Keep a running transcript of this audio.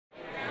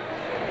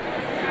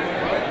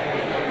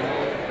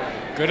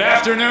Good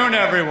afternoon,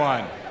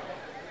 everyone.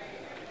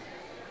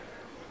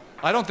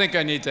 I don't think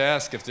I need to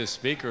ask if this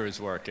speaker is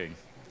working.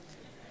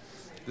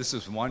 This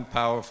is one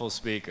powerful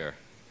speaker.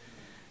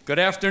 Good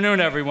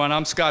afternoon, everyone.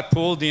 I'm Scott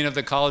Poole, Dean of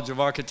the College of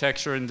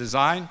Architecture and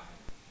Design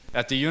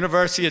at the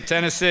University of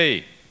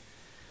Tennessee.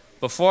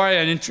 Before I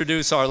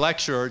introduce our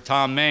lecturer,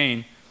 Thom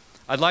Mayne,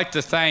 I'd like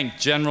to thank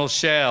General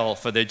Shale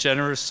for their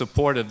generous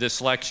support of this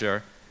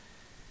lecture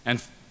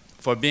and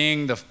for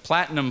being the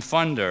platinum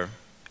funder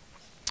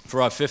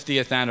for our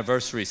 50th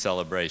anniversary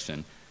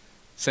celebration.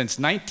 Since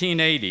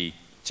 1980,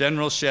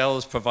 General Shale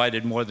has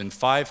provided more than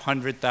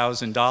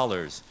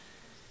 $500,000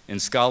 in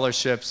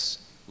scholarships,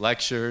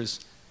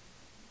 lectures,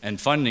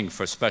 and funding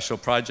for special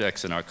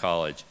projects in our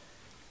college,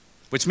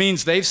 which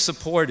means they've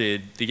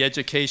supported the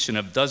education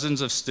of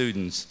dozens of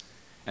students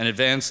and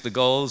advanced the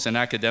goals and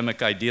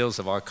academic ideals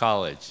of our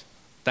college.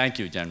 Thank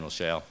you, General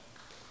Shale.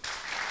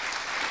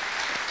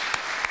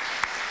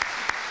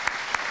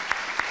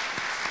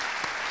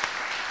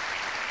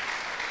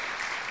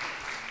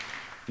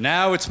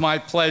 Now it's my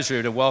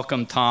pleasure to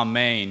welcome Thom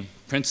Mayne,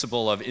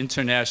 principal of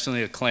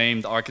internationally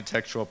acclaimed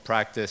architectural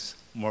practice,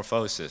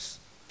 Morphosis.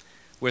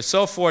 We're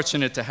so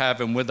fortunate to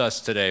have him with us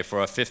today for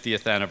our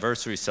 50th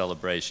anniversary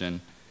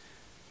celebration,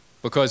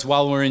 because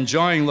while we're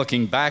enjoying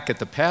looking back at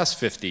the past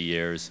 50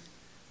 years,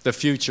 the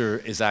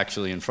future is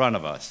actually in front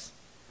of us.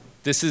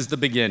 This is the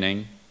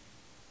beginning,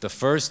 the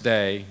first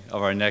day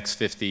of our next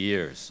 50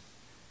 years.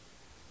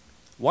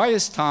 Why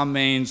is Thom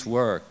Mayne's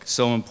work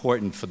so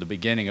important for the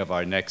beginning of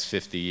our next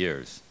 50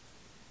 years?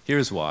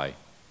 Here's why.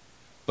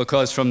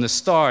 Because from the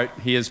start,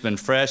 he has been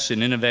fresh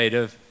and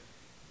innovative,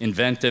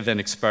 inventive and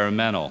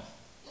experimental.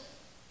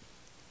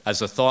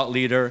 As a thought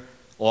leader,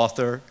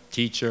 author,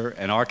 teacher,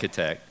 and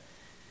architect,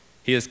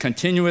 he has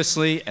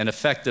continuously and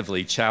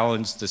effectively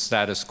challenged the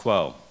status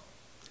quo.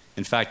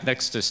 In fact,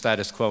 next to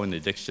status quo in the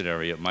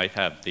dictionary, it might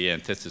have the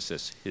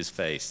antithesis, his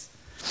face.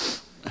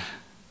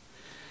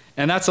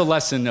 And that's a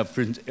lesson of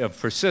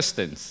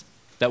persistence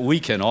that we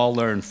can all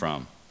learn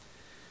from.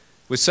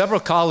 With several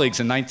colleagues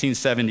in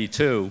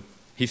 1972,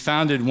 he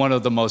founded one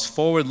of the most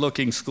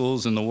forward-looking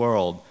schools in the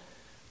world,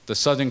 the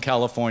Southern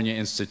California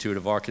Institute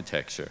of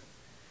Architecture.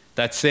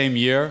 That same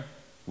year,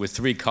 with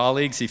 3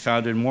 colleagues, he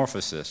founded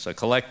Morphosis, a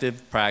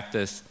collective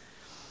practice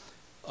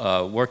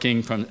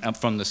working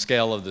from the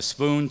scale of the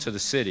spoon to the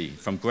city,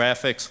 from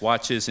graphics,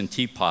 watches, and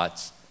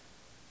teapots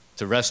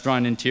to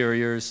restaurant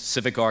interiors,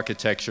 civic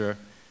architecture,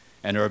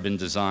 and urban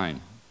design.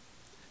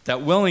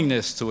 That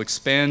willingness to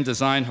expand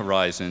design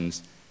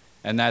horizons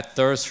and that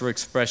thirst for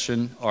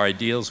expression are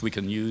ideals we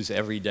can use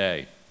every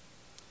day.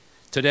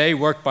 Today,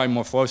 work by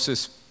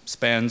Morphosis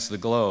spans the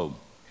globe.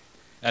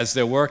 As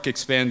their work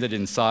expanded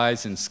in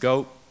size and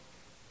scope,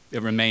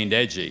 it remained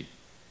edgy.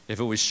 If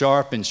it was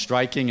sharp and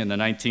striking in the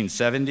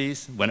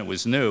 1970s, when it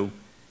was new,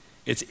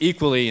 it's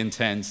equally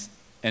intense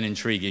and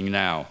intriguing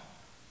now.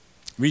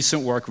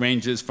 Recent work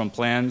ranges from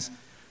plans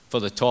for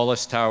the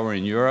tallest tower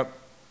in Europe,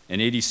 an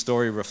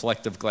 80-story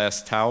reflective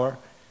glass tower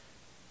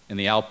in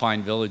the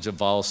Alpine village of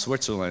Val,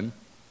 Switzerland,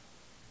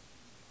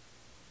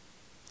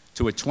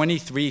 to a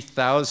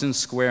 23,000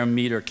 square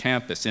meter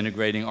campus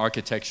integrating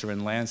architecture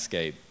and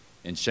landscape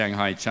in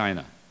Shanghai,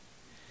 China.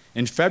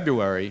 In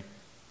February,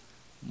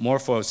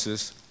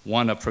 Morphosis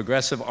won a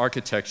Progressive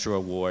Architecture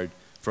Award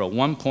for a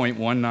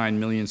 1.19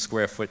 million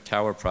square foot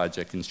tower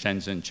project in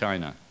Shenzhen,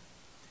 China.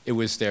 It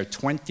was their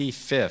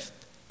 25th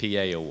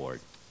PA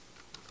award.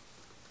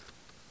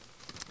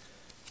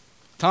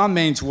 Thom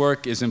Mayne's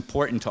work is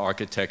important to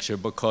architecture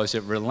because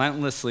it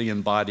relentlessly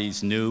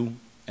embodies new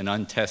and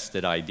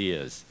untested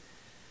ideas.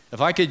 If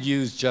I could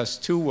use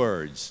just 2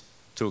 words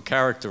to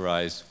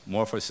characterize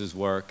Morphosis'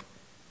 work,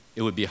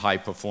 it would be high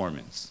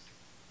performance.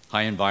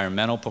 High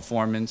environmental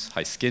performance,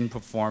 high skin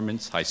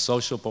performance, high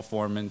social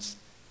performance,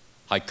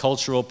 high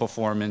cultural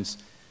performance,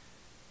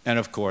 and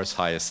of course,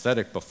 high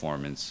aesthetic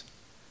performance.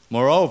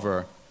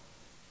 Moreover,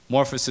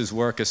 Morphosis'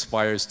 work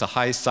aspires to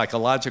high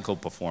psychological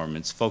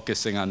performance,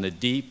 focusing on the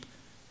deep,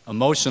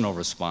 emotional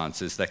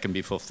responses that can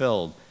be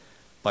fulfilled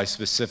by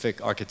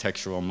specific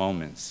architectural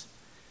moments.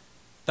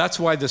 That's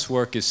why this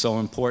work is so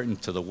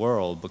important to the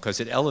world,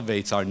 because it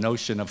elevates our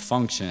notion of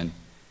function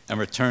and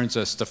returns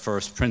us to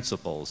first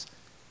principles.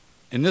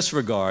 In this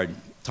regard,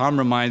 Thom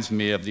reminds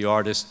me of the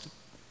artist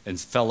and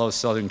fellow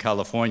Southern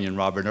Californian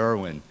Robert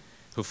Irwin,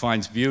 who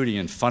finds beauty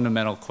in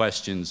fundamental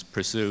questions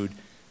pursued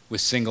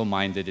with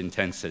single-minded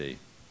intensity.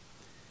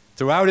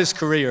 Throughout his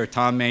career,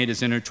 Thom Mayne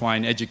has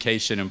intertwined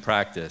education and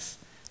practice,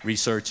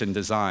 research and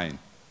design.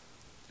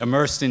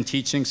 Immersed in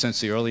teaching since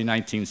the early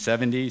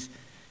 1970s,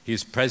 he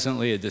is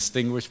presently a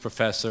distinguished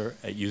professor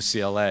at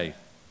UCLA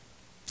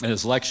and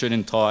has lectured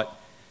and taught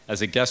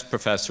as a guest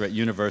professor at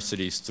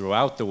universities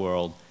throughout the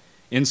world,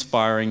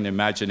 inspiring the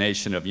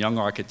imagination of young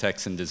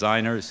architects and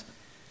designers,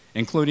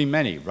 including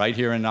many right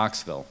here in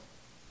Knoxville,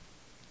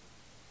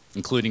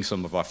 including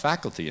some of our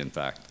faculty, in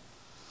fact.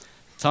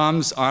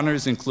 Thom's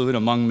honors include,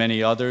 among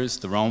many others,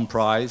 the Rome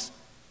Prize,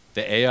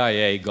 the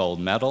AIA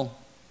Gold Medal,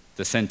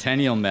 the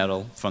Centennial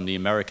Medal from the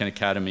American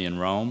Academy in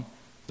Rome,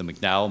 the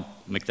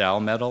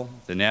McDowell Medal,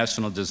 the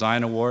National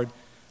Design Award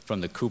from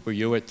the Cooper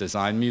Hewitt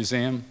Design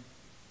Museum.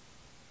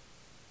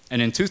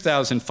 And in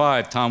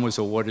 2005, Thom was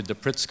awarded the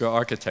Pritzker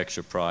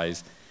Architecture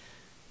Prize,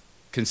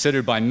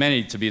 considered by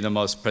many to be the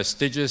most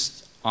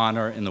prestigious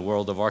honor in the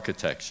world of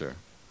architecture.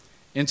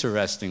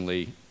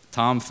 Interestingly,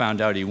 Thom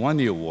found out he won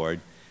the award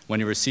when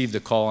he received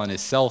a call on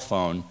his cell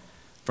phone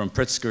from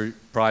Pritzker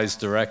Prize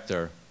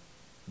director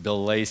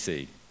Bill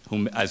Lacey,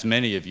 whom, as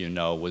many of you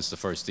know, was the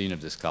first dean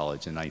of this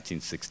college in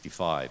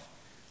 1965,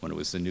 when it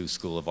was the new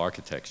School of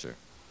Architecture.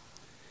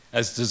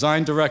 As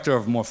design director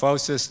of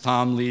Morphosis,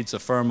 Thom leads a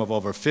firm of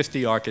over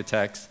 50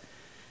 architects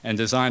and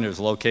designers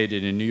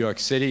located in New York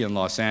City and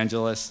Los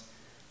Angeles.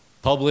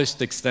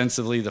 Published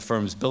extensively, the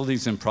firm's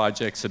buildings and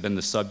projects have been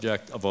the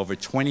subject of over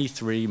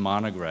 23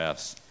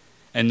 monographs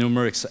and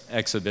numerous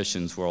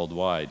exhibitions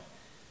worldwide.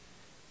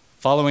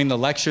 Following the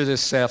lecture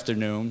this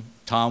afternoon,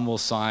 Thom will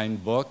sign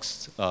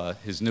books,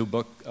 his new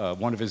book,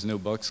 one of his new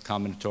books,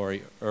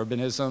 Combinatory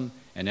Urbanism,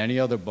 and any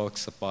other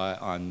books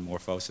on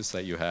Morphosis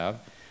that you have,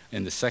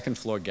 in the second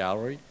floor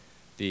gallery.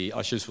 The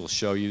ushers will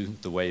show you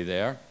the way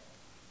there.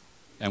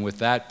 And with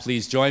that,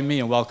 please join me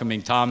in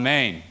welcoming Thom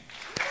Mayne.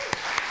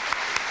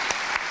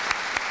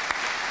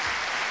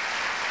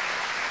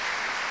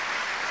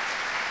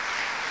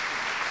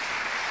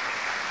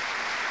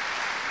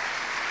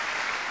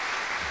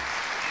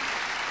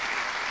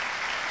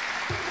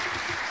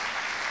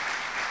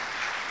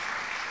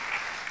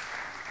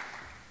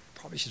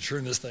 Probably should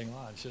turn this thing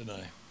on, shouldn't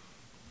I?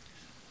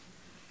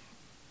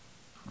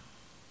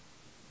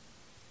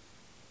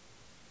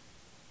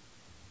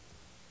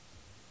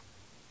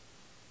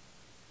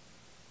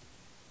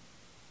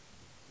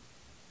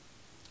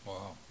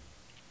 Wow.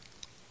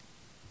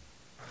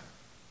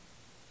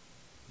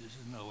 This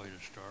is no way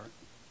to start.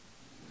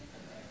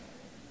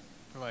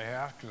 But I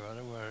have to,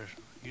 otherwise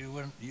you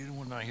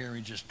would not hear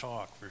me just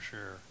talk for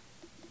sure.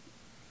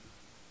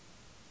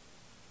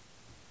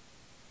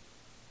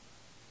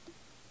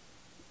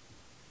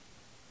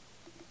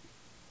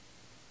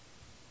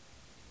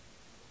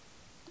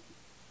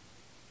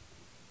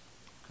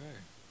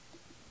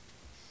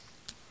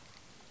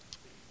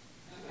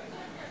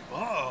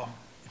 Uh-oh,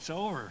 it's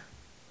over.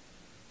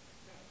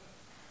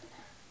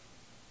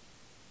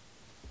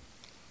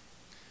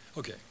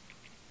 Okay.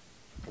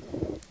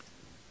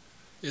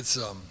 It's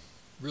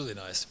really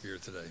nice to be here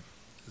today.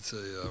 It's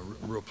a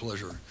real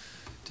pleasure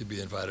to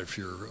be invited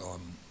for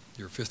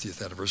your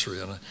 50th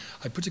anniversary. And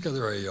I put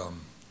together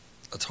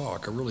a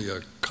talk,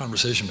 a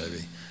conversation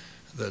maybe,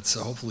 that's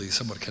hopefully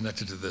somewhat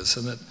connected to this.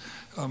 And that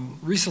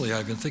recently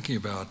I've been thinking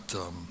about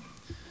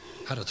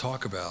how to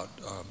talk about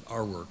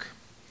our work,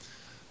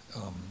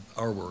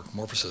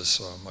 Morphosis,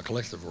 my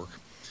collective work.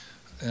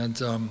 And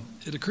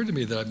it occurred to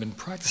me that I've been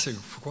practicing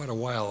for quite a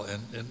while,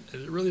 and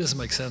it really doesn't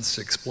make sense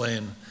to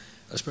explain,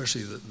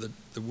 especially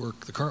the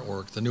work, the current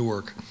work, the new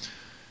work,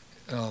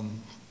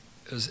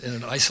 as in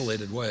an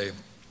isolated way.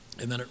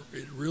 And then it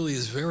really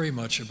is very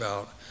much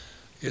about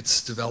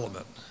its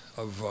development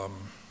of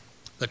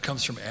that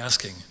comes from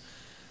asking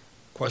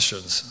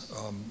questions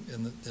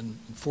in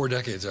 4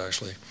 decades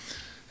actually.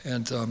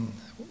 And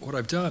what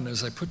I've done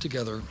is I put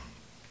together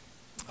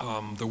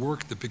the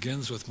work that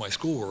begins with my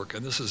schoolwork,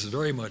 and this is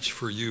very much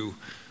for you,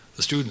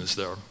 the students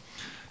there,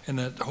 and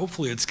that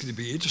hopefully it's going to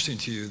be interesting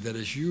to you that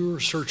as you're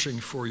searching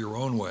for your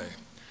own way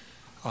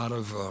out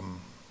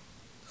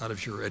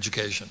of your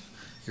education,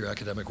 your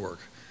academic work,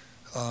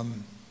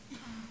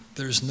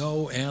 there's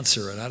no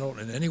answer, and I don't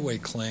in any way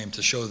claim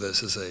to show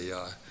this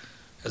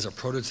as a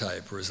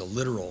prototype or as a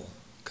literal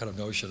kind of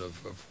notion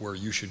of where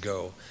you should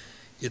go.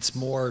 It's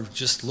more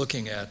just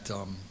looking at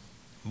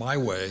my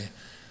way,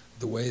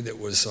 the way that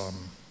was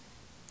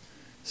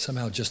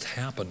somehow just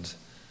happened.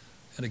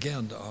 And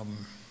again,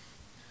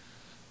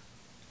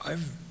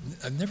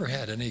 I've never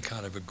had any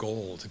kind of a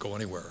goal to go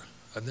anywhere.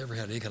 I've never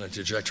had any kind of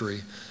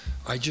trajectory.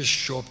 I just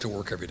show up to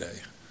work every day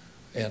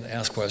and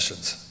ask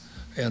questions.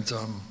 And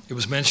it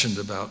was mentioned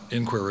about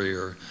inquiry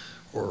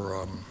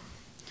or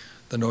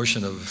the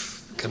notion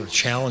of kind of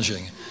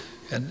challenging.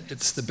 And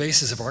it's the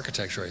basis of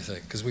architecture, I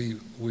think, because we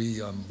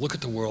look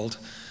at the world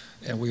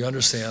and we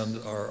understand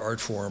our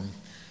art form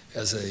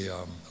as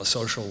a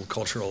social,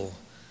 cultural,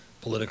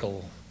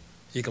 political,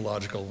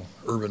 ecological,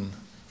 urban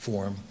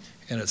form,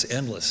 and it's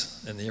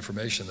endless in the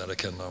information that it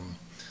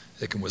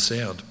can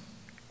withstand.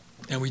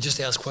 And we just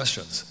ask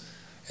questions.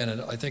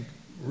 And I think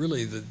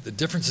really the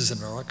differences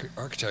in our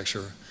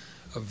architecture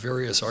of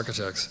various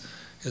architects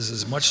is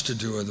as much to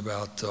do with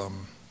about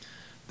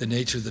the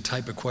nature, the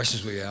type of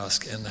questions we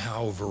ask, and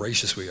how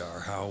voracious we are,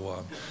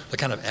 how the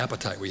kind of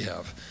appetite we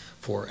have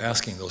for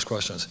asking those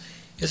questions.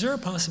 Is there a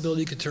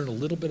possibility you could turn a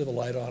little bit of the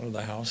light on in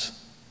the house?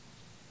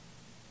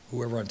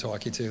 Whoever I'm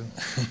talking to,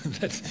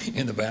 that's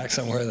in the back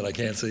somewhere that I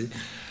can't see.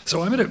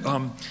 So I'm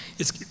gonna,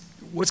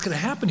 what's gonna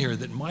happen here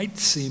that might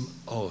seem,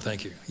 oh,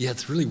 thank you. Yeah,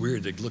 it's really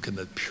weird to look in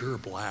the pure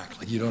black,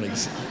 like you don't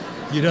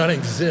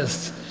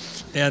exist.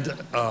 And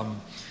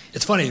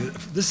it's funny,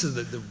 this is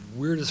the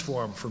weirdest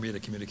form for me to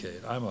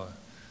communicate. I'm a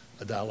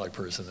dialogue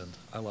person, and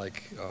I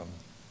like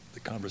the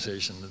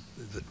conversation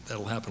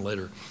that'll happen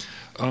later.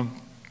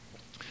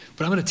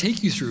 But I'm going to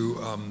take you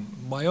through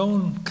my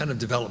own kind of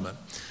development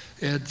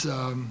and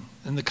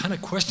the kind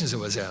of questions I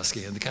was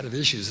asking and the kind of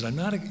issues. And I'm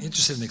not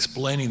interested in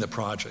explaining the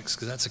projects,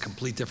 because that's a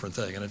complete different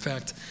thing. And in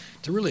fact,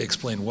 to really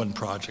explain one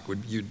project,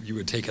 you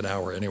would take an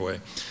hour anyway.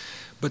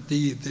 But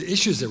the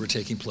issues that were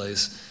taking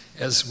place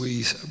as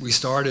we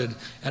started,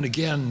 and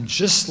again,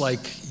 just like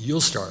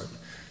you'll start,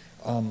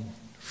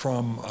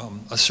 from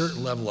a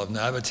certain level of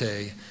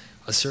naivete,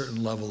 a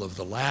certain level of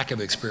the lack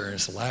of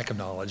experience, the lack of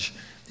knowledge,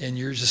 and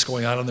you're just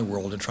going out in the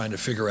world and trying to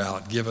figure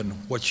out, given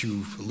what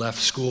you've left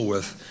school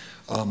with,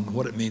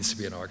 what it means to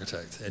be an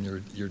architect.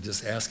 And you're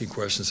just asking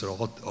questions at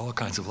all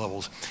kinds of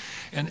levels.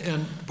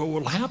 But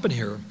what will happen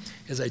here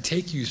is I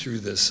take you through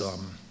this,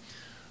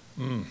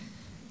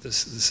 this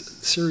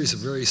series of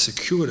very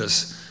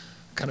circuitous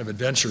kind of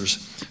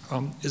adventures,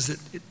 is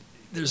that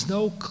there's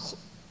no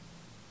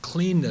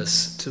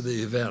cleanness to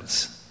the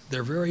events.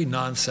 They're very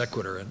non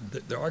sequitur, and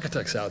the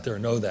architects out there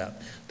know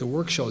that. The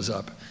work shows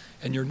up,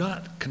 and you're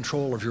not in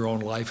control of your own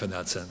life in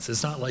that sense.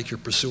 It's not like you're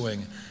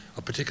pursuing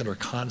a particular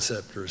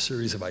concept or a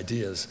series of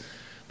ideas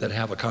that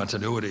have a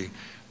continuity.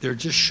 They're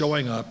just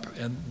showing up,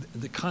 and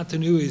the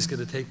continuity is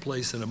going to take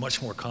place in a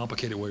much more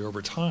complicated way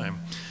over time.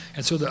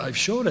 And so I've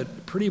showed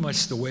it pretty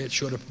much the way it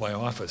showed up in my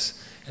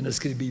office. And it's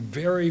going to be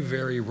very,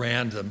 very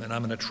random, and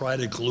I'm going to try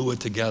to glue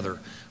it together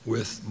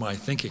with my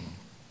thinking.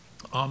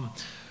 I'm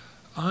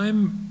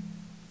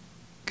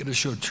going to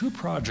show two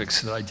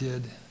projects that I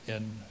did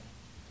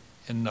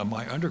in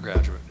my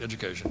undergraduate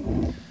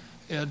education.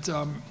 And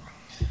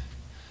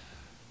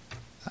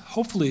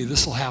hopefully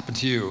this will happen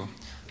to you.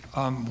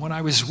 When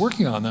I was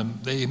working on them,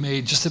 they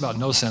made just about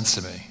no sense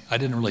to me. I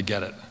didn't really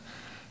get it.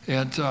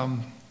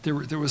 And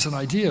there was an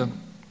idea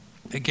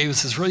that gave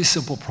us this really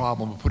simple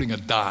problem of putting a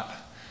dot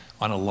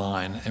on a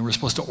line, and we're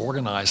supposed to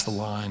organize the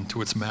line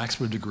to its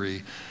maximum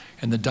degree,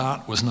 and the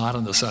dot was not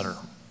in the center.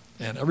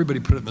 And everybody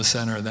put it in the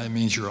center, and that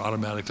means you're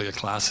automatically a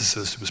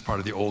classicist who was part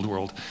of the old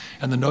world.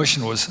 And the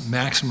notion was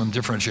maximum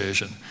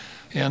differentiation.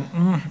 And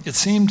it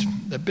seemed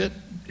a bit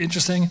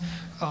interesting,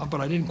 but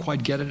I didn't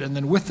quite get it. And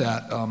then with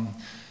that,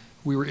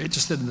 we were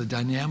interested in the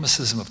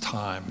dynamicism of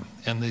time.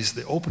 And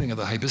the opening of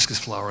the hibiscus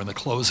flower and the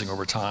closing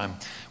over time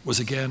was,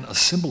 again, a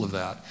symbol of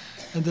that.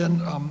 And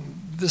then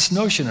this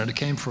notion, and it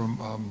came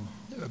from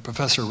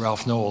Professor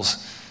Ralph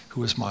Knowles,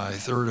 who was my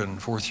third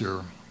and fourth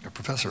year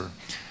professor.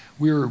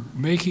 We were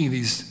making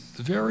these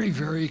very,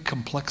 very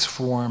complex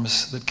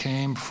forms that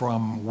came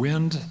from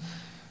wind,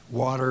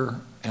 water,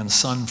 and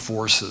sun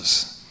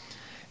forces.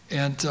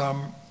 And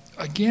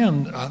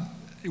again,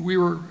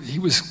 he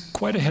was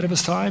quite ahead of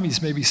his time.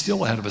 He's maybe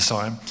still ahead of his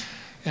time.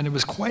 And it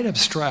was quite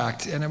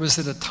abstract. And it was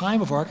at a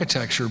time of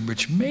architecture,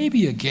 which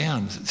maybe,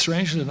 again,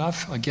 strangely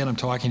enough, again, I'm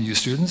talking to you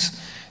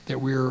students, that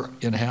we're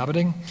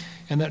inhabiting,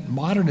 and that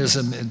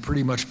modernism had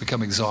pretty much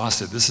become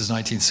exhausted. This is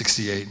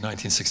 1968,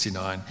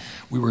 1969.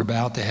 We were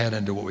about to head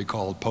into what we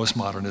called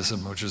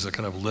postmodernism, which is a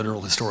kind of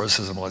literal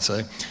historicism, let's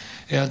say.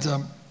 And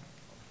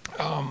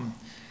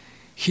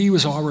he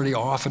was already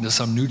off into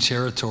some new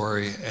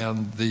territory,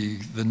 and the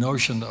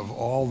notion of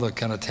all the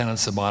kind of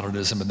tenets of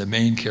modernism and the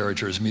main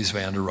characters, Mies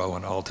van der Rohe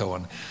and Aalto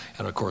and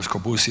of course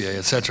Corbusier,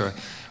 et cetera,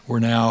 were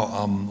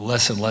now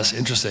less and less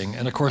interesting.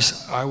 And of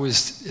course, I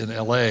was in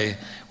LA,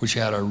 which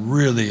had a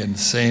really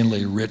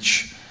insanely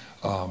rich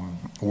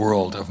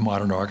world of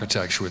modern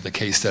architecture with the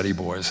case study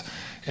boys.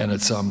 And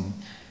it's,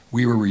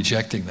 we were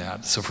rejecting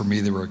that. So for me,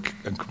 they were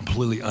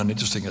completely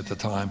uninteresting at the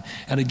time.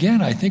 And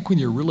again, I think when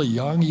you're really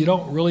young, you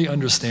don't really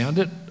understand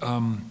it.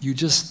 You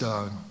just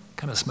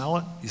kind of smell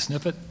it, you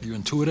sniff it, you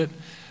intuit it.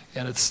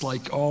 And it's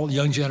like all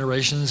young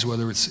generations,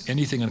 whether it's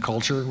anything in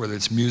culture, whether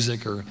it's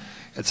music or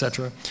et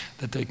cetera,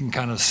 that they can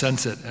kind of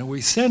sense it. And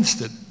we sensed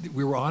that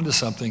we were onto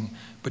something,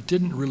 but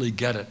didn't really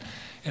get it.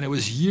 And it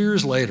was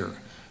years later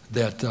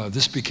that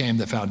this became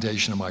the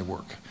foundation of my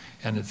work.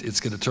 And it's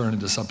going to turn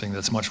into something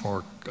that's much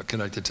more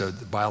connected to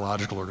the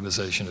biological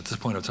organization at this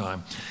point of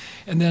time.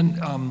 And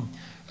then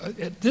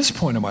at this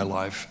point in my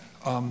life,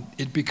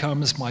 it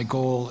becomes my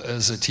goal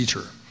as a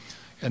teacher.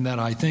 And that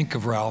I think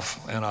of Ralph,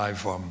 and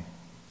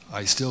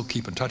I still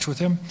keep in touch with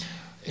him.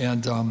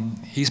 And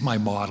he's my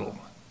model,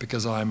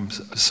 because I'm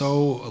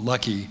so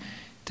lucky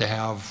to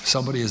have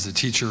somebody as a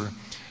teacher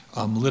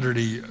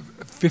literally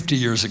 50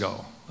 years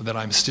ago that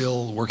I'm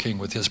still working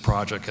with his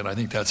project. And I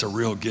think that's a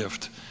real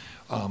gift.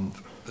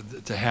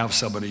 To have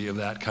somebody of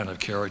that kind of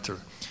character.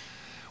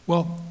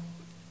 Well,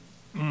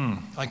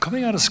 I'm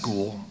coming out of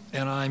school,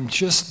 and I'm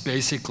just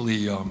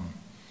basically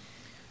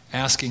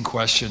asking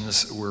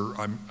questions where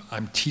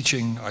I'm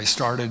teaching. I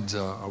started,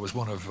 I was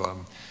one of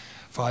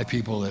 5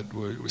 people that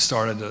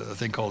started a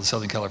thing called the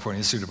Southern California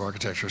Institute of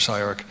Architecture,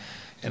 SCIARC,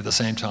 and at the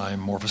same time,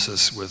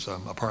 Morphosis with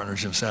a partner,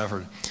 Jim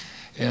Stafford.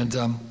 And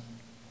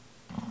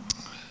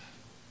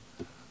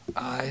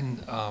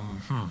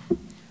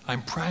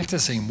I'm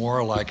practicing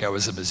more like I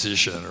was a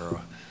musician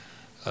or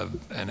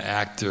an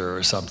actor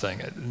or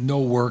something. No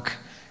work.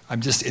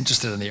 I'm just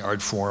interested in the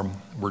art form.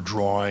 We're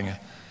drawing.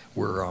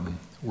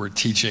 We're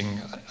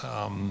teaching.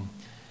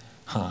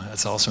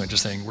 That's also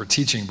interesting. We're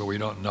teaching, but we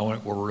don't know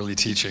what we're really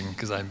teaching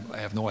because I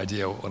have no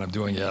idea what I'm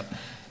doing yet.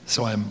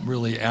 So I'm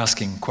really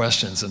asking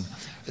questions. And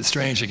it's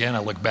strange, again, I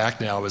look back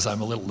now as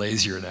I'm a little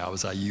lazier now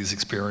as I use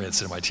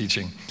experience in my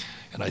teaching.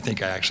 And I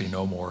think I actually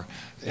know more.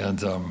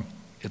 And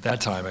at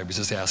that time, I was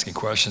just asking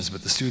questions,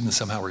 but the students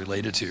somehow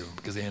related to you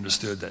because they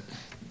understood that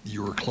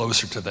you were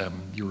closer to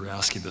them. You were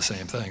asking the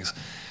same things.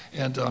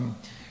 And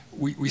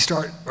we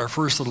start our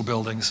first little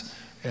buildings,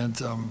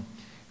 and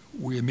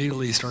we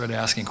immediately started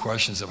asking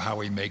questions of how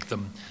we make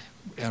them.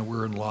 And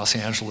we're in Los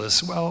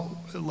Angeles.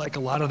 Well, like a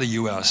lot of the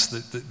U.S.,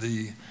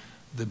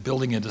 the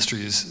building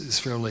industry is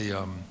fairly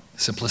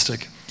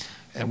simplistic,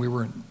 and we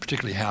weren't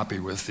particularly happy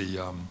with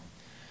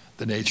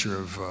the nature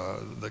of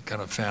the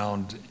kind of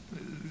found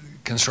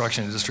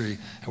construction industry,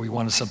 and we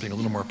wanted something a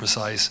little more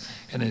precise,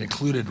 and it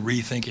included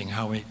rethinking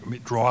how we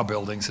draw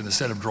buildings, and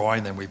instead of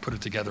drawing them, we put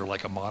it together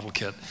like a model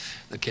kit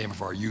that came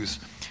from our youth,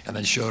 and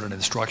then showed an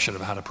instruction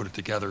of how to put it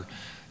together.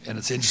 And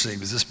it's interesting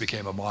because this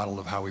became a model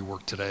of how we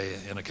work today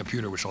in a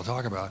computer, which I'll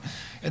talk about.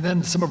 And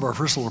then some of our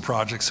first little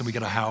projects, so we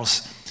get a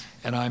house,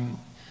 and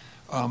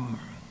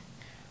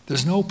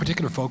there's no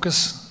particular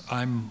focus.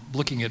 I'm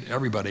looking at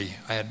everybody.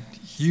 I had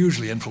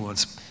hugely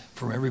influence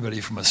from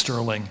everybody from a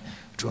Sterling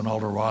to an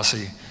Aldo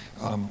Rossi,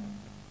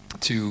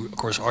 to, of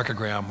course,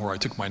 Archigram, where I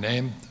took my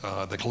name,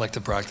 the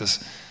collective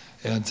practice.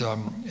 And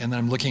then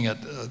I'm looking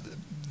at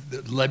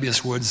the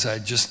Lebbeus Woods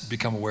I'd just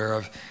become aware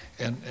of,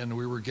 and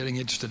we were getting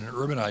interested in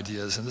urban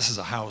ideas, and this is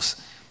a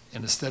house,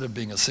 and instead of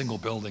being a single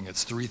building,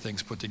 it's three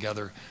things put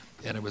together,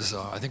 and it was,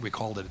 I think we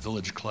called it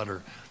Village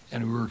Clutter,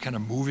 and we were kind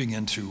of moving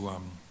into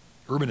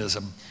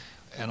urbanism,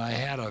 and I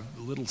had a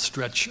little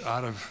stretch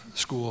out of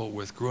school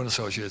with Gruen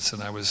Associates,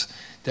 and I was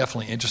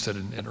definitely interested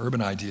in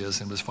urban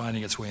ideas and was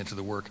finding its way into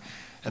the work.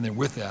 And then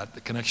with that, the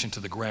connection to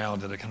the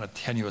ground in a kind of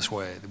tenuous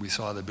way, that we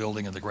saw the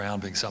building and the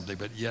ground being something,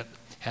 but yet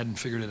hadn't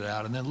figured it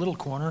out. And then little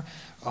corner,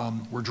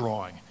 we're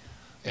drawing.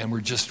 And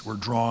we're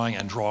drawing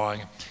and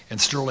drawing, and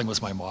Sterling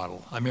was my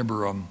model. I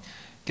remember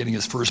getting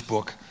his first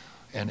book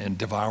and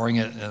devouring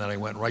it, and then I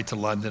went right to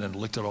London and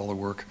looked at all the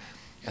work.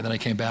 And then I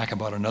came back and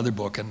bought another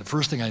book, and the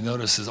first thing I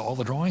noticed is all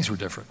the drawings were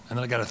different. And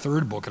then I got a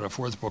third book and a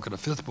fourth book and a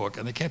fifth book,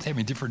 and they kept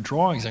having different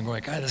drawings. I'm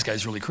going, God, this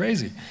guy's really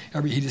crazy.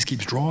 He just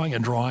keeps drawing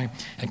and drawing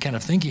and kind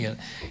of thinking it.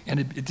 And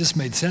it just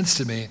made sense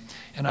to me.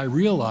 And I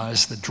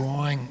realized that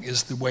drawing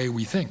is the way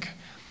we think.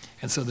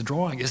 And so the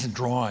drawing isn't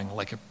drawing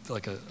like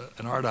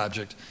an art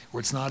object,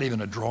 where it's not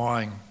even a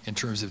drawing in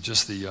terms of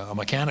just a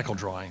mechanical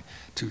drawing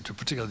to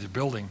particularly the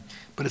building,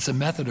 but it's a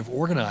method of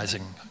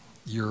organizing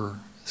your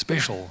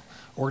spatial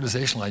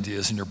organizational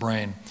ideas in your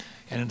brain,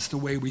 and it's the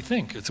way we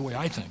think. It's the way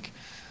I think.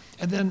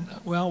 And then,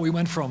 well, we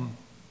went from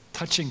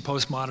touching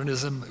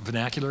postmodernism,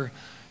 vernacular,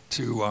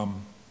 to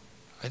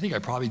I think I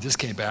probably just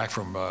came back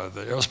from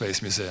the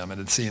Aerospace Museum and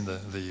had seen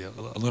the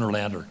lunar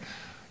lander,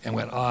 and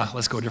went,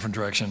 let's go a different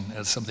direction.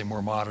 It's something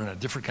more modern, and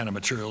different kind of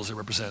materials that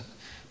represent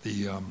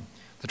the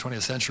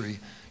 20th century.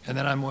 And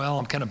then I'm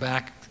kind of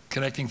back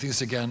connecting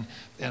things again,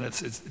 and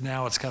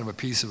now it's kind of a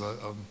piece of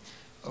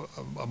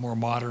a more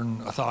modern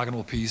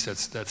orthogonal piece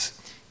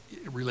that's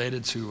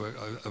related to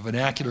a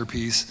vernacular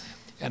piece,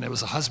 and it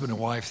was a husband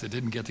and wife that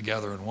didn't get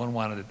together, and one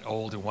wanted it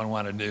old and one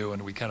wanted new,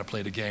 and we kind of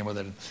played a game with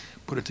it and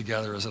put it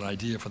together as an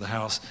idea for the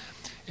house.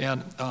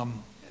 And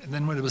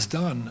then when it was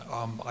done,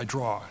 I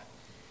draw.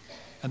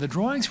 And the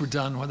drawings were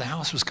done when the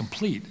house was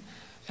complete,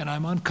 and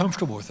I'm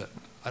uncomfortable with it.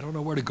 I don't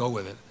know where to go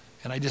with it,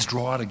 and I just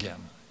draw it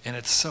again, and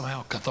it's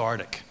somehow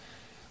cathartic.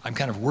 I'm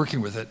kind of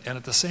working with it, and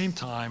at the same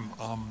time,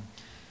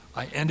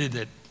 I ended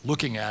it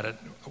looking at it,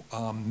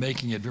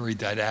 making it very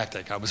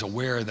didactic. I was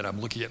aware that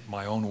I'm looking at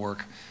my own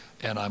work,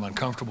 and I'm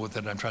uncomfortable with it,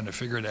 and I'm trying to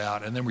figure it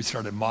out. And then we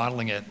started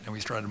modeling it, and we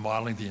started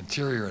modeling the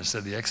interior instead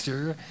of the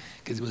exterior,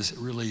 because it was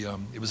really,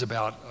 it was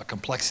about a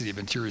complexity of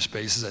interior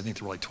spaces. I think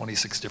there were like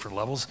 26 different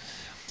levels.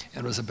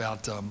 And it was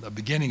about a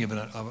beginning of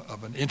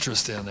an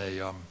interest in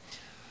a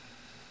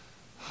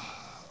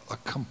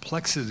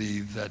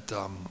complexity that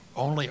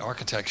only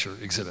architecture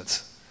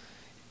exhibits,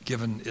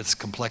 given its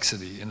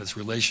complexity and its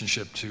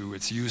relationship to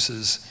its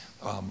uses,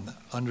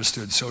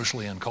 understood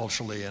socially and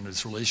culturally, and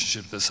its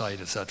relationship to the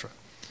site, etc.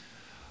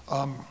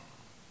 And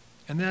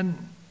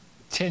then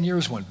 10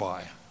 years went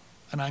by,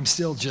 and I'm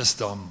still just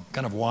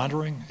kind of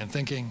wandering and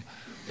thinking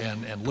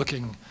and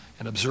looking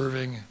and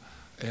observing.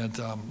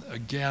 And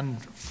again,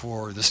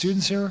 for the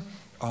students here,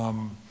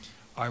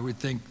 I would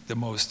think the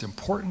most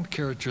important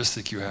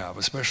characteristic you have,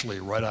 especially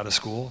right out of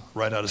school,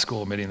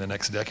 meaning the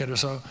next decade or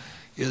so,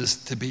 is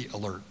to be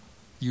alert.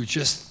 You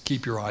just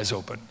keep your eyes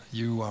open.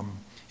 You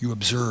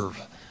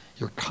observe.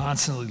 You're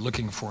constantly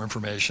looking for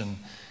information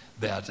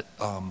that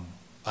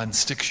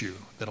unsticks you,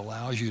 that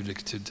allows you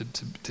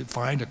to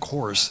find a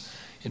course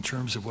in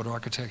terms of what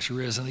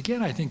architecture is. And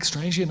again, I think,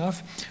 strangely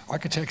enough,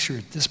 architecture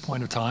at this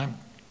point of time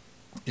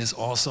is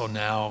also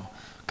now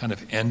kind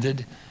of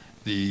ended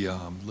the,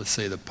 let's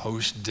say, the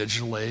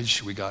post-digital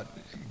age. We got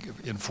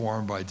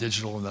informed by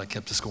digital, and that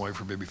kept us going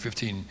for maybe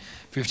 15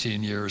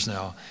 years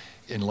now,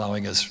 in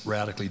allowing us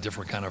radically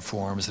different kind of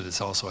forms, that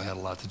it's also had a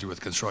lot to do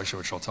with construction,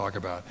 which I'll talk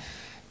about.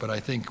 but I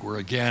think we're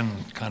again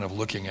kind of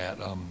looking at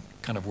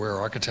kind of where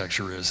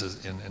architecture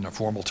is in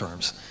formal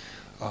terms.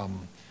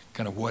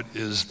 Kind of what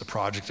is the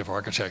project of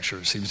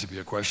architecture seems to be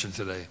a question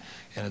today.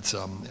 And it's,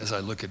 as I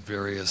look at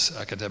various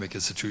academic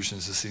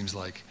institutions, it seems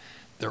like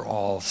they're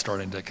all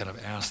starting to kind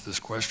of ask this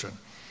question.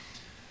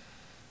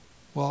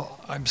 Well,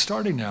 I'm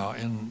starting now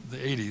in the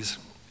 80s,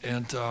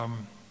 and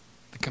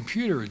the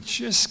computer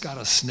just got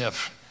a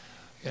sniff.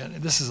 And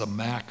this is a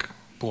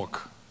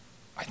MacBook.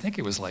 I think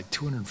it was like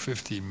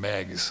 250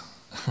 megs.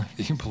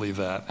 You can believe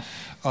that.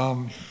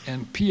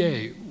 And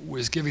PA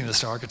was giving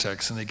this to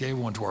architects, and they gave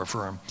one to our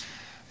firm.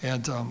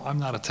 And I'm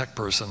not a tech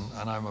person,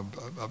 and I'm a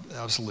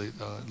absolute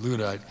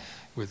Luddite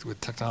with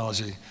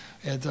technology.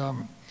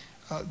 And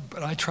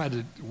but I tried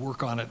to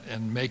work on it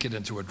and make it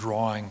into a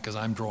drawing, because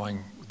I'm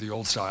drawing the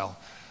old style.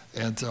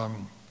 And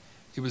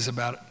it was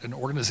about an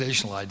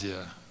organizational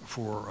idea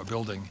for a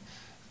building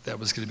that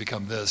was going to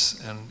become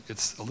this. And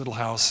it's a little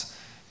house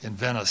in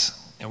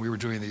Venice, and we were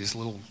doing these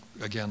little,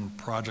 again,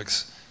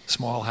 projects,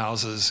 small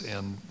houses,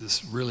 and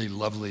this really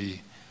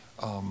lovely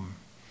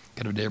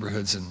kind of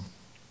neighborhoods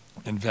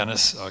in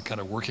Venice, kind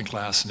of working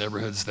class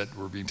neighborhoods that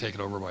were being taken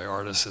over by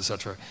artists, et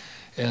cetera.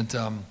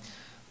 And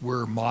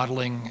we're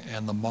modeling,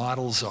 and the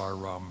models are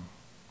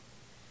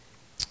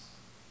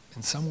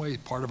in some way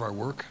part of our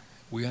work.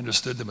 We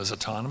understood them as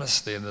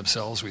autonomous. They in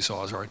themselves we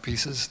saw as art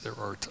pieces. They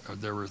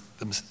were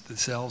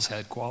themselves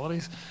had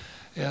qualities.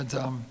 And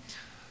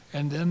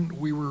then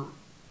we were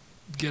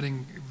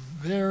getting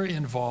very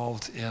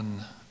involved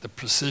in the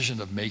precision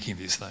of making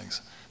these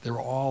things. They were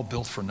all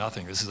built for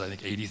nothing. This is, I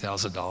think,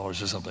 $80,000 or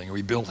something. And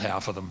we built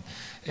half of them.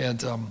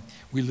 And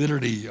we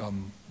literally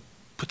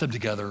put them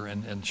together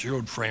and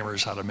showed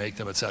framers how to make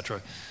them, et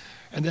cetera.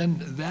 And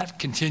then that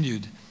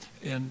continued.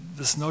 And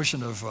this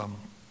notion of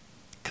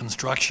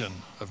construction,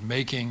 of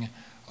making,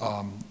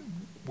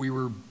 we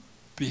were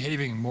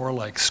behaving more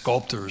like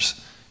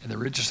sculptors, and they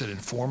were interested in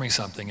forming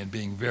something and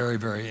being very,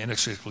 very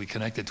inextricably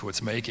connected to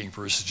its making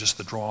versus just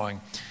the drawing.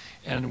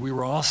 And we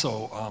were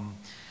also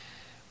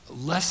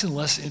less and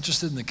less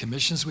interested in the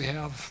commissions we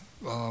have.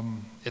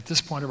 At this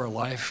point of our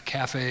life,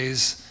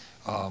 cafes,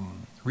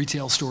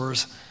 retail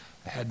stores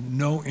had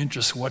no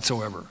interest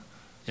whatsoever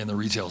in the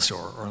retail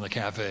store or in the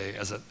cafe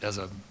as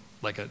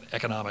like an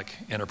economic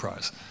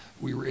enterprise.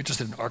 We were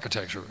interested in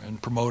architecture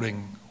and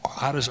promoting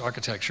how does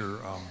architecture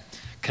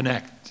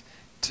connect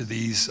to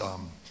these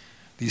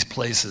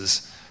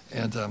places,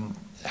 and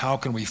how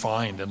can we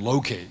find and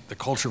locate the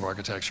culture of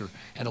architecture.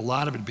 And a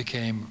lot of it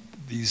became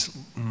these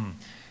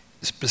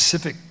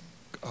specific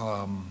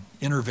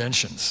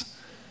interventions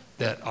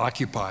that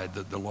occupied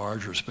the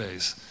larger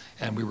space,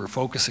 and we were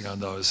focusing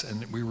on those,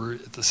 and we were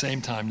at the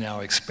same time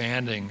now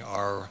expanding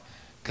our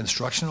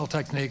constructional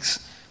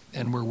techniques,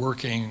 and we're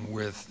working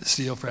with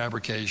steel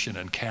fabrication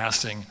and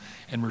casting,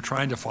 and we're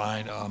trying to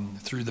find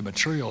through the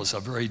materials a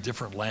very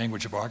different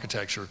language of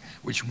architecture,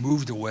 which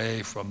moved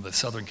away from the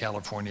Southern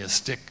California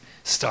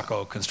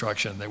stucco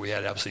construction that we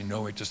had absolutely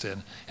no interest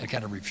in and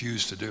kind of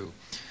refused to do.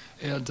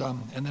 And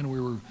then we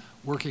were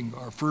working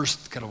our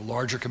first kind of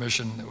larger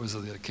commission. It was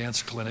the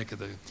cancer clinic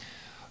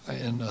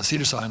in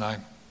Cedars-Sinai.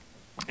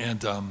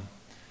 And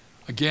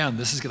again,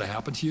 this is going to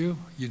happen to you.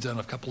 You've done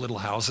a couple little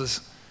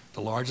houses. The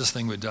largest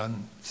thing we've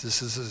done,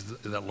 this is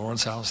that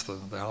Lawrence house, the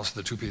house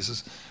with the two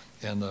pieces.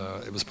 And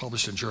it was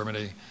published in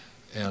Germany.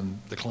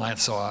 And the client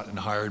saw it and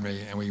hired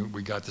me. And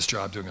we got this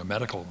job doing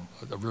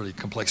a really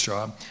complex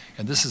job.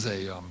 And this is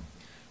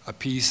a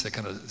piece that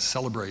kind of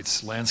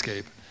celebrates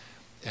landscape,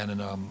 and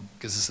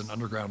because it's an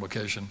underground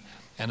location,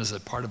 and is a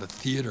part of a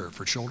theater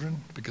for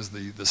children, because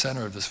the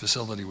center of this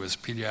facility was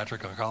pediatric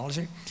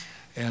oncology.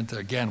 And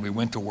again, we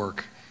went to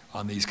work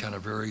on these kind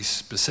of very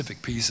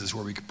specific pieces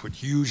where we could put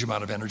huge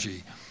amount of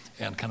energy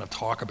and kind of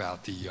talk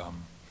about the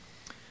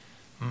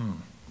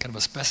kind of a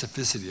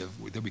specificity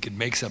that we could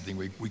make something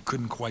we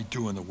couldn't quite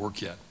do in the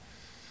work yet.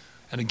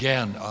 And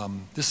again,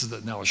 this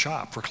is now a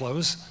shop for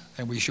clothes,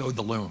 and we showed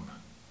the loom.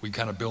 We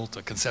kind of built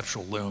a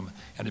conceptual loom,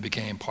 and it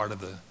became part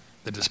of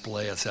the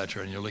display, et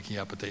cetera, and you're looking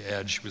up at the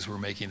edge because we're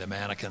making the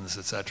mannequins,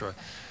 et cetera.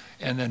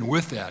 And then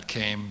with that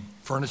came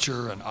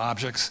furniture and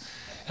objects.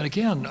 And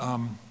again,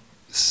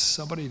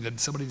 somebody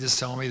just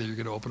tell me that you're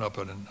going to open up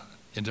an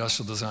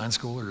industrial design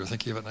school, or you're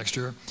thinking of it next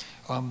year.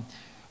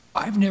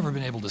 I've never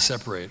been able to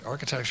separate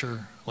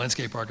architecture,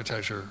 landscape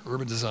architecture,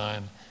 urban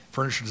design,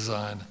 furniture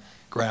design,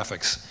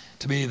 graphics.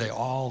 To me, they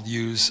all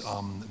use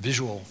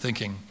visual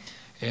thinking,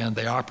 and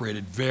they operate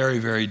at very,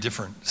 very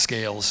different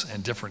scales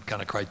and different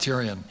kind of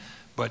criterion.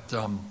 But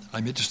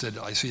I'm interested,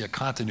 I see a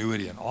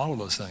continuity in all of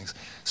those things.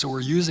 So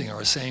we're using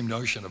our same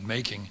notion of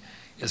making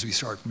as we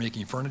start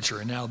making furniture.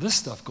 And now this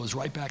stuff goes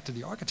right back to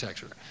the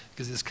architecture,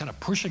 because it's kind of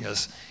pushing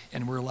us,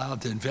 and we're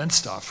allowed to invent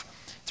stuff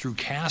through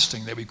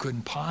casting that we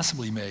couldn't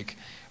possibly make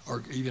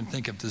or even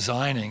think of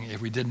designing if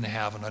we didn't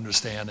have an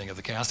understanding of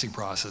the casting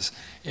process.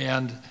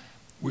 And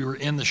we were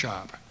in the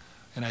shop.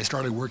 And I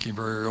started working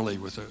very early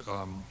with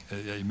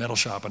a metal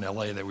shop in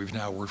LA that we've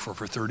now worked for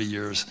 30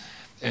 years.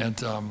 And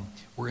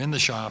we're in the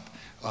shop.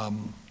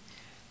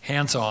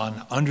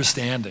 hands-on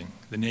understanding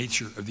the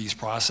nature of these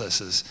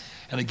processes.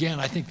 And again,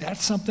 I think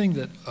that's something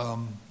that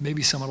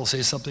maybe someone will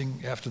say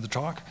something after the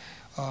talk.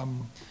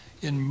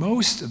 In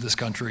most of this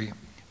country,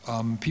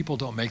 people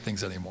don't make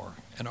things anymore.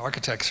 And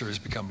architecture has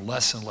become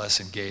less and less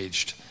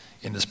engaged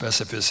in the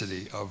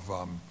specificity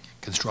of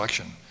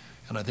construction.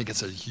 And I think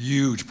it's a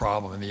huge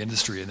problem in the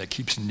industry, and it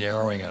keeps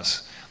narrowing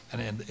us.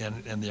 And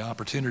the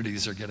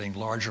opportunities are getting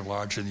larger and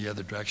larger in the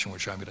other direction,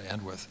 which I'm going to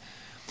end with.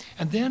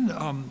 And then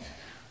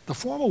the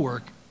formal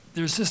work,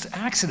 there's just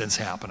accidents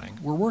happening.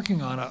 We're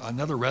working on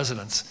another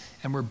residence,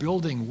 and we're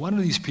building one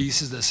of these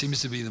pieces that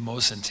seems to be the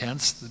most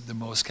intense, the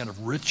most kind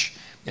of rich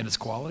in its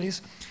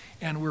qualities.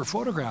 And we're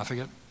photographing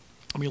it,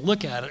 and we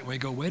look at it, and we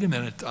go, wait a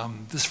minute,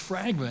 this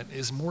fragment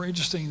is more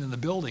interesting than the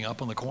building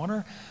up on the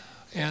corner.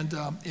 And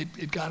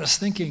it got us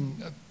thinking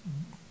in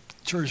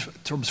terms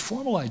of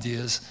formal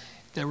ideas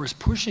that was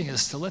pushing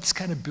us to let's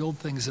kind of build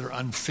things that are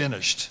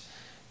unfinished,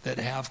 that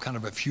have kind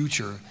of a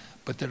future,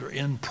 but that are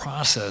in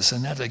process.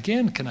 And that,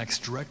 again, connects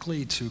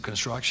directly to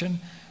construction.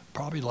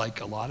 Probably like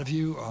a lot of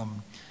you,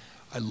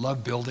 I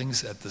love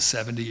buildings at the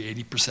 70,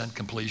 80%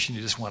 completion.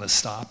 You just want to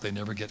stop. They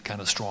never get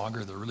kind of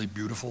stronger. They're really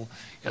beautiful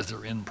as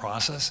they're in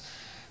process.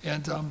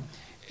 And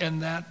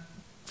that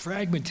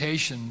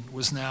fragmentation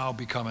was now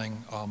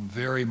becoming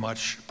very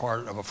much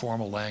part of a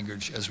formal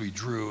language as we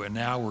drew. And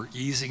now we're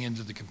easing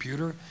into the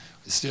computer.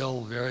 It's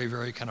still very,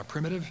 very kind of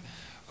primitive.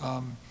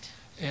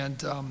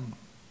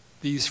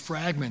 These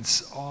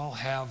fragments all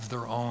have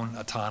their own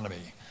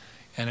autonomy.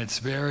 And it's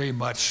very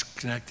much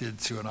connected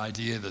to an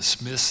idea that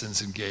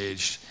Smithson's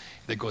engaged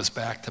that goes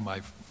back to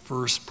my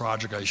first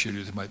project I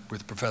shooted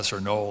with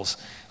Professor Knowles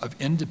of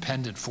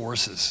independent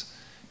forces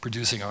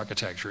producing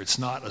architecture. It's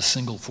not a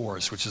single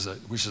force, which is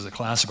a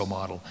classical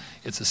model.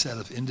 It's a set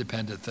of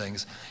independent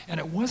things. And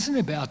it wasn't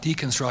about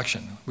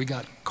deconstruction. We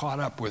got caught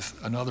up with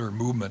another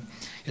movement.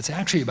 It's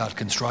actually about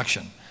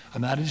construction.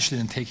 I'm not interested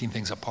in taking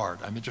things apart.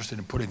 I'm interested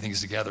in putting things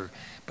together,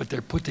 but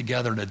they're put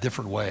together in a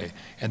different way,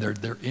 and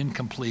they're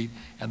incomplete,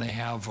 and they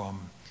have,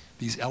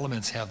 these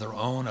elements have their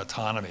own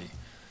autonomy.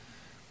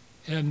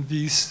 And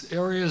these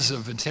areas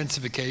of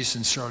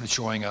intensification started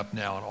showing up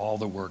now in all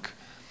the work,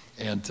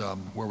 and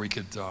where we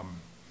could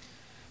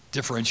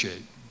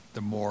differentiate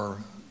the more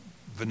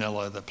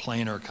vanilla, the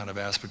plainer kind of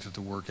aspect of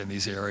the work in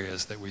these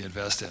areas that we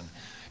invest in.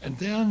 And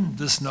then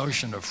this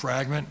notion of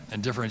fragment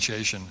and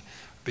differentiation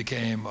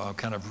became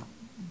kind of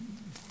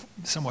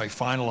some way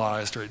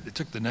finalized, or it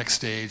took the next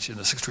stage in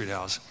the 6th Street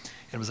house.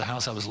 It was a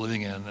house I was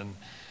living in,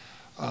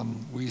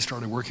 and we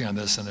started working on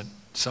this, and at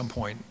some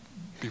point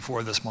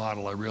before this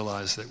model, I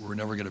realized that we were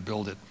never going to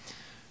build it,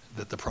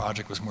 that the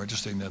project was more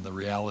interesting than the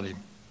reality,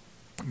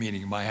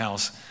 meaning my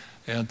house.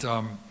 And,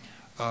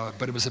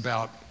 but it was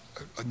about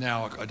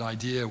now an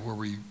idea where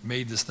we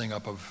made this thing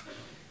up of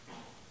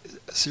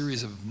a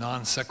series of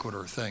non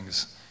sequitur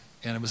things.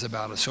 And it was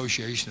about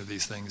association of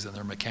these things and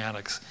their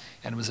mechanics.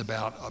 And it was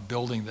about a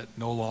building that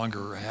no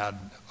longer had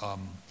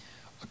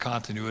a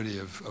continuity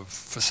of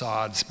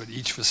facades, but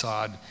each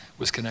facade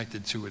was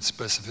connected to its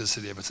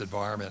specificity of its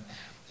environment.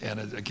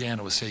 And again,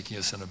 it was taking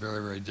us in a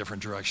very, very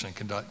different direction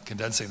and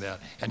condensing that.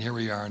 And here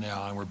we are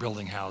now, and we're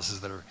building houses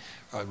that are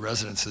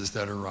residences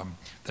that are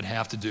that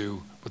have to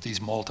do with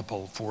these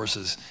multiple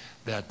forces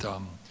that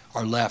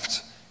are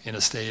left in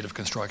a state of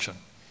construction.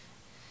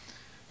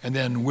 And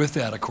then with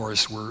that, of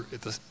course, we're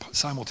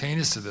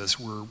simultaneous to this,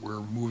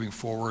 we're moving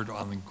forward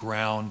on the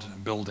ground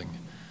building.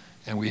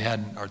 And we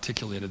hadn't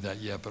articulated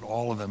that yet, but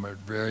all of them are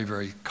very,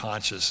 very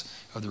conscious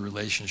of the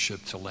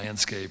relationship to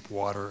landscape,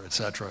 water, et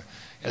cetera,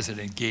 as it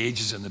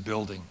engages in the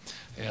building.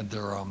 And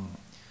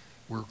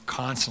we're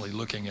constantly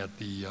looking at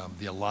the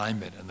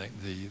alignment and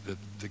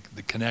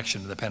the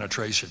connection, the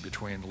penetration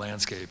between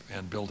landscape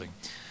and building.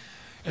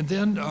 And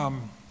then,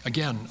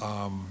 again,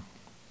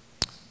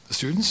 the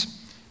students,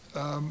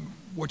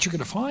 what you're going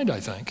to find, I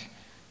think,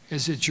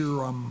 is that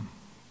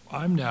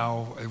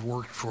I've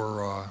worked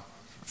for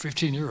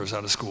 15 years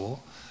out of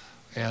school,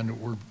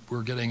 and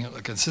we're getting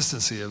a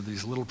consistency of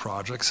these little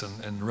projects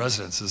and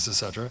residences, et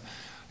cetera.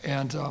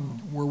 And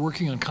we're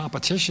working on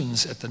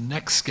competitions at the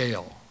next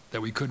scale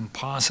that we couldn't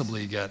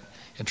possibly get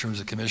in terms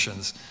of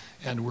commissions.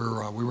 And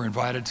we were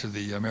invited to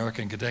the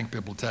American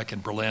Gedenkbibliothek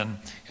in Berlin,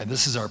 and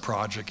this is our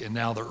project. And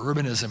now the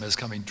urbanism is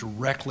coming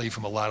directly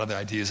from a lot of the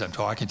ideas I'm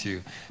talking to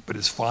you, but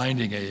it's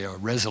finding a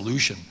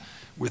resolution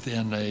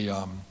within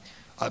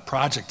a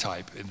project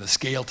type, in the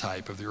scale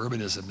type of the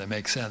urbanism that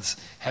makes sense,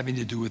 having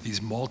to do with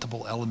these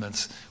multiple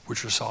elements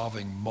which are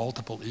solving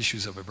multiple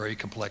issues of a very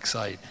complex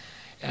site.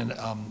 And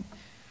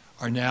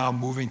are now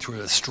moving to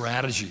a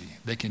strategy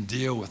that can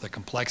deal with the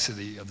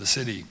complexity of the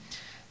city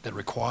that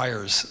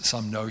requires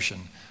some notion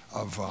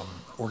of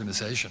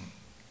organization.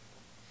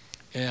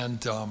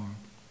 And a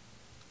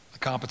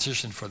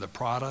competition for the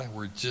Prada,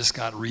 we just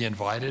got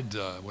re-invited,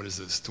 what is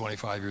this,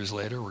 25 years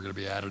later, we're gonna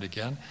be at it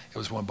again. It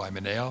was won by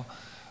Mineo,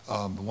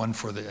 one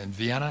in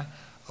Vienna.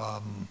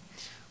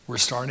 We're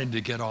starting to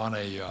get on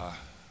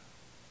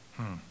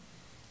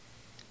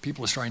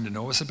people are starting to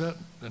know us a bit,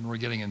 and we're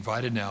getting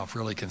invited now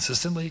fairly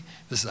consistently.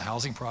 This is a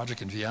housing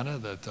project in Vienna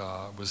that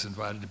was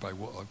invited by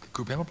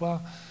Coop Himmelblau,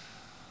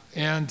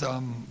 and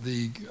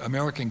the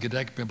American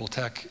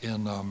Gedenkbibliothek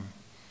in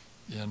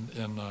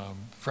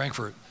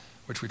Frankfurt,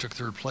 which we took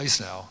 3rd place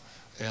now,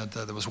 and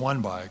that was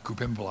won by Coop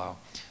Himmelblau,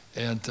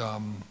 and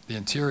the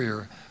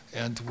interior,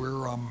 and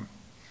we're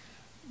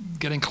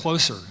getting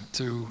closer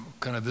to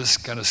kind of this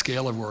kind of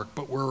scale of work,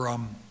 but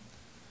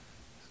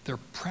they're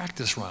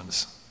practice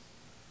runs.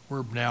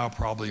 We're now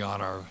probably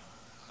on our,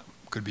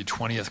 could be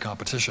 20th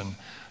competition,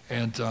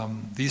 and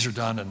these are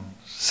done in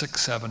 6,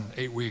 7,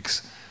 8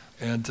 weeks,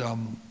 and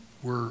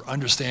we're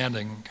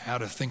understanding how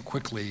to think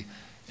quickly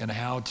and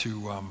how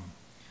to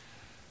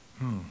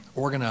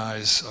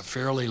organize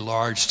fairly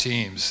large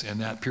teams in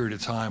that period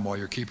of time while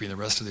you're keeping the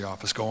rest of the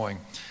office going.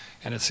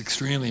 And it's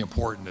extremely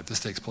important that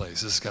this takes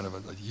place. This is kind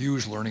of a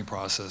huge learning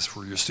process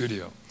for your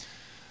studio.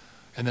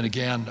 And then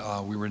again,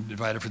 we were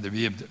invited for the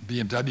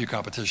BMW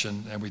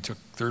competition, and we took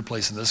 3rd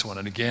place in this one.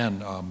 And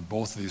again,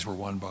 both of these were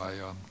won by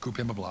Coop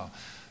Himmelblau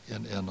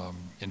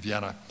in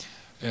Vienna.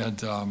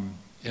 And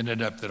it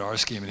ended up that our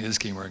scheme and his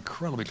scheme were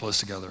incredibly close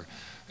together.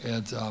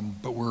 And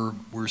but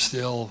we're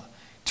still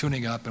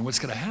tuning up. And what's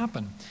going to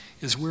happen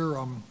is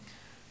a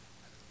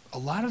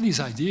lot of these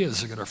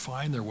ideas are going to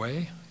find their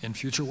way in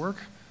future work,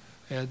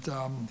 and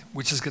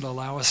which is going to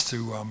allow us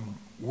to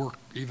work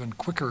even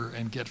quicker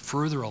and get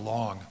further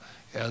along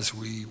as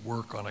we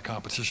work on a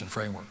competition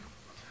framework.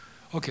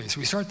 Okay, so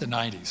we start the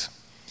 90s.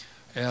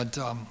 And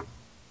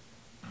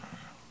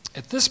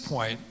at this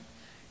point,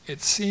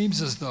 it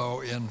seems as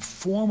though in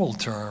formal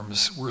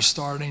terms, we're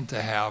starting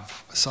to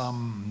have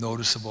some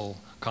noticeable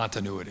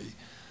continuity.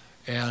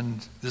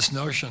 And this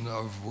notion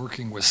of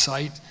working with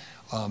sight,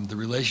 the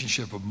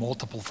relationship of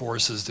multiple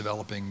forces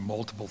developing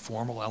multiple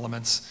formal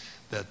elements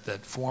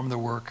that form the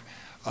work,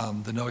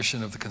 the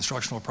notion of the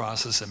constructional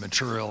process and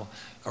material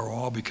are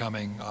all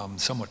becoming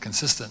somewhat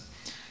consistent.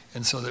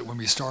 And so that when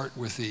we start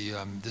with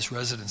this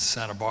residence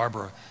in Santa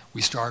Barbara,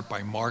 we start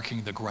by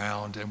marking the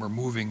ground, and we're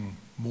moving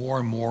more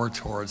and more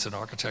towards an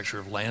architecture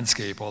of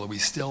landscape, although we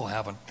still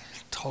haven't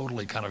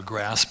totally kind of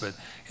grasped it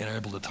and are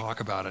able to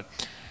talk about it.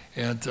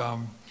 And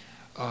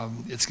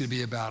it's going to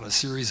be about a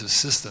series of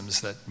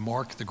systems that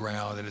mark the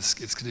ground, and it's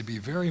going to be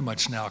very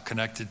much now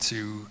connected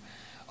to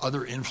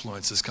other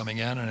influences coming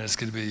in, and it's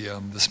going to be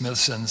the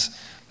Smithsons,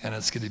 and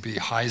it's going to be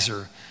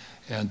Heiser,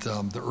 and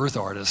the Earth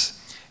artists.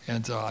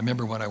 And I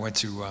remember when I went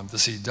to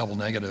see Double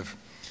Negative,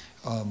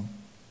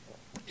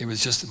 it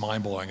was just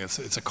mind-blowing.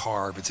 It's a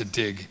carve, it's a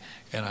dig,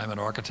 and I'm an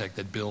architect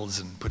that builds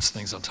and puts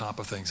things on top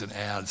of things and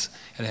adds,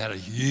 and it had a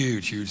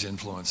huge, huge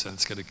influence, and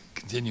it's going to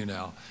continue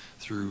now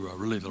through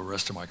really the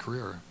rest of my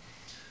career.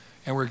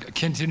 And we're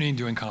continuing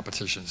doing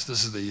competitions.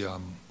 This is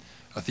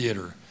a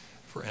theater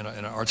in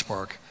an arts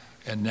park,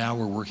 and now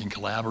we're working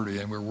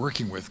collaboratively, and we're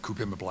working with Coop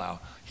Himmelblau.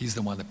 He's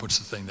the one that puts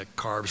the thing that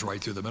carves right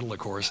through the middle, of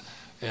course,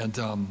 and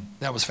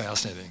that was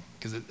fascinating,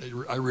 because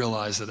I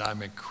realized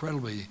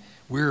that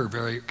we're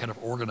very kind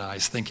of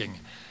organized thinking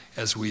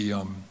as we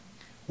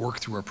work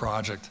through a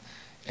project,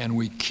 and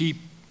we keep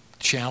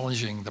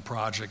challenging the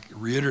project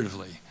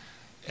reiteratively,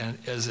 and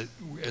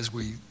as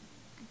we,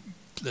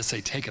 let's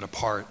say, take it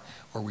apart,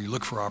 or we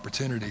look for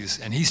opportunities,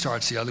 and he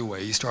starts the other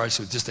way. He starts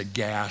with just a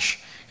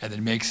gash, and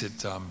then makes it,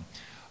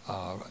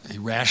 he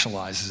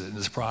rationalizes it in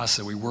this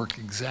process. We work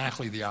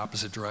exactly the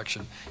opposite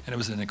direction, and it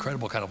was an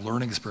incredible kind of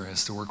learning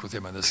experience to work with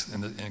him on this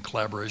in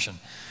collaboration.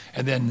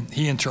 And then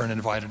he in turn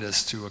invited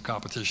us to a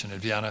competition in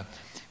Vienna,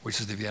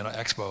 which is the Vienna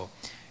Expo,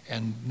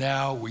 and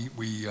now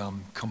we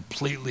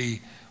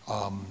completely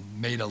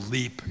made a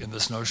leap in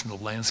this notion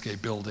of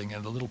landscape building,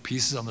 and the little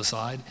pieces on the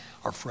side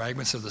are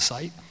fragments of the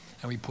site,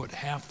 and we put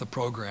half the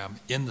program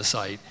in the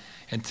site.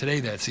 And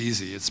today that's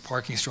easy. It's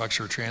parking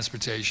structure,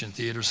 transportation,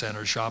 theater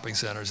centers, shopping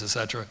centers, et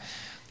cetera.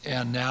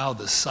 And now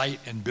the site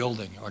and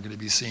building are going to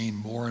be seen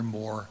more and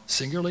more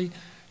singularly,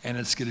 and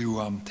it's going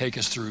to take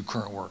us through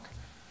current work.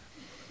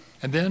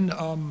 And then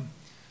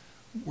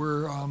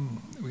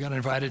we got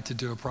invited to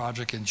do a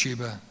project in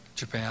Chiba,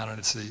 Japan, and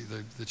it's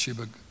the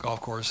Chiba golf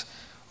course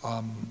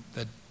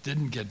that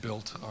didn't get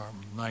built.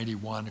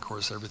 91, of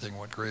course, everything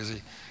went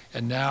crazy.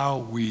 And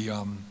now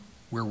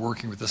we're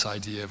working with this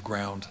idea of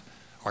ground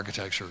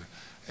architecture,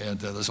 and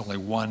there's only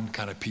one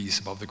kind of piece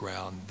above the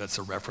ground that's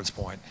a reference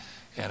point,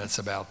 and it's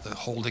about the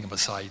holding of a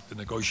site, the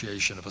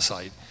negotiation of a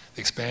site,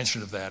 the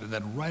expansion of that, and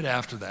then right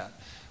after that,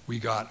 we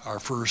got our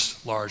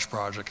first large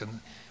project. And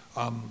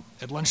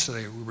at lunch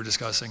today, we were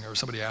discussing, or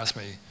somebody asked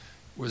me,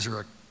 was there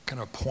a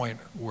kind of point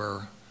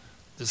where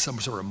there's some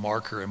sort of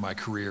marker in my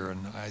career?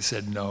 And I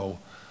said no,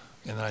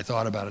 and then I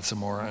thought about it some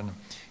more,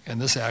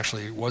 and this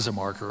actually was a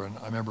marker. And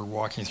I remember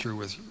walking through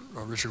with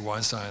Richard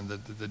Weinstein,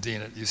 the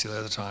dean at UCLA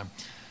at the time,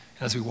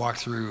 and as we walked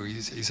through,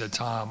 he said,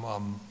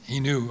 Tom, he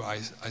knew I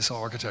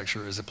saw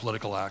architecture as a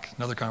political act.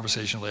 Another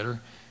conversation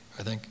later,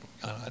 I think,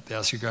 to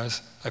ask you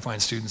guys, I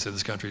find students in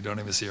this country don't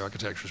even see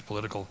architecture as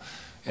political,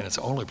 and it's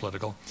only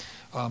political.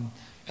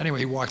 Anyway,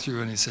 he walked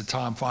through and he said,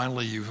 Tom,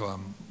 finally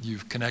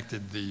you've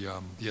connected the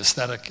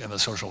aesthetic and the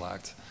social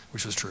act.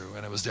 which was true,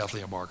 and it was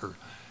definitely a marker.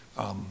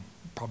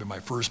 Probably my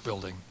first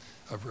building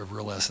of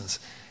real essence.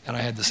 And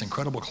I had this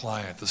incredible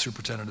client, the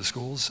superintendent of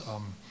schools,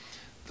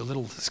 the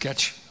little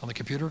sketch on the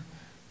computer,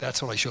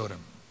 that's what I showed him.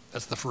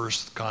 That's the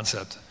first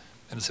concept,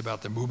 and it's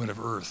about the movement of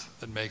Earth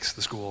that makes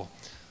the school,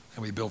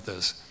 and we built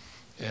this.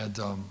 And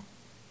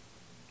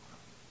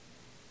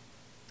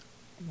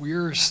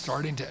we're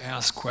starting to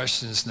ask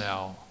questions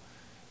now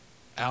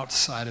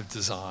outside of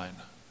design.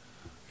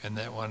 And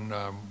that when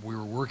we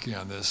were working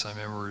on this, I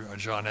remember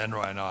John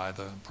Enroy and I,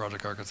 the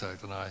project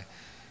architect, and I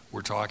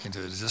were talking to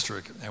the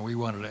district, and we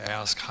wanted to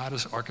ask, how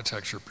does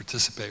architecture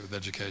participate with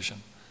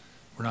education?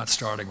 We're not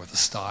starting with a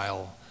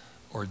style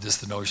or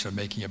just the notion of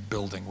making a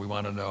building. We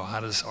want to know, how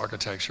does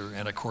architecture,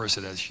 and of course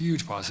it has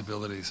huge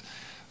possibilities,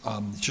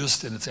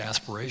 just in its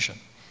aspiration.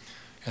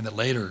 And that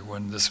later,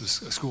 when this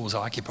school was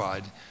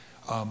occupied,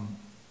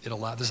 it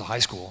allowed, this is a high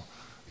school,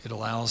 it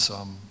allows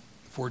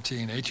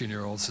 14,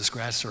 18-year-olds to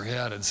scratch their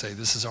head and say,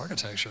 this is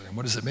architecture, and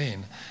what does it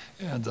mean?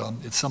 And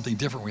it's something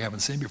different we haven't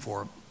seen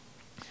before.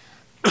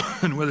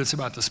 And whether it's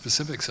about the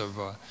specifics of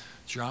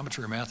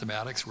geometry or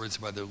mathematics, where it's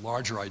about the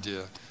larger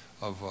idea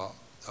of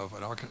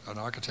an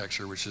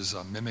architecture which is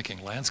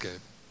mimicking landscape.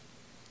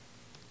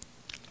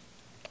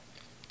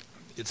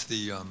 It's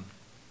the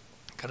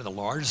kind of the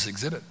largest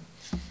exhibit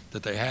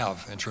that they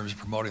have in terms of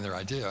promoting their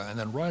idea. And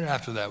then right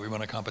after that, we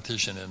won a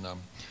competition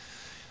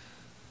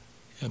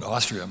in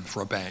Austria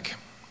for a bank.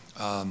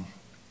 I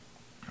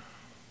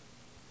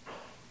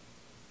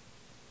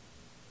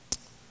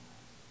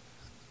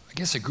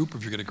guess a group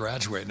of you are going to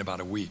graduate in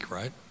about a week,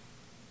 right?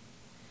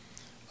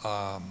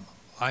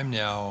 I'm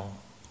now,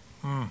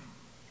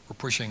 we're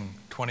pushing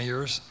 20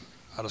 years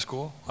out of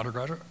school,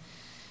 undergraduate,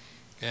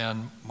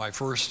 and my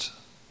first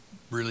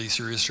really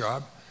serious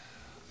job.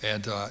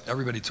 And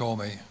everybody told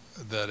me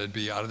that it'd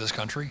be out of this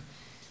country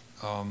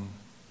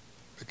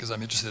because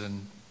I'm interested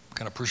in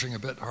kind of pushing a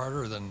bit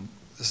harder than,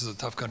 this is a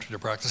tough country to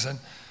practice in.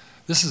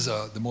 This is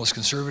the most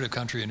conservative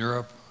country in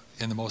Europe,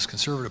 in the most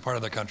conservative part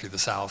of the country, the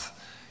South,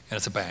 and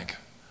it's a bank.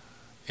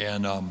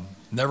 And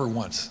never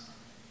once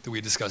do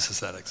we discuss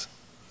aesthetics.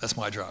 That's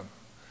my job.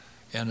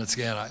 And it's,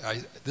 again,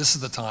 this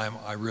is the time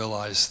I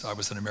realized I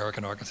was an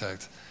American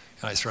architect,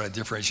 and I started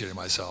differentiating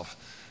myself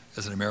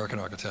as an American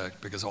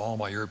architect because all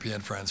my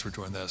European friends were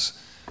doing this.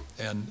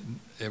 And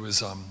it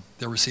was,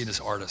 they were seen as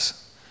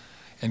artists.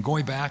 And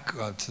going back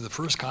to the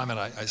first comment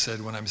I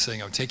said when I'm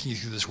saying I'm taking you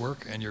through this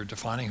work and you're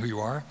defining who you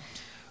are,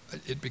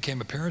 it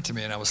became apparent to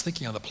me, and I was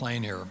thinking on the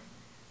plane here,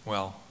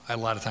 well, I had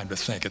a lot of time to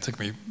think. It took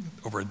me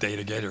over a day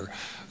to get here.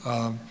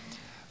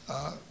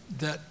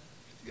 That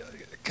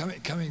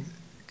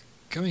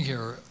coming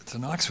here to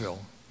Knoxville,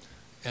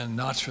 and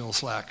Knoxville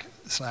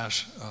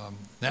slash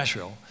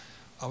Nashville,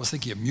 I was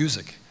thinking of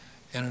music.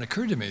 And it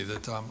occurred to me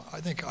that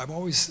I think I've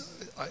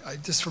always,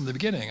 just from the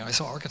beginning, I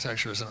saw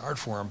architecture as an art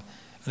form.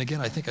 And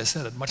again, I think I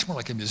said it much more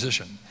like a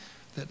musician.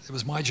 That it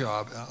was my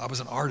job. I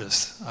was an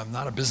artist. I'm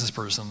not a business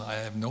person. I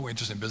have no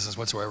interest in business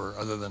whatsoever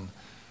other than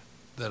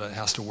that it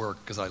has to work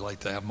because I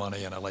like to have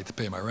money and I like to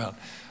pay my rent.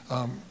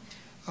 I'm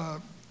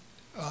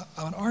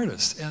an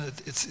artist, and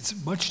it's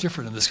much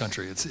different in this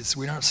country.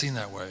 We're not seen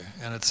that way,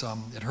 and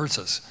it hurts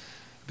us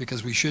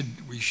because we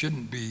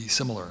shouldn't be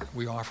similar.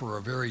 We offer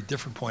a very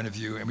different point of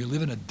view, and we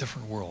live in a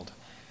different world.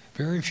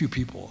 Very few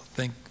people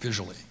think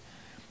visually,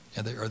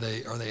 and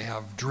they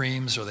have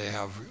dreams or they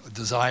have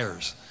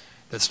desires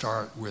that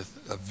start with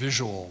a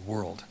visual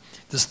world.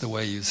 This is the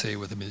way you say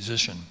with a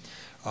musician.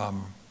 A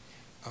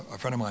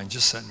friend of mine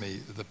just sent me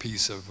the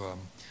piece of,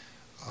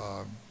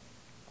 I'm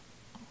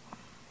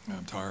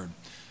tired,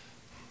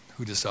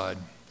 who just died?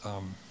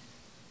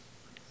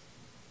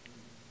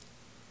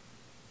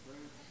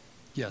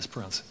 Yes,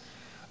 Prince.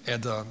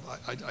 And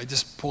I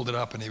just pulled it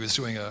up, and he was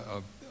doing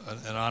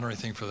an honorary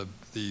thing for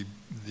the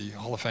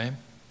Hall of Fame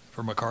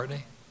for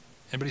McCartney.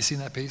 Anybody seen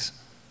that piece?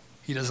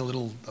 He does a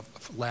little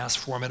last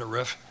 4-minute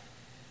riff,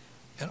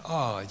 and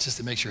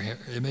it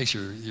makes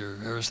your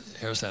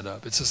hair stand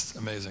up. It's just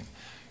amazing.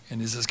 And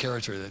there's this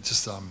character that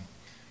just,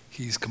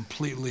 he's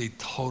completely,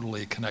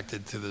 totally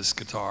connected to this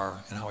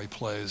guitar and how he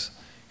plays,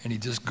 and he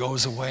just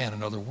goes away in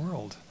another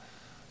world.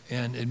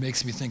 And it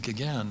makes me think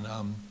again,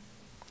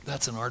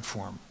 that's an art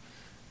form.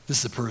 This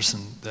is a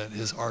person that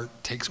his art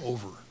takes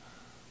over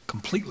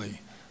completely,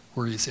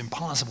 where it's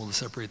impossible to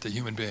separate the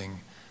human being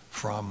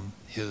from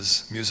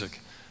his music.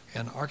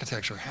 And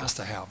architecture has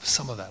to have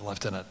some of that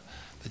left in it,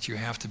 that you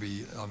have to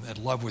be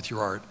in love with your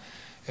art.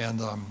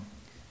 And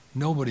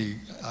nobody,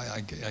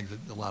 I get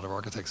a lot of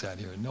architects out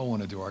here, no one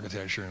would do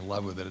architecture in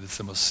love with it. It's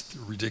the most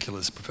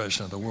ridiculous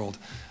profession in the world.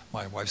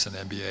 My wife's an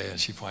MBA, and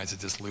she finds it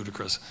just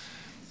ludicrous.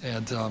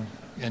 And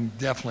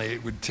definitely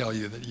it would tell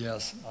you that,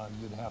 yes,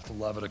 you'd have to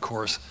love it, of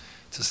course,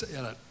 to stay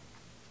in it.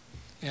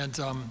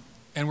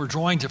 And we're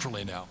drawing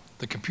differently now.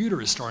 The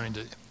computer is starting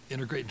to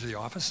integrate into the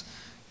office,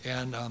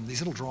 and these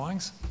little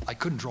drawings, I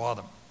couldn't draw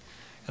them.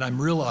 And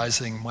I'm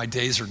realizing my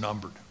days are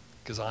numbered,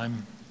 because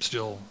I'm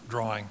still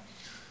drawing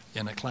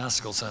in a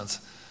classical sense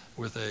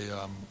with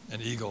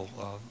an Eagle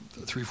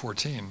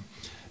 314,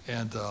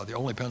 and the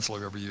only pencil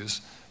I've ever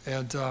used.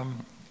 And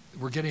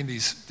we're getting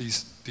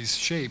these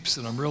shapes,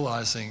 and I'm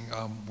realizing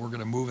we're going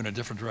to move in a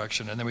different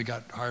direction. And then we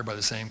got hired by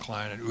the same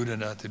client at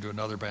Udanet to do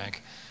another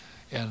bank.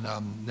 And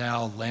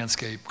now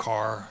landscape,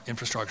 car,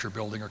 infrastructure,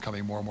 building are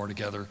coming more and more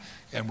together.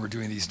 And we're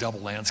doing these double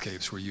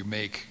landscapes where you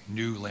make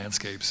new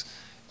landscapes,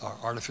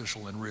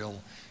 artificial and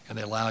real, and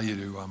they allow you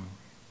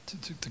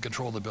to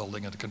control the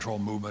building and to control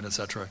movement, et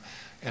cetera.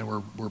 And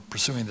we're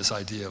pursuing this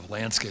idea of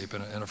landscape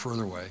in a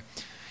further way.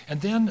 And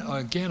then,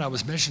 again, I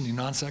was mentioning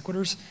non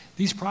sequiturs.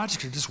 These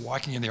projects are just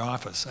walking in the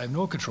office. I have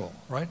no control,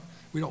 right?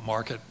 We don't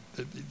market.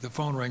 The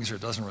phone rings or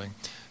it doesn't ring.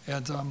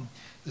 And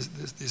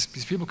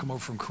these people come over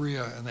from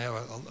Korea, and they have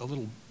a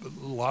little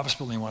office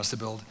building they want us to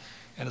build.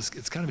 And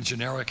it's kind of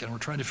generic, and we're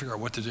trying to figure out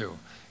what to do.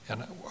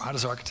 And how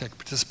does architect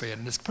participate?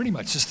 And it's pretty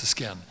much just the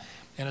skin.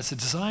 And it's a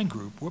design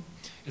group.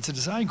 It's a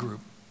design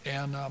group.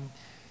 And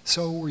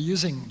so we're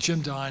using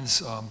Jim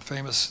Dine's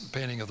famous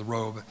painting of the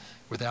robe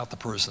without the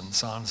person,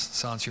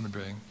 sans human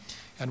being.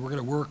 And we're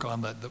going to work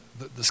on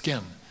the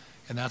skin.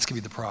 And that's going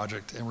to be the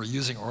project. And we're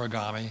using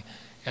origami.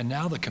 And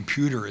now the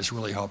computer is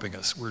really helping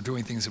us. We're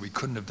doing things that we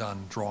couldn't have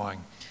done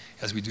drawing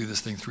as we do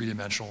this thing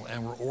three-dimensional.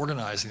 And we're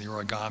organizing the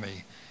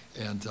origami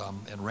and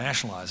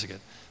rationalizing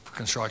it for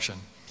construction.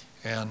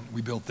 And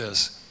we built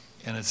this.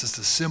 And it's just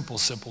a simple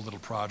little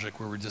project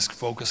where we're just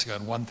focusing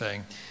on one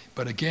thing.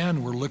 But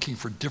again, we're looking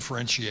for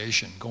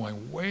differentiation,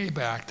 going way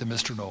back to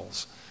Mr.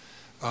 Knowles.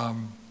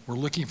 We're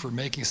looking for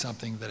making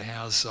something that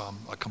has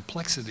a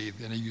complexity,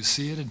 and you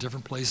see it in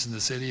different places in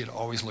the city, it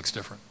always looks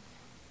different.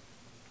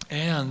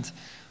 And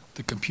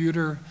the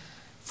computer,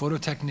 photo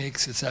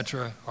techniques, et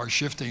cetera, are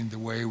shifting the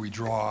way we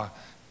draw,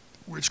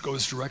 which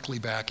goes directly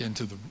back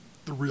into the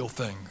real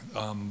thing.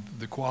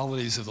 The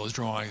qualities of those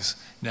drawings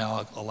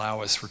now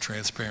allow us for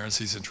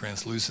transparencies and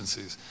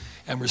translucencies.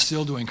 And we're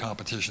still doing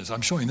competitions.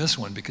 I'm showing this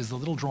one because the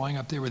little drawing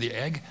up there with the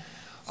egg,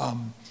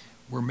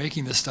 we're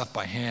making this stuff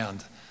by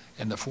hand,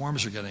 and the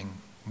forms are getting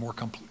more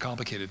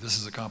complicated. This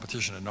is a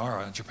competition in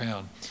Nara in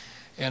Japan.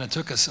 And it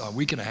took us a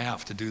week and a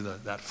half to do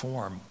that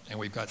form, and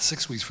we've got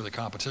 6 weeks for the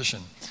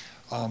competition.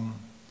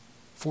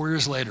 4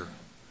 years later,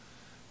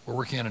 we're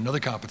working on another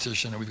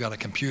competition, and we've got a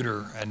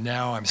computer, and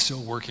now I'm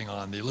still working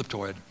on the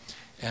elliptoid,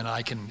 and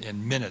I can,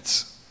 in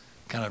minutes,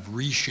 kind of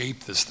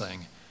reshape this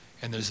thing.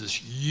 And there's this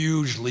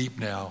huge leap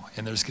now,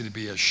 and there's going to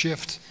be a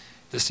shift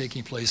that's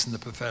taking place in the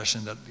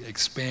profession that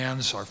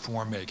expands our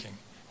form making,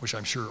 which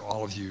I'm sure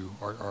all of you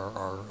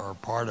are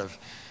part of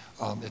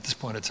at this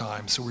point in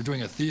time. So we're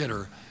doing a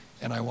theater,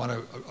 and I want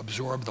to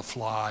absorb the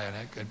fly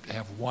and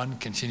have one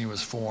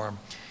continuous form.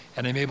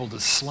 And I'm able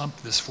to slump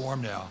this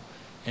form now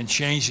and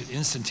change it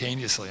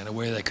instantaneously in a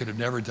way that I could have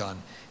never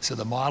done. So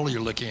the model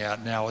you're looking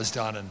at now is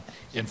done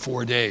in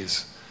 4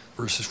 days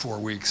versus 4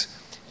 weeks.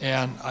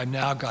 And I've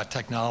now got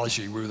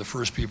technology. We were the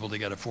first people to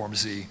get a Form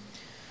Z.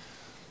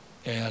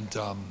 And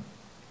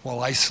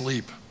while I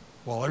sleep,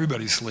 while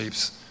everybody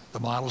sleeps, the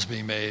model's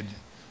being made,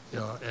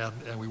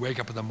 and we wake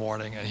up in the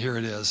morning, and here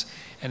it is,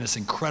 and it's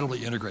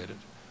incredibly integrated.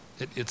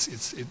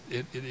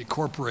 It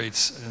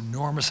incorporates an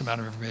enormous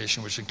amount of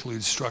information, which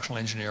includes structural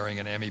engineering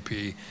and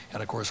MEP,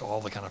 and of course all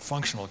the kind of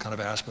functional kind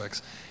of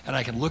aspects. And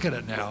I can look at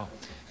it now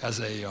as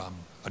a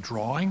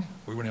drawing,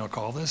 we want to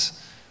call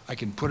this. I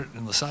can put it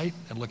in the site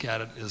and look at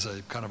it as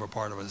a kind of a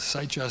part of a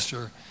site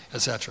gesture, et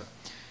cetera.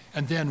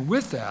 And then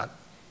with that,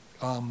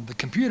 the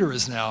computer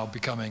is now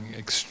becoming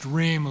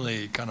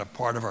extremely kind of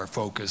part of our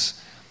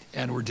focus,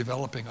 and we're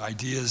developing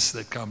ideas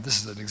that come.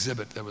 This is an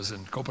exhibit that was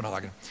in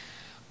Copenhagen.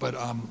 But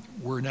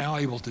we're now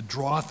able to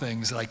draw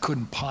things that I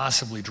couldn't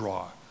possibly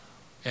draw.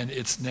 And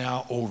it's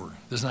now over.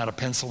 There's not a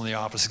pencil in the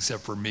office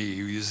except for me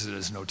who uses it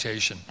as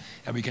notation.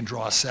 And we can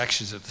draw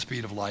sections at the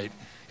speed of light,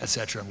 et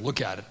cetera, and look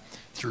at it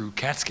through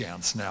CAT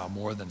scans now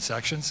more than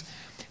sections.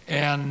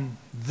 And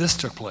this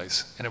took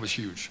place, and it was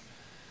huge.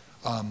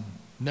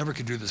 Never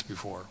could do this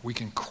before. We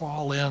can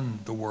crawl in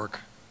the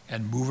work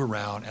and move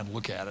around and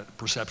look at it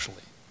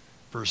perceptually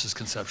versus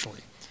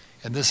conceptually.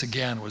 And this,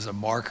 again, was a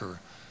marker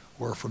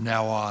where from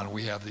now on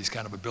we have these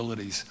kind of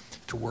abilities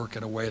to work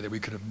in a way that we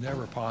could have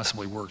never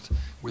possibly worked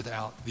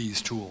without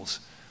these tools.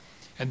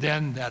 And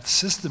then that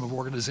system of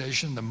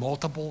organization, the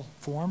multiple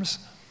forms,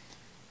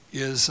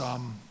 is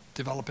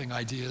developing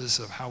ideas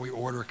of how we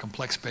order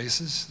complex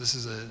spaces. This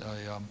is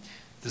a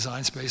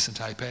design space in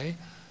Taipei,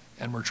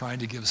 and we're trying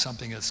to give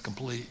something that's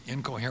completely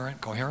incoherent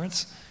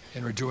coherence,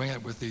 and we're doing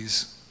it with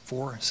these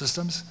 4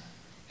 systems.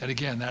 And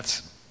again,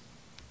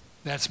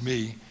 that's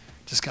me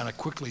just kind of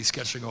quickly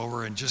sketching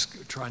over and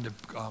just trying to,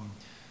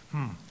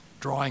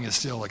 drawing is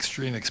still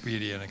extreme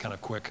expedient and kind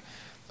of quick,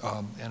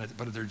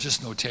 but they're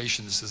just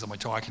notations as I'm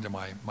talking to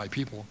my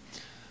people.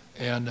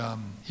 And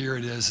here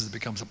it is as it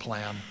becomes a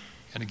plan.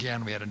 And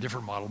again, we had a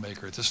different model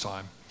maker at this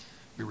time.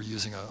 We were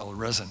using a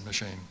resin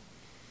machine.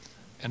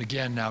 And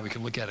again, now we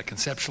can look at it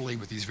conceptually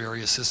with these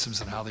various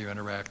systems and how they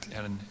interact,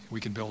 and we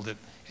can build it,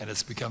 and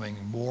it's becoming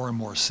more and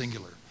more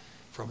singular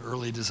from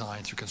early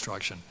design through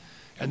construction.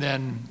 And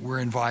then we're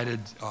invited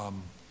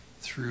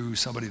through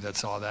somebody that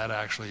saw that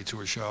actually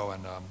to a show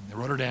in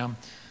Rotterdam,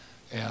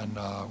 and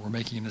we're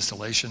making an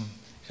installation,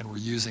 and we're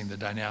using the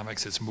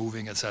dynamics, it's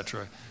moving, et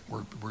cetera.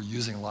 We're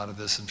using a lot of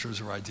this in terms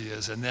of our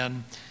ideas. And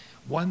then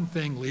one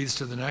thing leads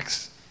to the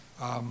next.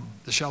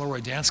 The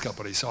Charleroi Dance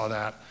Company saw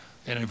that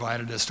and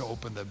invited us to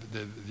open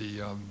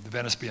the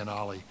Venice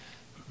Biennale,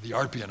 the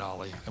Art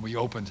Biennale, and we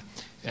opened,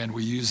 and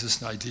we used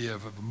this idea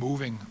of a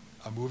moving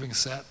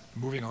set,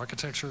 moving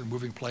architecture,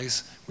 moving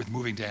place with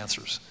moving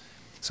dancers.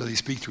 So they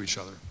speak to each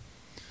other.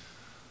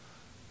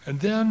 And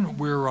then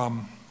we're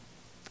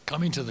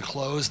coming to the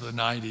close of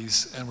the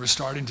 90s, and we're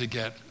starting to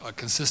get a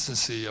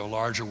consistency of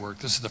larger work.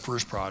 This is the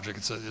first project.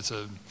 It's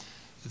a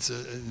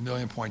 1.2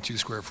 million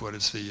square foot.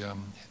 It's the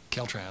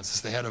Caltrans.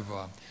 It's the head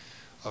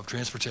of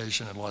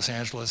transportation in Los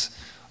Angeles.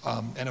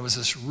 And it was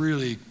this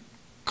really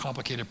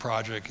complicated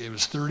project. It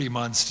was 30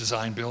 months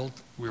design build.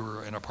 We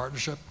were in a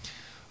partnership.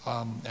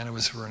 And it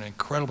was for an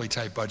incredibly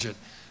tight budget.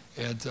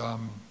 And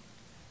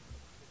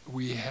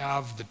we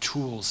have the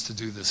tools to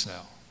do this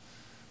now.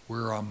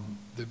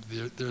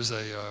 There's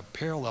a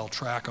parallel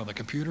track on the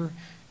computer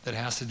that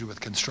has to do with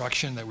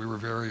construction that we were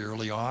very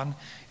early on.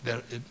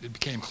 That it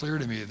became clear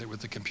to me that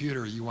with the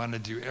computer, you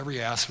wanted to do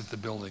every aspect of the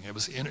building. It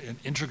was an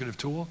integrative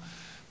tool,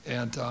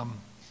 and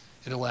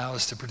it allowed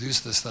us to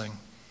produce this thing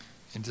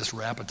in just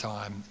rapid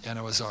time. And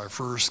it was our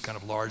first kind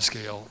of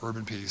large-scale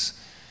urban piece.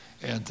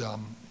 And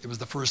it was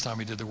the first time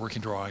we did the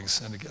working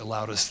drawings, and it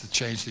allowed us to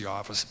change the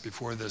office.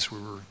 Before this, we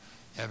were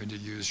having to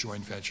use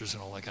joint ventures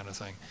and all that kind of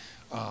thing.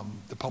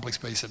 The public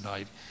space at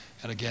night.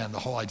 And again, the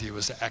whole idea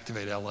was to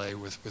activate LA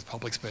with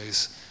public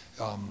space,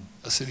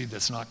 a city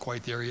that's not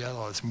quite there yet,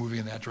 although it's moving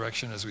in that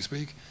direction as we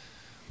speak.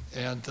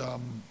 And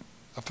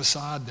a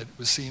facade that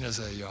was seen as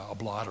a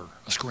blotter,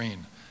 a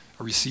screen,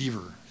 a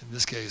receiver, in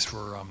this case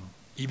for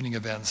evening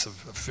events of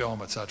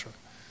film, et cetera.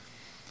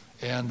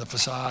 And the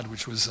facade,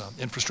 which was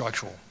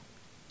infrastructural.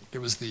 It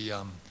was the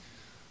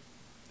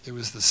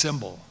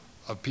symbol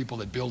of people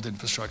that build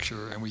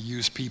infrastructure, and we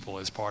use people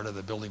as part of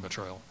the building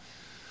material.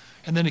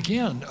 And then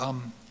again,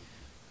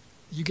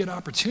 you get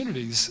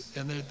opportunities,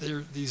 and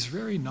they're these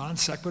very non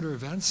sequitur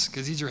events,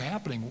 because these are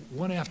happening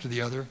one after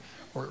the other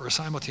or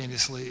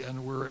simultaneously,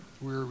 and we're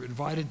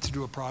invited to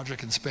do a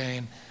project in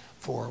Spain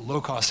for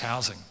low-cost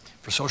housing,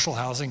 for social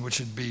housing, which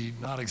would be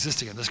not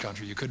existing in this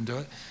country. You couldn't do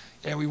it.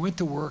 And we went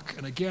to work,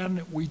 and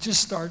again, we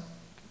just start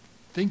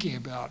thinking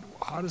about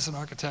how does an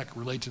architect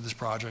relate to this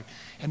project,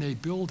 and they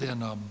build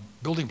in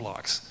building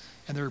blocks,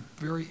 and they're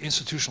very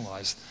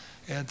institutionalized.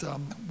 And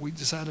we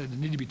decided it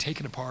needed to be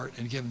taken apart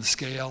and given the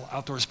scale,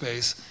 outdoor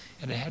space,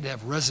 and it had to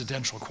have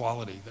residential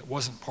quality that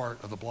wasn't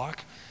part of the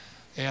block.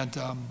 And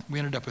we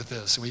ended up with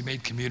this. And we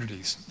made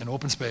communities, and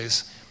open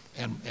space,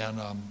 and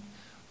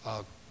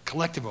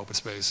collective open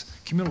space,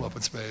 communal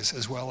open space,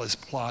 as well as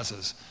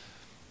plazas.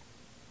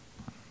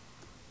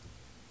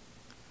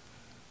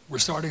 We're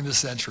starting this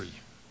century,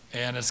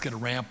 and it's going to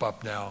ramp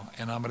up now,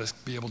 and I'm going to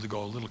be able to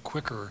go a little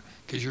quicker,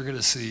 because you're going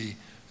to see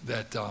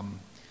that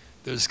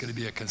there's going to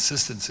be a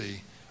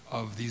consistency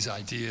of these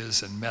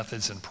ideas and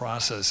methods and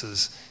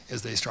processes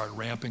as they start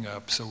ramping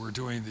up. So we're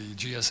doing the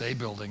GSA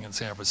building in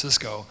San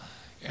Francisco,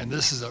 and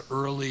this is an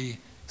early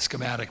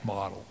schematic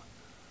model.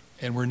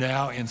 And we're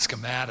now in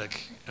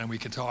schematic, and we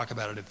can talk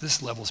about it at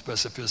this level of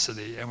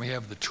specificity, and we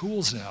have the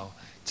tools now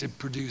to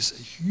produce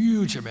a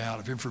huge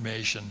amount of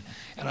information.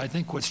 And I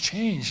think what's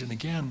changed, and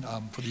again,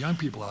 for the young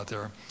people out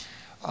there,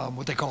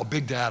 what they call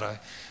big data,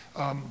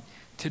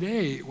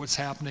 today, what's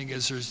happening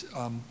is there's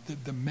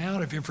the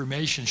amount of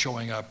information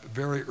showing up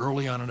very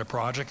early on in a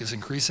project is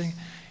increasing,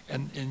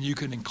 and you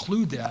can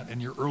include that in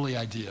your early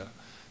idea.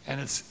 And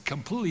it's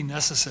completely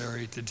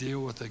necessary to deal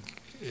with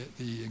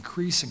the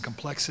increase in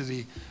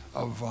complexity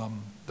of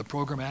the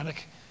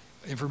programmatic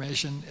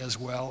information, as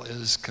well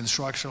as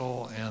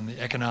constructional and the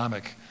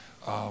economic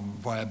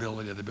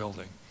viability of the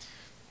building.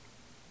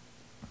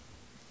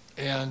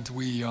 And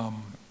we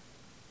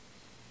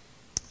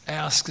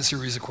ask a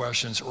series of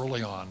questions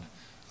early on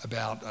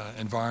about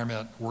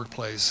environment,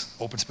 workplace,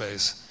 open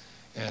space,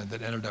 and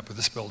that ended up with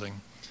this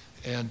building.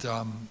 And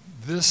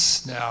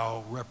this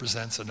now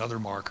represents another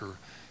marker,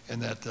 in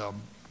that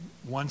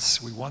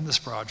once we won this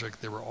project,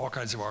 there were all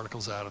kinds of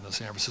articles out in the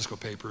San Francisco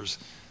papers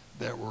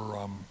that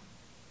were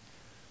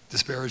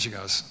disparaging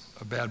us.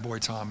 A bad boy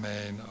Thom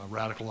Mayne, a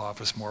radical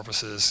office,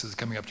 Morphosis, is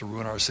coming up to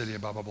ruin our city,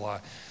 and blah, blah, blah.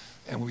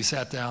 And when we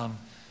sat down,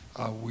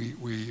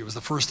 it was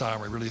the first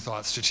time we really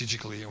thought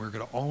strategically, and we were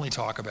going to only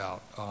talk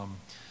about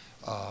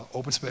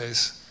open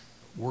space,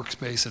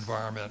 workspace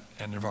environment,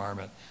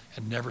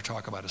 and never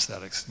talk about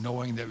aesthetics,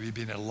 knowing that we'd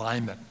be in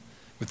alignment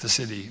with the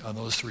city on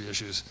those three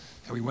issues.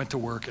 And we went to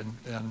work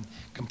and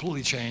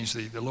completely changed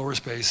the lower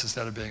space.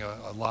 Instead of being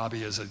a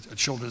lobby, as a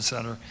children's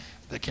center.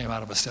 That came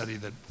out of a study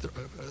that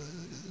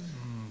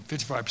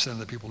 55% of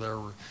the people there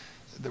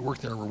that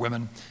worked there were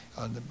women.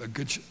 A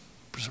good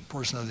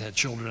portion of them had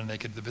children, and they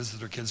could visit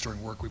their kids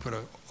during work. We put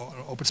an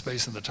open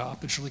space in the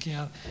top that you're looking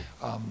at.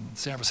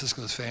 San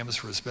Francisco is famous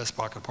for its best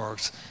pocket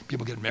parks.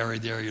 People get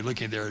married there. You're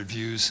looking there at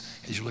views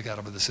as you look out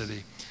over the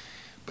city.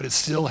 But it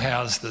still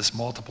has this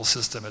multiple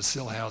system. It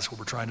still has what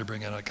we're trying to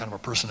bring in, a kind of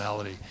a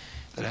personality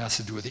that has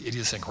to do with the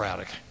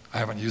idiosyncratic. I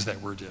haven't used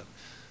that word yet.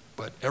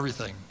 but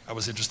everything I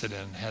was interested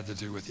in had to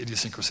do with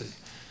idiosyncrasy,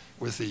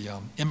 with the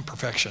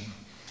imperfection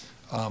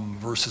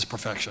versus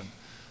perfection,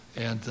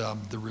 and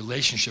the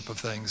relationship of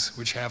things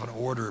which have an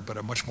order, but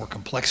a much more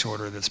complex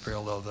order that's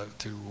parallel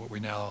to what we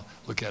now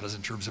look at as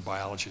in terms of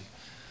biology.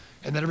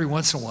 And then every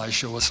once in a while I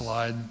show a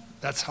slide.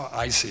 That's how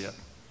I see it.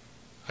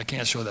 I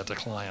can't show that to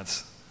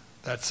clients.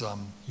 That's,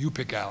 you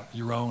pick out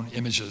your own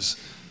images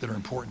that are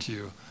important to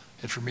you.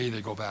 And for me,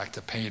 they go back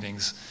to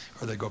paintings,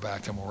 or they go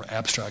back to a more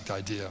abstract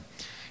idea.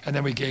 And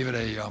then we gave it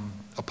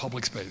a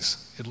public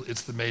space.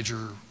 It's the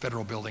major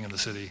federal building in the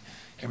city,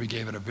 and we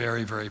gave it a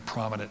very, very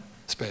prominent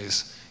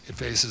space. It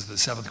faces the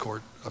 7th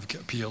Court of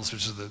Appeals,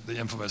 which is the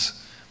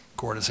infamous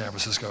court in San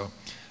Francisco.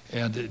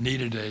 And it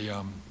needed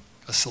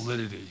a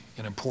solidity,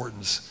 an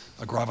importance,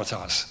 a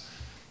gravitas.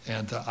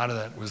 And out of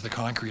that was the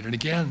concrete. And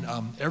again,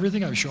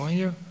 everything I'm showing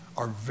you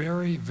are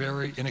very,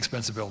 very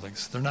inexpensive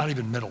buildings. They're not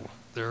even middle.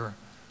 They're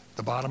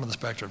the bottom of the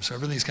spectrum. So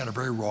everything's kind of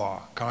very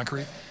raw,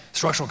 concrete,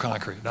 structural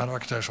concrete, not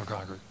architectural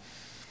concrete.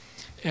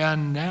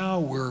 And now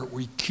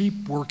we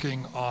keep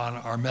working on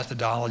our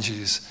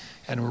methodologies,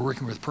 and we're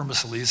working with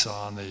permasilisa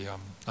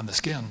on the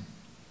skin.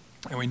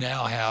 And we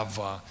now have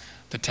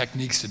the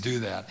techniques to do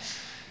that.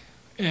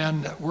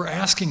 And we're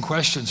asking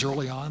questions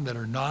early on that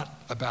are not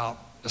about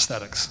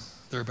aesthetics.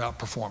 They're about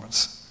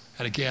performance.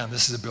 And again,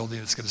 this is a building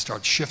that's going to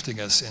start shifting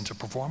us into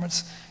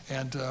performance.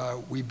 And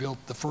we built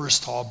the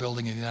first tall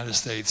building in the United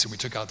States, and we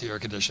took out the air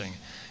conditioning.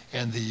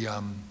 And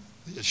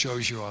it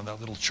shows you on that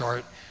little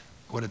chart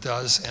what it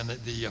does. And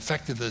the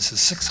effect of this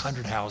is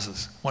 600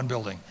 houses. One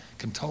building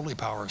can totally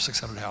power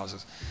 600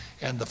 houses.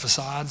 And the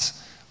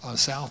facades,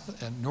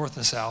 south and north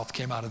and south,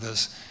 came out of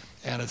this.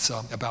 And it's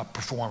about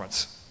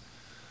performance.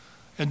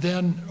 And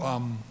then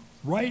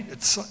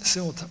right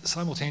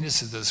simultaneous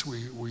to this,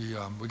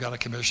 we got a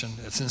commission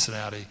at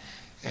Cincinnati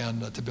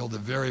and to build a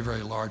very,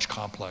 very large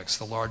complex,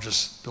 the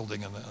largest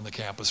building on the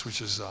campus,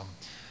 which is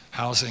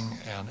housing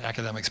and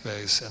academic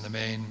space and the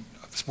main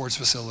sports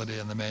facility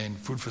and the main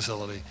food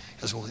facility,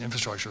 as well as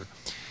infrastructure.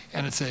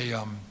 And it's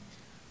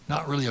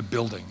not really a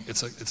building.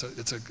 It's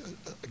a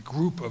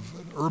group of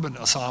urban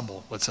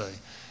ensemble, let's say.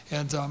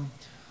 And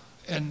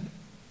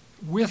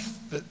with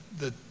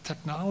the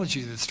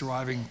technology that's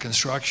driving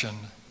construction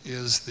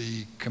is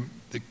the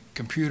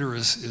computer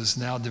is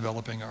now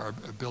developing our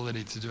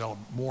ability to develop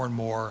more and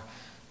more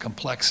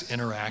complex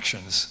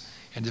interactions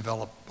and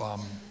develop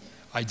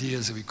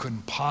ideas that we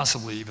couldn't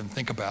possibly even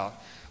think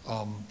about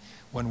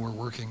when we're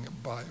working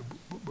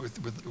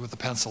with the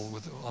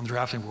pencil on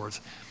drafting boards.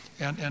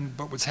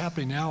 But what's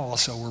happening now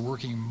also, we're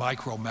working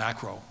micro,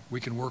 macro.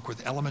 We can work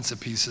with elements of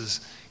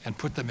pieces and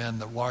put them in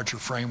the larger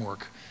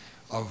framework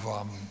of,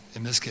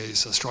 in this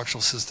case, a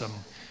structural system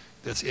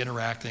that's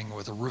interacting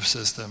with a roof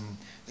system,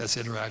 that's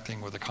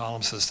interacting with a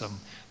column system,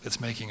 that's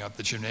making up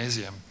the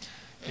gymnasium,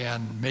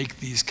 and make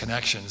these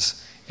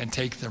connections and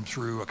take them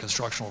through a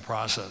constructional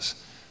process.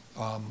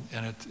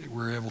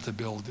 We're able to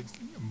build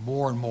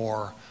more and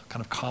more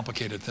kind of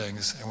complicated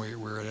things, and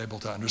we're able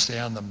to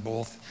understand them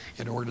both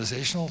in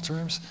organizational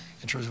terms,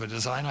 in terms of a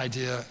design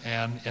idea,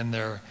 and in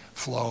their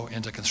flow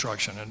into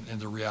construction and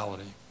into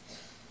reality.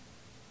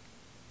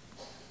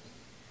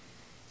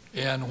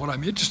 And what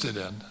I'm interested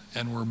in,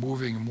 and we're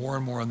moving more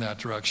and more in that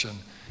direction,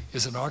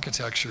 is an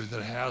architecture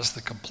that has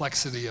the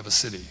complexity of a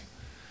city,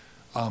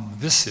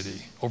 this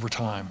city over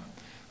time,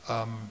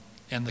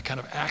 and the kind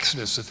of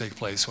accidents that take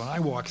place. When I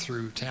walk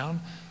through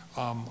town,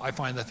 I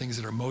find the things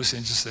that are most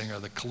interesting are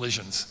the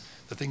collisions,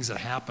 the things that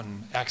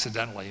happen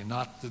accidentally,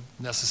 not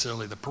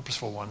necessarily the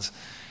purposeful ones,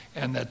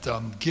 and that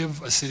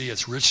give a city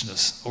its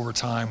richness over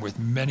time with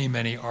many,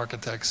 many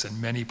architects and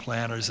many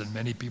planners and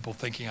many people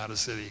thinking out a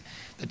city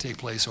that take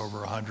place over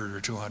 100 or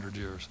 200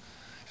 years.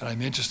 And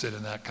I'm interested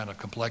in that kind of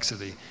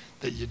complexity,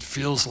 that it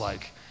feels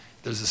like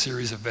there's a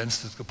series of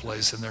events that took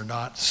place and they're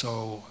not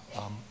so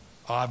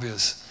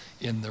obvious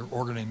in their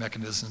organizing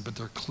mechanism, but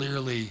they're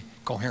clearly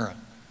coherent.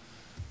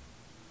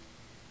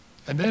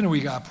 And then we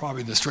got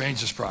probably the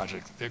strangest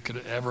project that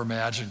could ever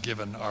imagine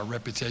given our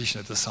reputation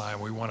at this time.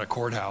 We won a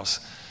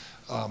courthouse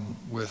in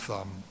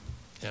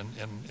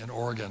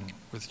Oregon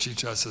with Chief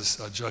Justice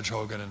Judge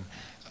Hogan, and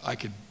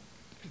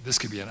this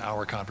could be an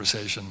hour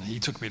conversation. He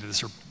took me to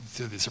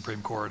the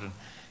Supreme Court, and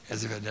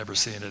as if I'd never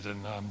seen it,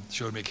 and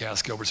showed me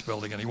Cass Gilbert's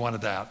building, and he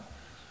wanted that,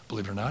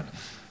 believe it or not.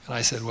 And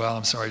I said, well,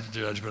 I'm sorry,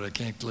 Judge, but I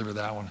can't deliver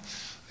that one.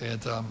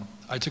 And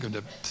I took him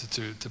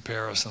to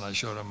Paris, and I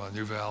showed him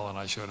Nouvelle, and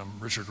I showed him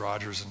Richard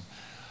Rogers,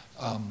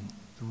 and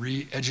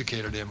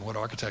re-educated him what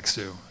architects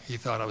do. He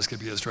thought I was going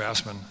to be his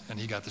draftsman, and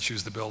he got to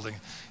choose the building.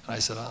 And I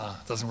said,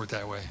 it doesn't work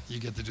that way. You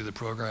get to do the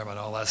program and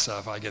all that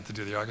stuff. I get to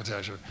do the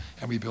architecture.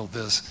 And we built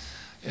this.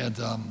 And,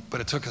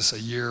 but it took us a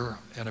year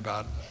and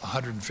about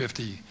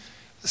 150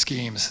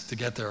 schemes to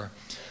get there.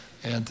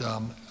 And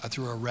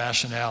through a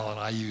rationale, and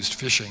I used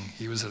fishing.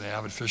 He was an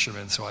avid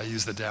fisherman, so I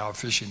used the Tao of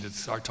fishing to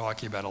start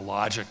talking about a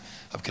logic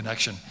of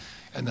connection.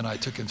 And then I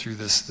took him through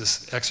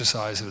this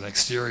exercise of an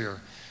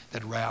exterior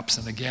that wraps.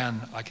 And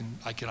again, I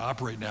can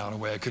operate now in a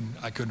way I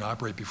couldn't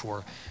operate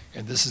before.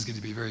 And this is going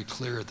to be very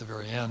clear at the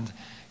very end.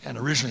 And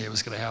originally, it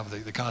was going to have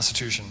the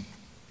Constitution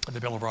and the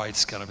Bill of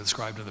Rights kind of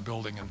inscribed in the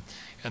building,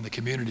 and the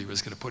community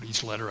was going to put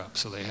each letter up,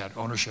 so they had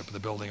ownership of the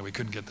building, and we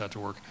couldn't get that to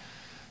work.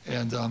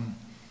 And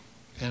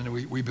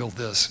we built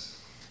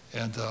this,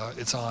 and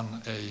it's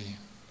on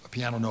a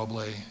piano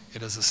nobile.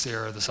 It has a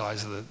stair the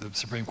size of the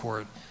Supreme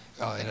Court.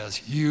 It has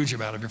a huge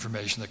amount of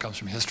information that comes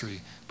from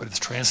history, but it's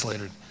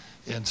translated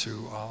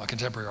into a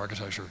contemporary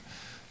architecture.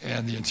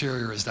 And the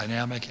interior is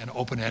dynamic and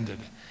open-ended.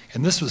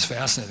 And this was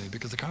fascinating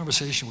because the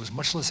conversation was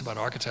much less about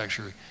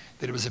architecture,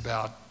 that it was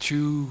about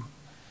two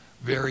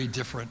very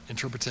different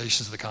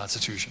interpretations of the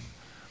Constitution.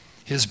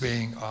 His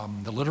being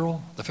the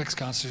literal, the fixed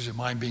Constitution,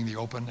 mine being the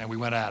open, and we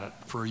went at it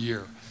for a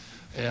year.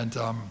 And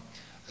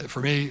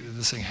for me,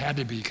 this thing had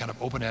to be kind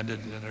of open-ended,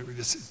 and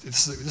this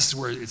is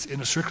where it's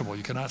inextricable.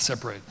 You cannot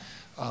separate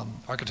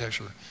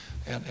architecture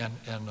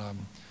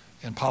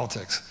and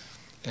politics.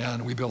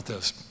 And we built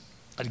this.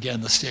 And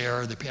again, the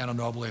stair, the piano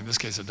nobile, in this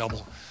case a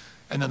double,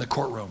 and then the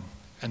courtroom.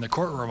 And the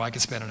courtroom I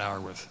could spend an hour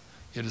with.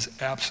 It is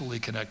absolutely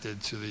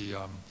connected to the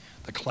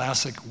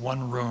classic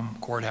one-room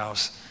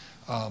courthouse,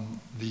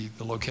 the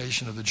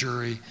location of the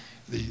jury,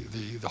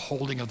 the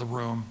holding of the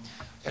room.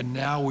 And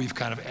now we've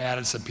kind of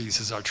added some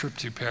pieces. Our trip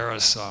to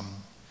Paris,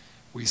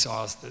 we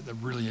saw a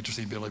really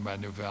interesting building by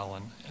Nouvel,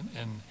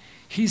 and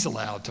he's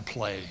allowed to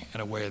play in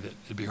a way that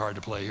it'd be hard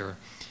to play here.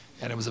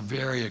 And it was a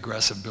very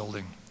aggressive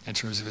building in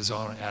terms of his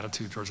own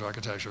attitude towards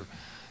architecture.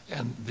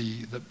 And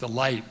the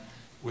light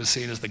was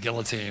seen as the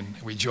guillotine.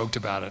 We joked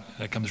about it,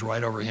 and it comes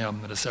right over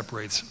him, and it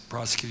separates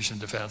prosecution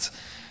and defense.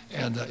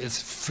 And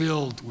it's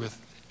filled with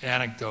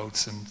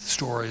anecdotes and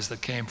stories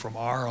that came from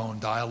our own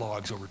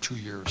dialogues over 2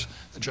 years,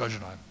 the judge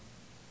and I.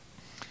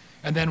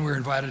 And then we were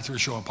invited to a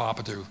show in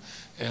Pompidou,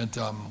 and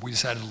we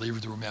decided to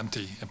leave the room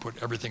empty and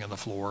put everything on the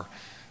floor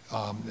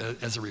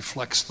as it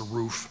reflects the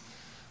roof,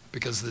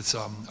 because it's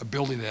a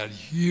building that had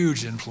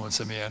huge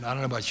influence on me. And I don't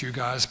know about you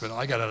guys, but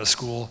I got out of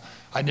school.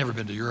 I'd never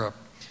been to Europe,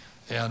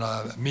 and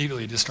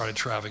immediately just started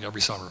traveling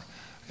every summer.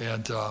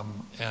 And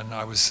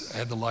I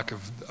had the luck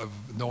of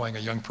knowing a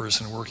young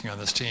person working on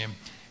this team,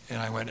 and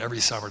I went every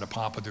summer to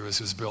Pompidou as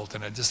it was built,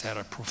 and it just had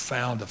a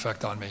profound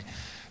effect on me.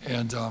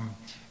 And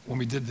when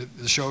we did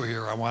the show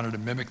here, I wanted to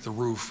mimic the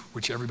roof,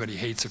 which everybody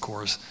hates, of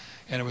course,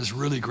 and it was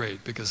really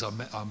great because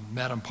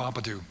Madame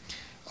Pompidou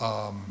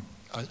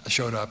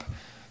showed up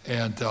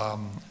and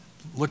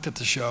looked at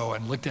the show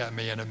and looked at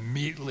me and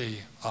immediately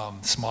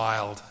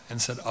smiled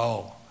and said,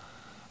 "Oh,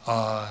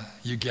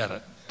 you get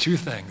it. Two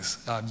things.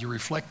 You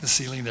reflect the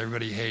ceiling that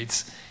everybody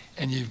hates,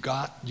 and you've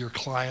got your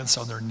clients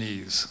on their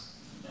knees."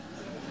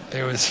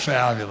 It was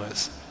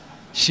fabulous.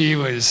 She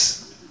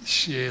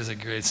has a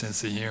great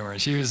sense of humor.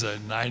 She was a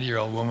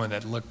 90-year-old woman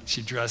that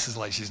she dresses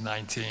like she's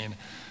 19,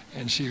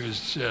 and she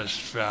was just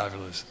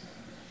fabulous.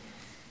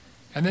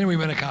 And then we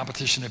went to a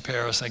competition in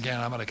Paris.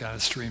 Again, I'm going to kind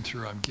of stream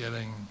through. I'm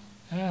getting,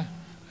 I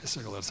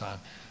still got a little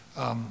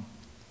time.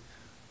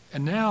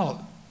 And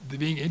now,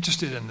 being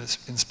interested in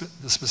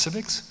the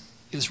specifics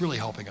is really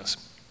helping us,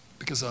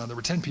 because there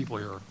were 10 people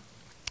here,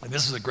 and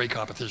this was a great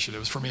competition. It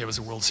was, for me, it was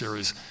a World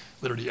Series.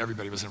 Literally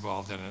everybody was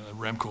involved in it.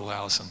 Rem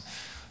Koolhaas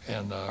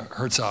and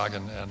Herzog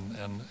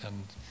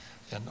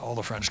and all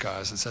the French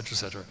guys, et cetera, et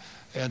cetera.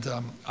 And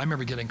I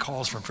remember getting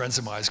calls from friends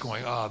of mine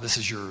going, this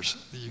is yours.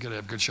 You got to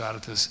have a good shot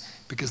at this,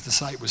 because the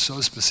site was so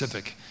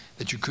specific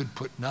that you could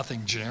put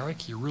nothing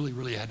generic. You really,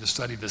 really had to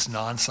study this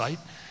non-site.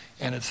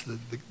 And it's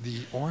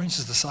the orange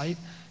is the site,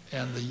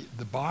 and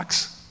the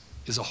box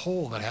is a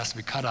hole that has to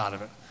be cut out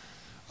of it.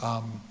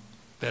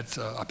 That's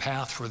a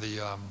path for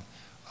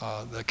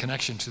the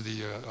connection to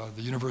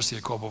the University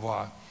of Cote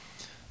d'Ivoire.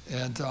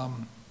 And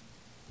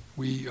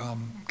we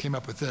came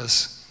up with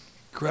this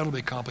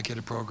incredibly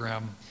complicated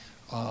program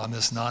on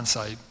this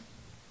non-site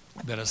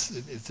that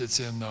it's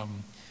in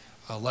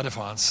La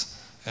Défense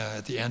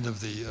at the end of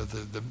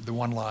the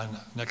one line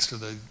next to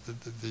the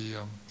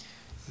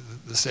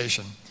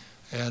station.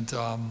 And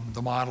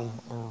the model,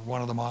 or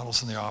one of the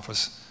models in the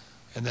office,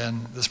 and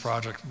then this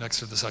project next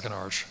to the second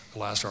arch, the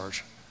last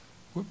arch.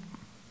 Whoop.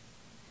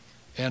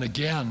 And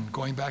again,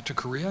 going back to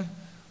Korea,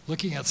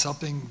 looking at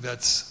something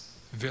that's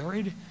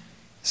varied.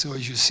 So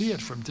as you see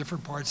it from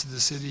different parts of the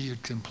city, you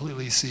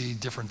completely see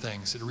different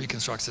things. It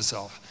reconstructs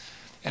itself.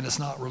 And it's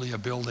not really a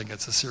building,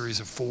 it's a series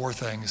of 4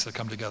 things that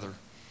come together.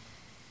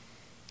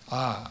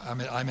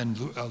 I'm in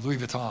Louis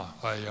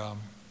Vuitton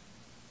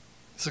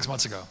 6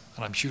 months ago,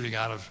 and I'm shooting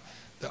out of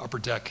the upper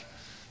deck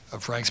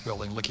of Frank's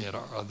building, looking at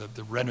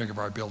the rendering of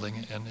our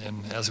building,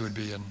 and as it would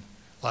be in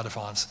La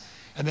Défense.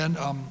 And then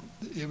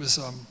it was,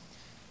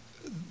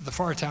 the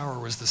Far Tower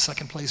was the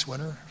second place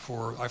winner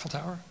for Eiffel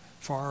Tower.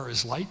 Far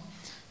is light.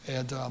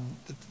 And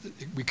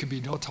we could be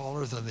no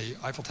taller than the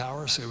Eiffel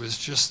Tower, so it was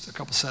just a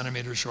couple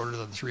centimeters shorter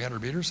than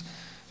 300 meters.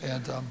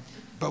 And,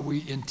 but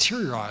we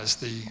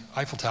interiorized the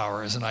Eiffel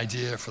Tower as an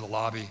idea for the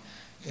lobby.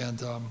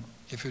 And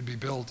if it would be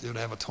built, it would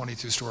have a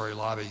 22-story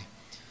lobby.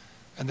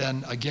 And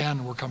then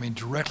again, we're coming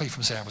directly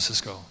from San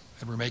Francisco.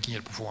 and we're making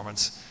it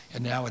performance.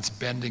 And now it's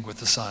bending with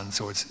the sun,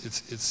 so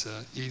it's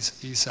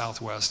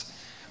east-southwest,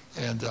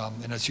 and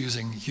it's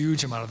using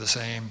huge amount of the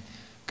same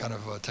kind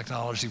of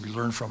technology we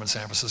learned from in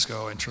San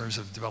Francisco in terms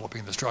of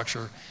developing the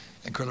structure,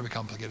 incredibly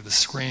complicated, the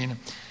screen.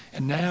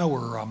 And now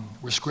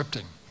we're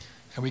scripting,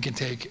 and we can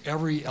take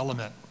every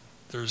element.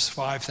 There's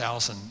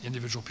 5,000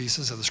 individual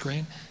pieces of the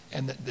screen,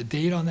 and the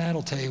date on that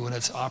will tell you when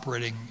it's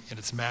operating at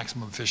its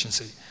maximum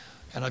efficiency.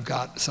 And I've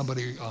got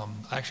somebody,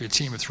 actually a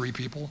team of 3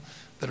 people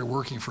that are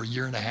working for a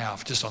year and a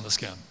half just on the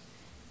skin.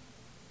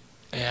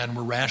 And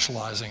we're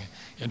rationalizing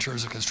in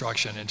terms of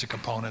construction into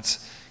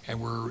components, and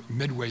we're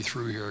midway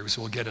through here,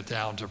 so we'll get it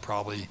down to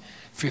probably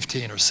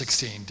 15 or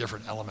 16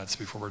 different elements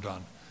before we're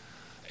done.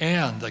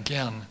 And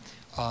again,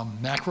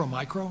 macro,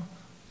 micro,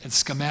 and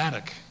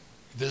schematic.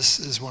 This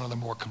is one of the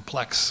more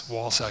complex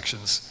wall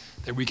sections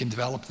that we can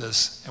develop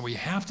this, and we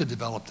have to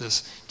develop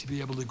this to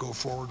be able to go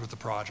forward with the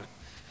project,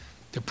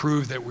 to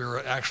prove that we're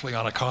actually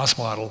on a cost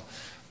model,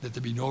 that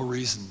there'd be no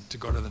reason to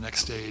go to the next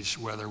stage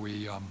whether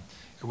we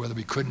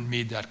couldn't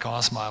meet that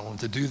cost model. And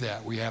to do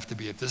that, we have to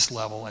be at this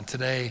level. And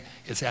today,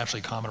 it's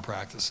actually common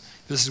practice.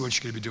 This is what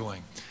you're going to be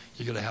doing.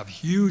 You're going to have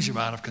huge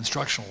amount of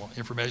constructional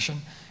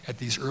information at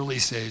these early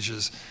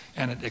stages,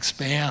 and it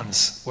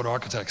expands what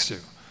architects do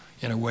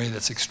in a way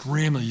that's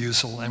extremely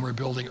useful. And we're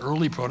building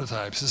early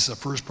prototypes. This is a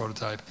first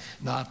prototype,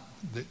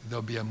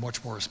 there'll be a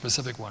much more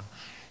specific one.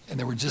 And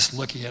then we're just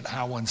looking at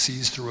how one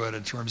sees through it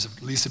in terms of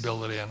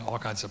leasability and all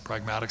kinds of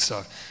pragmatic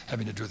stuff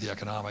having to do with the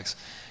economics.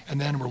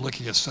 And then we're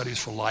looking at studies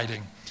for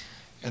lighting.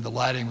 And the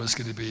lighting was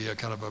going to be a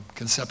kind of a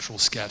conceptual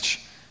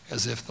sketch,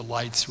 as if the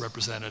lights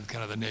represented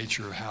kind of the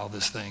nature of how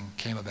this thing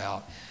came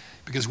about.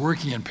 Because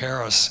working in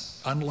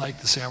Paris, unlike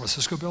the San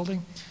Francisco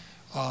building,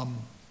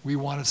 we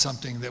wanted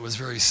something that was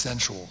very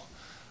sensual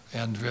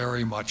and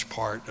very much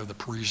part of the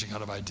Parisian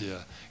kind of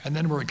idea. And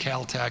then we're in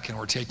Caltech, and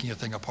we're taking a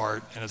thing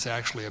apart, and it's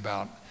actually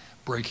about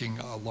breaking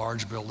a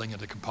large building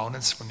into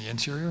components from the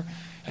interior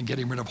and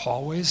getting rid of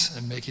hallways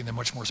and making them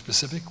much more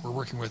specific. We're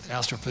working with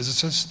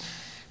astrophysicists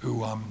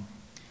who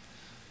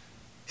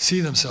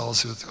see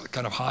themselves with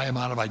kind of high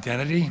amount of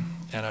identity,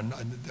 and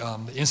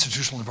the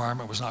institutional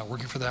environment was not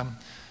working for them,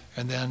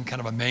 and then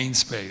kind of a main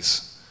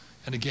space.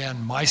 And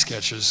again, my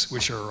sketches,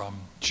 which are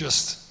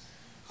just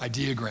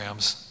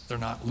ideograms, they're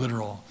not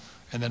literal,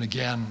 and then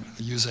again,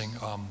 using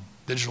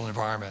digital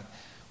environment,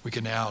 we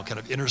can now kind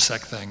of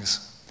intersect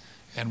things,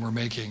 and we're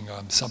making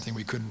something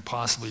we couldn't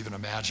possibly even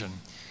imagine.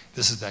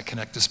 This is that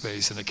connected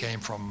space, and it came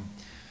from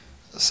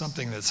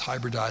something that's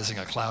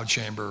hybridizing a cloud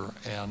chamber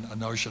and a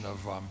notion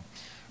of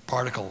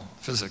particle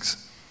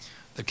physics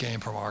that came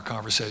from our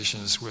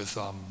conversations with,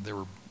 there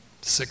were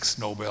 6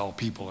 Nobel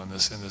people in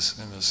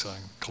this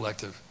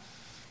collective.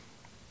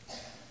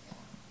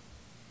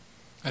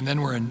 And then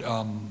we're in,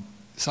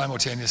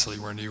 simultaneously,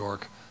 we're in New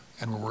York,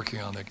 and we're working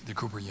on the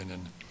Cooper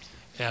Union.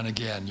 And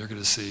again, you're going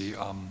to see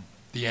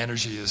the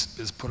energy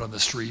is put on the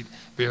street,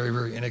 very,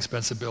 very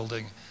inexpensive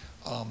building.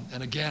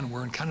 And again,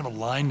 we're in kind of a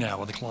line now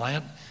with the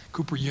client.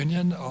 Cooper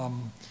Union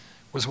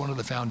was one of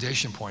the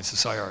foundation points of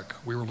SCI-Arc.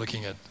 We were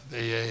looking at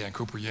AA and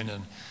Cooper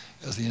Union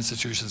as the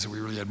institutions that we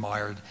really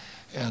admired.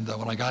 And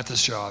when I got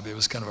this job, it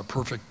was kind of a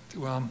perfect,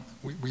 well,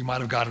 we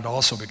might have got it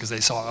also because they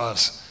saw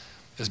us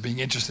as being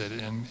interested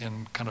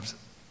in kind of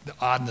the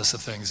oddness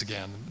of things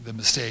again, the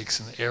mistakes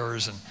and the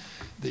errors and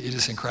the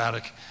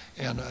idiosyncratic.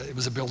 And it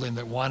was a building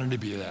that wanted to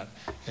be that,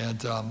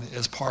 and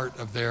as part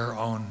of their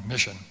own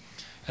mission.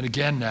 And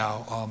again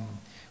now,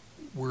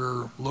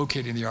 we're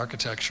locating the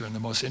architecture, and the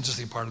most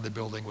interesting part of the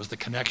building was the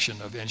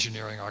connection of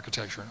engineering,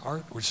 architecture, and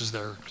art, which is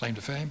their claim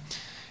to fame,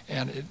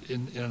 and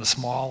in a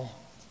small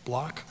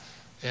block.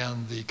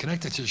 And the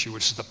connective tissue,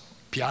 which is the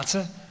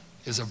piazza,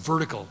 is a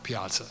vertical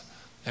piazza.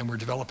 And we're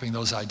developing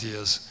those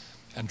ideas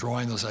and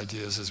drawing those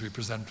ideas as we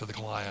present them to the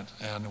client,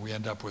 and we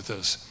end up with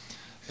this.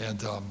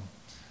 And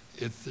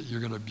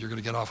you're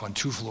gonna get off on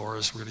 2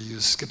 floors. We're gonna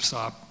use skip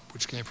stop,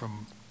 which came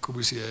from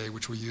Corbusier,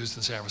 which we used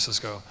in San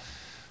Francisco.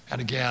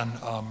 And again,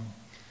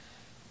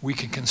 we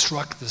can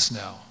construct this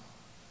now,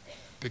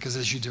 because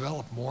as you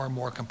develop more and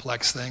more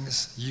complex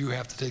things, you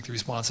have to take the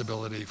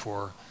responsibility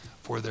for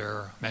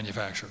their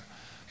manufacture.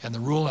 And the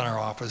rule in our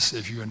office,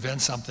 if you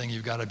invent something,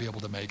 you've got to be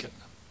able to make it.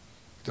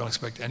 Don't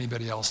expect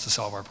anybody else to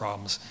solve our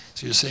problems.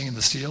 So you're seeing in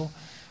the steel,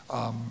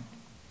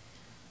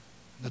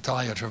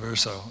 Natalia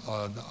Traverso,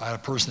 I had a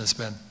person that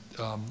spent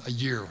a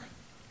year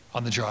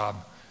on the job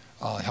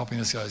helping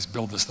these guys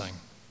build this thing.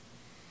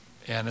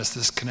 And it's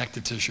this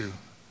connective tissue.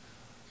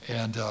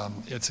 And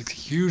it's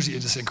hugely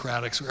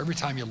idiosyncratic, so every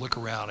time you look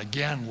around,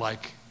 again,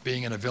 like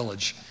being in a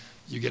village,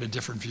 you get a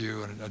different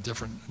view and a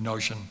different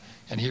notion.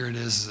 And here it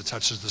is as it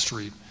touches the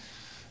street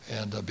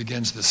and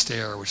begins the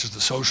stair, which is the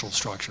social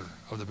structure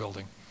of the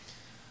building.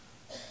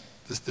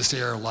 The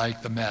stair,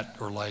 like the Met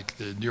or like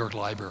the New York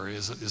Library,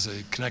 is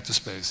a connective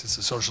space. It's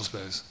a social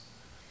space.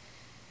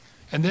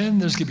 And then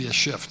there's going to be a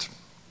shift.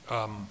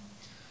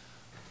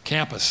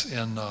 Campus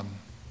in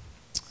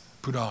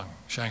Pudong,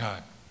 Shanghai.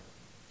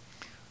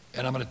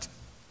 And I'm going to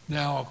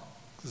now,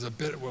 there's a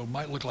bit, well, it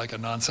might look like a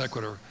non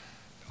sequitur.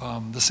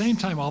 The same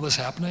time all this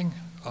happening,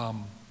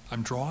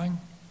 I'm drawing,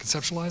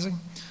 conceptualizing,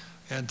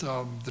 and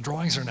the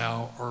drawings are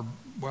now,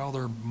 well,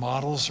 they're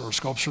models or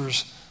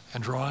sculptures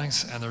and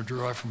drawings, and they're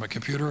derived from a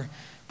computer,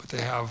 but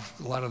they have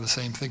a lot of the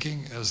same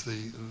thinking as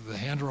the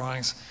hand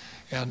drawings.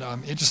 And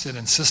I'm interested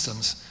in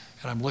systems,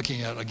 and I'm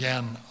looking at,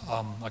 again,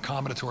 a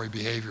combinatory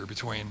behavior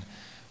between,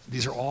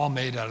 these are all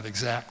made out of the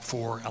exact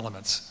 4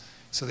 elements.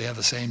 So they have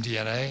the same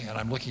DNA, and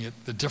I'm looking at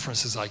the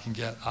differences I can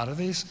get out of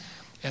these,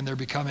 and they're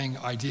becoming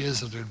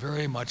ideas that would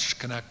very much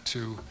connect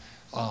to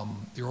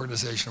the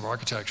organization of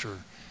architecture.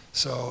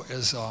 So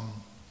as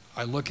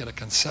I look at a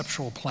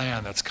conceptual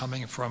plan that's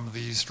coming from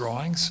these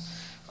drawings,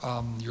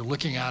 you're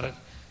looking at it,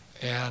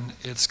 and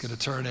it's going to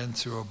turn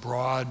into a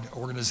broad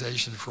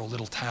organization for a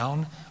little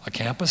town, a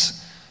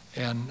campus,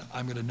 and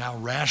I'm going to now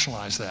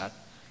rationalize that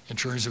in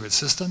terms of its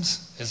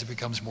systems as it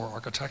becomes more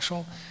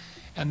architectural.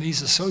 And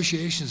these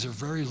associations are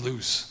very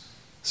loose,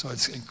 so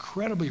it's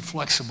incredibly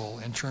flexible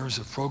in terms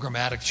of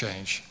programmatic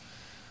change.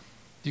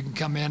 You can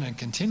come in and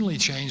continually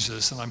change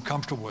this, and I'm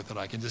comfortable with it.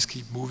 I can just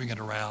keep moving it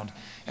around.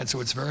 And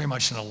so it's very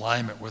much in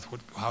alignment with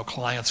how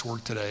clients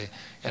work today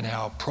and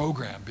how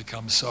program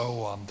becomes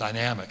so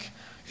dynamic.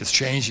 It's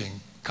changing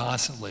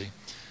constantly.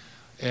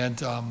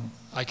 And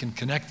I can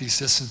connect these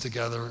systems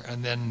together,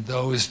 and then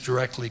those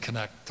directly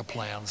connect to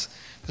plans.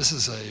 This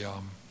is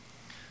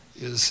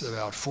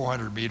about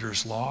 400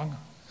 meters long,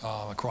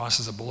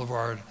 crosses a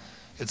boulevard.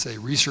 It's a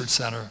research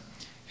center,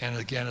 and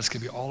again, it's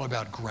going to be all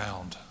about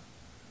ground,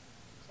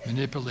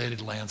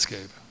 manipulated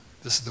landscape.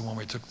 This is the one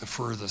we took the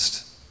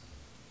furthest.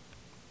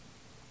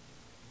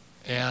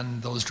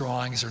 And those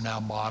drawings are now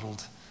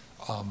modeled.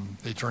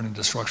 They turn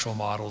into structural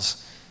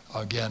models.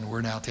 Again,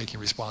 we're now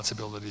taking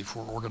responsibility for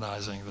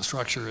organizing the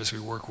structure as we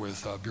work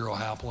with Bureau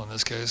Happel in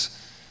this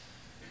case,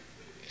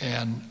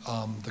 and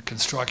the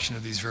construction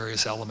of these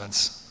various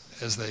elements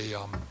as they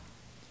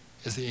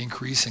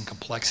increase in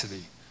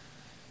complexity,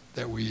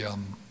 that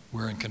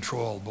we're in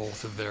control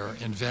both of their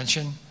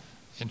invention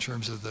in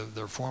terms of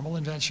their formal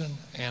invention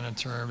and in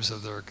terms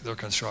of their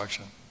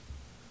construction.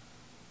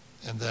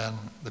 And then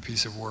the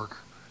piece of work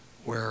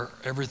where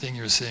everything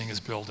you're seeing is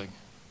building,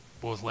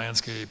 both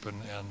landscape and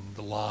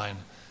the line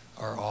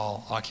are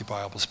all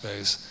occupiable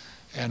space.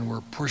 And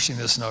we're pushing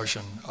this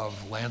notion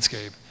of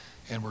landscape,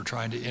 and we're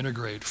trying to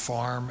integrate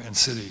farm and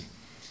city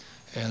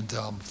and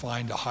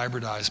find a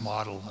hybridized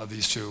model of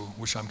these two,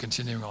 which I'm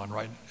continuing on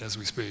right as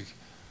we speak.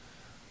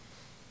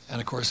 And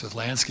of course, with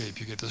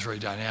landscape, you get this very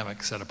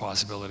dynamic set of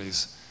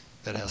possibilities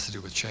that has to do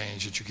with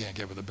change that you can't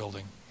get with a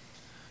building.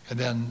 And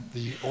then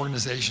the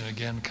organization,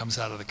 again, comes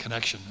out of the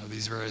connection of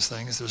these various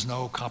things. There's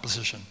no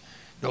composition.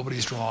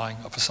 Nobody's drawing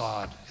a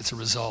facade. It's a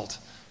result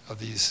of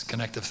these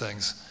connective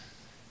things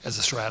as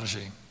a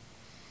strategy.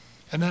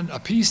 And then a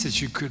piece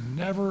that you could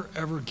never,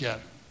 ever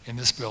get in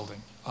this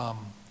building.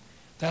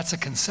 That's a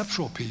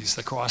conceptual piece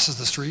that crosses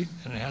the street,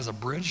 and it has a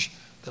bridge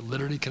that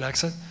literally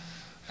connects it.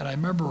 And I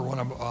remember when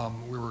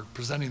we were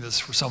presenting this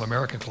for some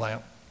American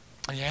client,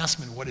 and he asked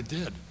me what it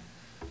did.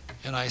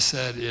 And I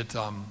said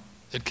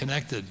it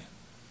connected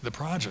the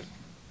project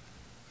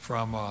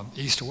from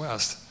east to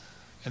west.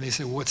 And they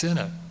said, well, what's in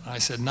it? And I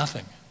said,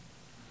 nothing.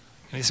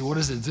 And he said, what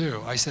does it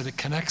do? I said, it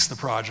connects the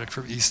project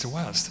from east to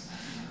west.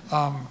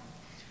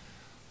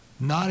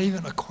 Not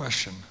even a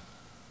question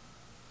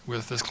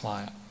with this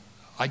client.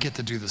 I get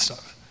to do this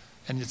stuff.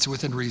 And it's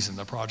within reason.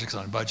 The project's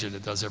on budget.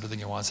 It does everything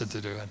it wants it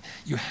to do. And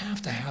you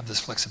have to have this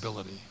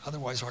flexibility.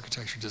 Otherwise,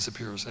 architecture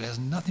disappears. It has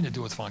nothing to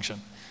do with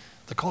function.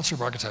 The culture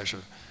of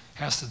architecture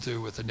has to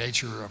do with the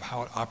nature of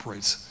how it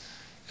operates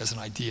as an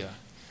idea.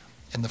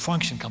 And the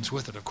function comes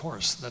with it, of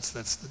course.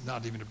 That's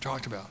not even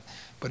talked about.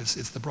 But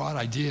it's the broad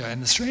idea.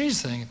 And the strange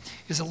thing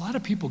is a lot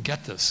of people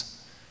get this.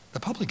 The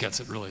public gets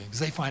it, really, because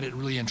they find it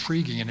really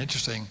intriguing and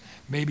interesting,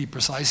 maybe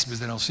precisely because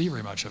they don't see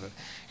very much of it.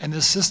 And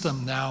this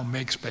system now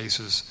makes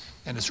spaces,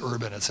 and it's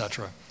urban, et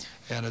cetera.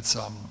 And it's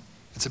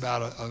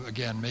about,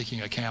 again,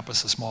 making a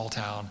campus, a small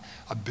town,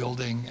 a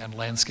building and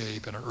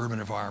landscape and an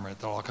urban environment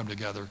that all come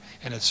together.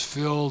 And it's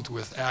filled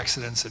with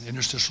accidents and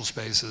interstitial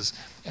spaces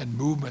and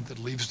movement that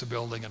leaves the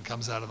building and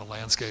comes out of the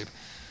landscape,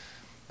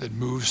 that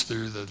moves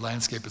through the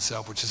landscape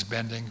itself, which is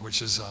bending,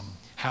 which is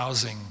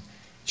housing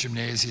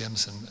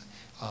gymnasiums and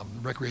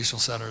recreational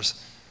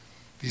centers.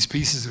 These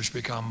pieces which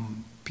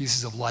become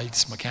pieces of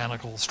lights,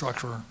 mechanical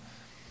structure,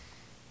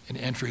 an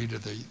entry to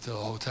the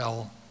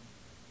hotel,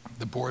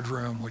 the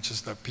boardroom, which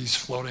is the piece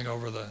floating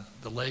over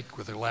the lake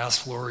with the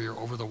last floor, you're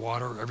over the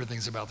water.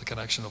 Everything's about the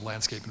connection of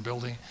landscape and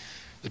building.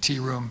 The tea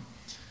room.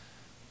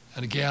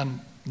 And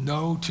again,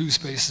 no two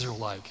spaces are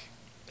alike.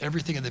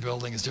 Everything in the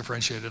building is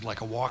differentiated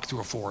like a walk through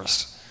a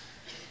forest.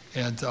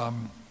 And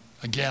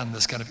again,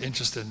 this kind of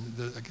interest in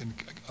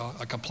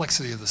a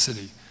complexity of the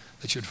city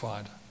that you'd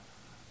find.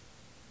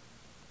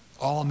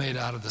 All made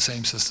out of the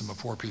same system of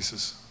 4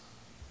 pieces.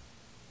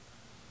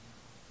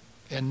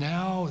 And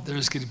now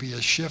there's going to be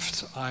a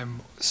shift.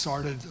 I'm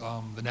started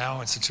the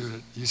Now Institute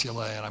at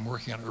UCLA, and I'm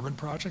working on urban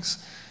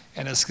projects.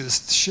 And it's going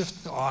to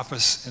shift the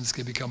office, and it's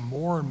going to become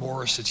more and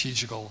more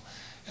strategical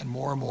and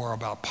more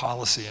about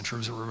policy in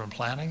terms of urban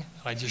planning.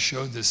 And I just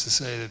showed this to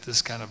say that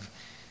this kind of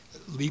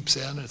leaps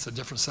in. It's a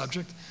different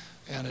subject.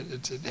 And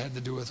it had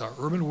to do with our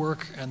urban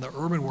work, and the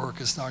urban work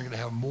is now going to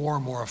have more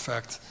and more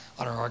effect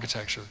on our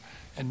architecture.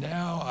 And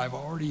now I've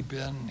already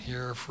been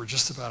here for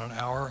just about an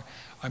hour.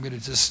 I'm going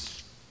to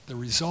the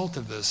result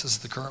of this is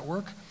the current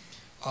work,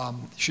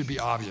 should be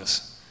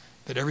obvious.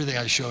 That everything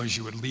I showed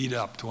you would lead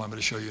up to what I'm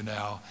going to show you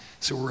now.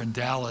 So we're in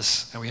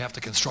Dallas, and we have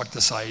to construct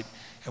the site,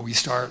 and we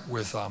start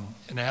with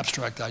an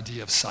abstract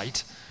idea of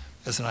site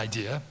as an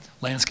idea,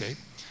 landscape.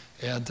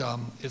 And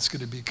it's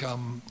going to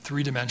become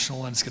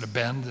three-dimensional, and it's going to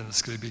bend, and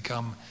it's going to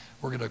become,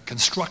 we're going to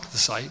construct the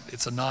site.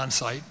 It's a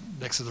non-site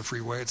next to the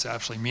freeway. It's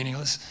absolutely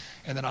meaningless.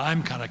 And then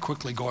I'm kind of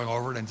quickly going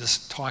over it and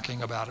just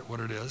talking about it, what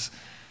it is.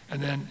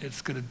 And then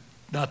it's going to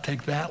not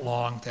take that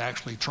long to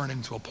actually turn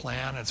into a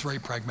plan. It's very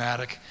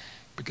pragmatic,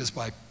 because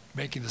by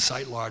making the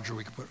site larger,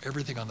 we can put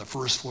everything on the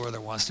first floor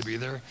that wants to be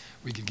there.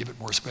 We can give it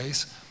more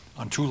space,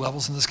 on 2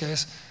 levels in this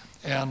case.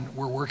 And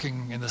we're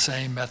working in the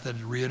same method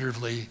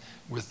reiteratively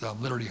with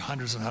literally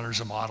hundreds and hundreds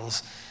of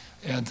models.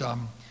 And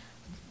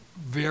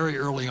very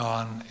early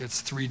on,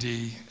 it's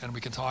 3D, and we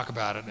can talk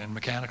about it in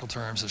mechanical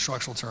terms, in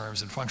structural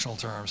terms, in functional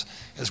terms,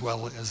 as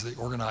well as the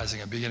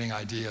organizing and beginning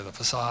idea of the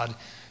facade.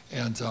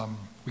 And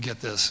we get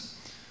this.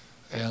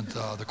 And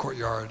the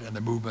courtyard and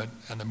the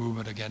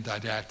movement again,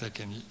 didactic.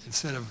 And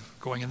instead of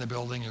going in the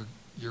building,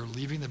 you're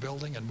leaving the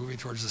building and moving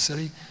towards the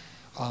city.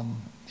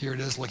 Here it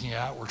is looking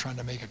out. We're trying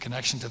to make a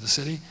connection to the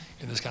city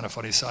in this kind of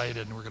funny site,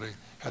 and we're going to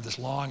have this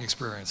long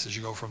experience as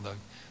you go from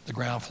the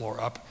ground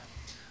floor up.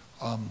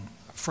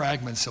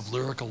 Fragments of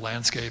lyrical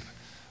landscape.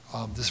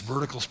 This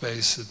vertical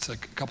space, it's a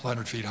couple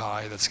hundred feet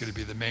high. That's going to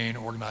be the main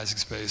organizing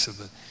space of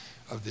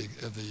the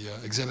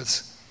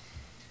exhibits.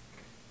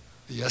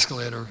 The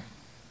escalator.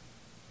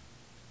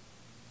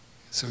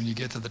 So when you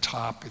get to the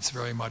top, it's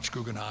very much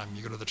Guggenheim.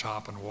 You go to the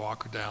top and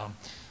walk down.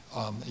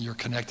 You're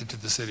connected to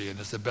the city, and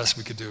it's the best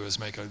we could do is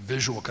make a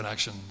visual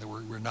connection. That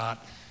we're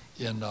not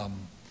in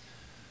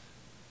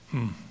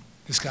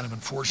this kind of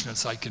unfortunate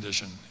site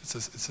condition. It's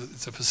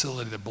a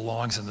facility that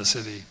belongs in the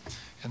city,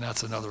 and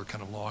that's another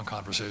kind of long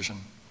conversation.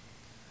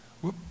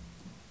 Whoop.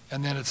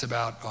 And then it's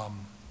about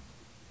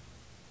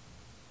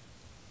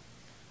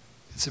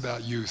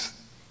youth.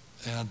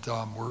 And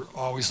we're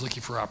always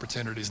looking for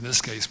opportunities. In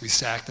this case, we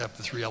stacked up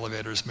the 3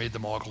 elevators, made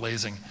them all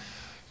glazing,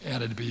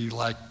 and it'd be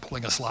like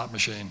pulling a slot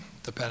machine,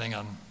 depending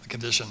on the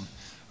condition.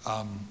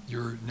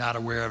 You're not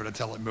aware of it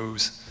until it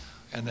moves,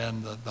 and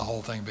then the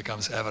whole thing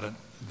becomes evident,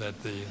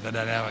 that the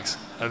dynamics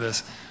of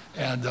this.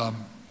 And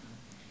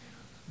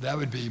that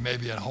would be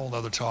maybe a whole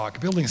other talk.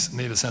 Buildings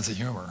need a sense of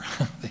humor.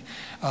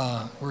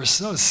 We're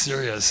so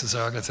serious as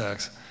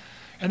architects.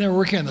 And then we're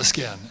working on the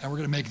skin, and we're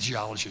going to make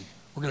geology.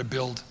 We're going to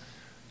build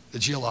the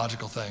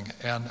geological thing.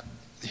 And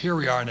here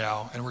we are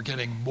now, and we're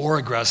getting more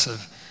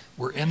aggressive.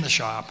 We're in the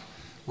shop.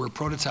 We're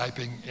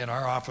prototyping in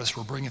our office.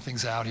 We're bringing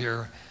things out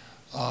here.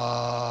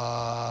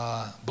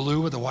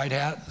 Blue with the white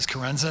hat is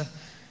Carenza.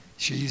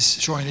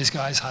 She's showing these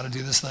guys how to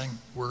do this thing.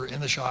 We're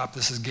in the shop.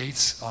 This is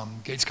Gates,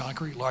 Gates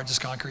Concrete, largest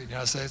concrete in the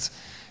United States.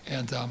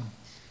 And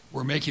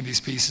we're making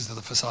these pieces of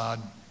the facade.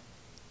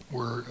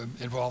 We're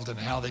involved in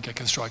how they get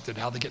constructed,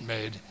 how they get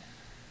made.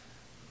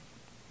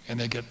 And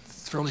they get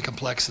fairly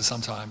complex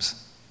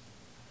sometimes.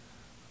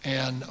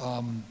 And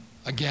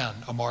again,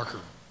 a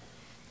marker,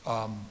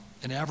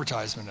 an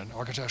advertisement, an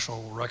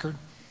architectural record,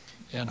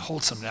 and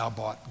Holcim now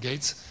bought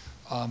Gates.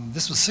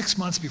 This was 6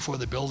 months before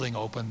the building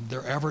opened.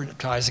 They're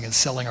advertising and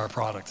selling our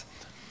product.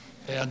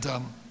 And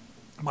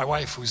my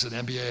wife, who's an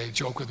MBA,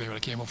 joked with me when I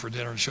came home for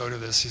dinner and showed her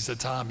this. She said,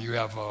 "Tom, you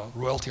have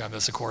royalty on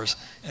this, of course."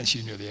 And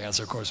she knew the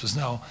answer, of course, was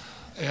no.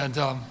 And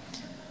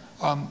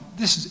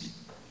this is,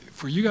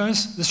 for you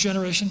guys, this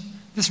generation,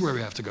 this is where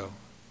we have to go.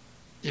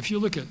 If you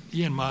look at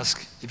Elon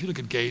Musk, if you look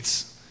at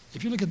Gates,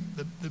 if you look at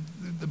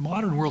the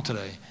modern world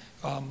today,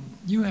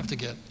 you have to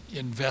get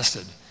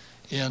invested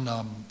in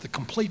the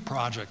complete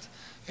project.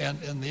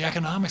 And the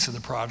economics of the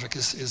project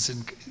is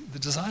in, the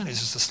design is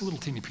just this little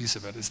teeny piece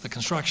of it. It's the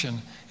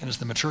construction, and it's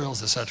the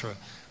materials, et cetera.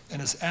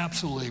 And it's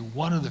absolutely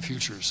one of the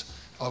futures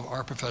of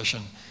our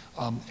profession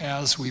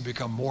as we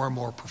become more and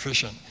more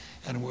proficient,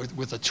 and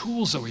with the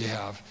tools that we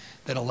have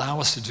that allow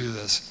us to do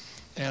this.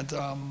 And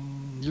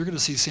you're going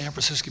to see San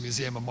Francisco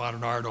Museum of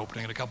Modern Art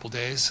opening in a couple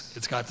days.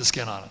 It's got the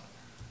skin on it.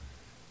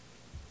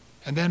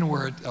 And then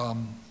we're at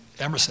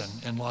Emerson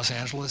in Los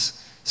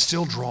Angeles,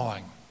 still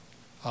drawing.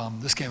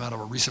 This came out of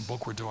a recent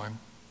book we're doing.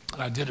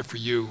 And I did it for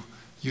you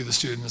the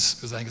students,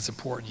 because I think it's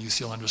important you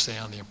still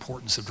understand the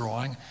importance of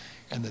drawing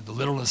and the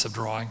literalness of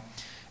drawing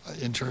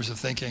in terms of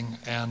thinking.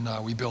 And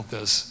we built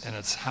this, and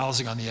it's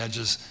housing on the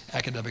edges,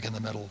 academic in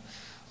the middle.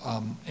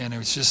 And it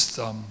was just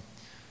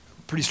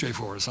pretty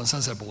straightforward. It's on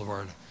Sunset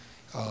Boulevard,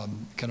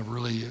 kind of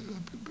really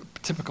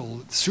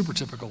typical, super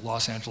typical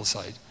Los Angeles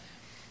site.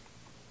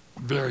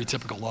 Very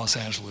typical Los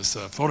Angeles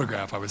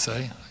photograph, I would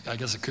say. I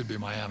guess it could be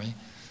Miami.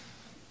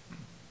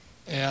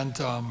 And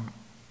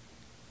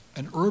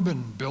an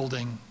urban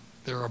building,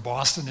 they're a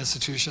Boston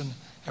institution,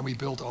 and we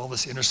built all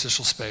this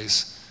interstitial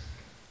space.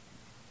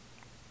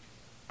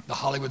 The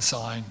Hollywood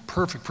sign,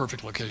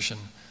 perfect location.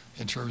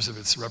 in terms of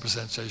its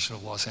representation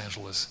of Los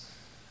Angeles.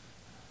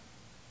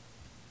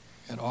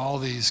 And all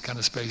these kind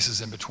of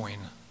spaces in between.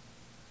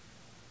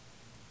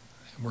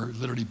 And we're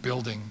literally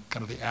building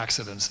kind of the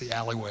accidents, the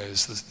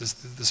alleyways,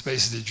 the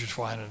spaces that you'd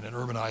find in an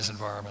urbanized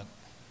environment.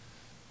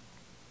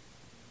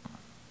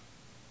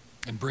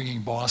 And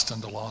bringing Boston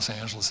to Los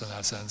Angeles in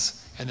that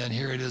sense. And then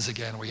here it is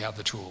again, we have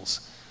the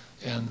tools.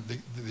 And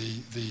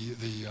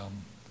the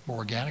more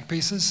organic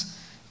pieces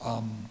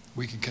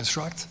we can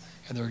construct,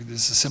 and they're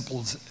as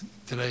simple as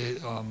today,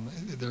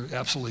 they're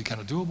absolutely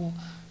kind of doable.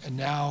 And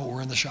now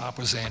we're in the shop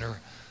with Zahner,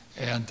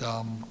 and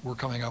we're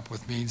coming up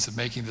with means of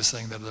making this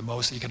thing that are the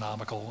most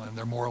economical, and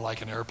they're more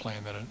like an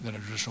airplane than a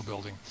traditional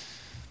building.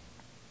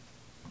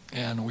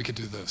 And we could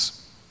do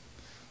this.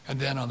 And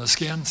then on the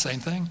skin, same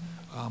thing.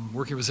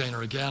 Working with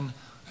Zahner again.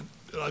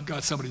 I've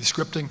got somebody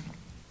scripting,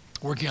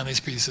 working on these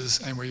pieces,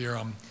 and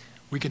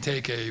we can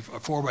take a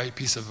 4x8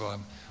 piece of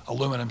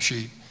aluminum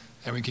sheet,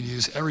 and we can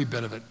use every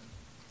bit of it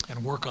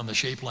and work on the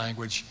shape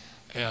language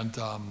and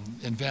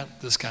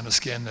invent this kind of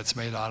skin that's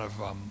made out of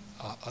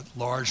a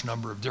large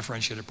number of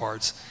differentiated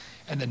parts,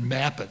 and then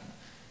map it.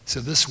 So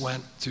this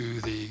went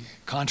to the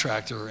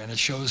contractor, and it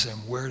shows him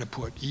where to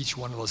put each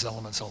one of those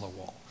elements on the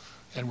wall.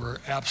 And we're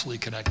absolutely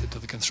connected to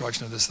the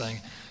construction of this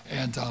thing.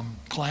 And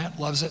client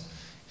loves it,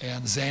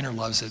 and Zahner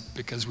loves it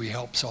because we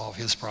help solve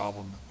his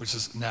problem, which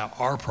is now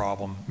our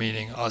problem,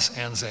 meaning us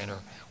and Zahner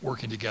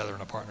working together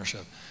in a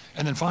partnership.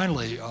 And then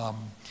finally,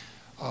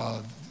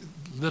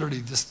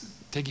 literally just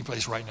taking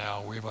place right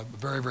now, we have a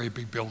very, very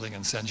big building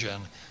in Shenzhen.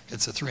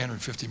 It's a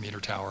 350-meter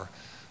tower.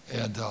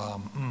 And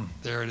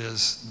there it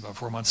is, about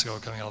 4 months ago,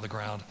 coming out of the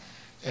ground.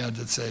 And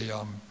it's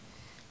a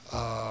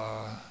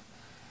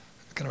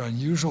kind of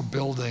unusual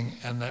building,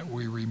 and that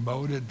we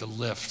remoted the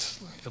lift.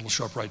 It'll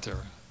show up right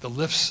there. The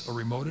lifts are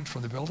remoted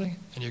from the building,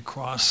 and you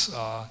cross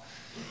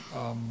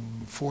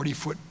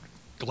 40-foot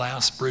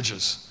glass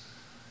bridges.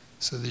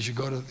 So that you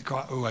go to,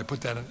 I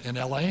put that in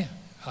LA,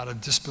 how to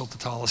just build the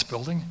tallest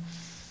building.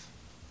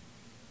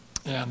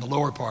 And the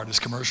lower part is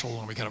commercial,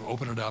 and we kind of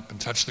open it up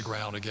and touch the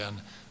ground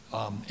again.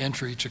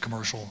 Entry to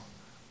commercial,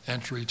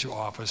 entry to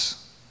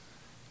office,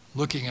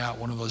 looking out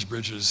one of those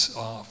bridges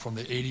from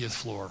the 80th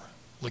floor,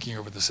 looking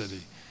over the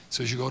city.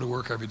 So as you go to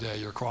work every day,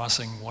 you're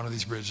crossing one of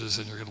these bridges,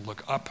 and you're going to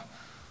look up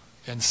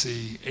and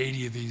see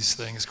 80 of these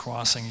things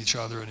crossing each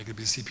other, and you could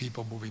see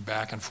people moving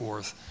back and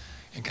forth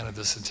in kind of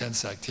this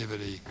intense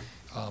activity,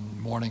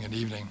 morning and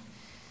evening,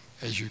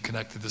 as you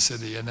connect to the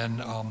city. And then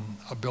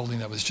a building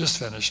that was just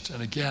finished,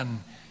 and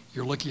again,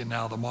 you're looking at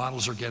now, the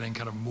models are getting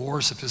kind of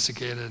more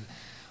sophisticated,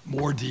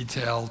 more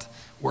detailed,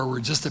 where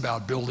we're just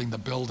about building the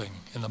building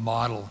in the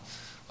model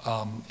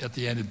at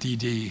the end of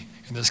DD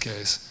in this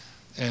case.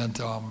 And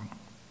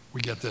we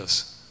get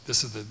this.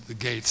 This is the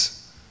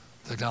Gates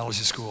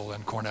Technology School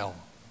and Cornell.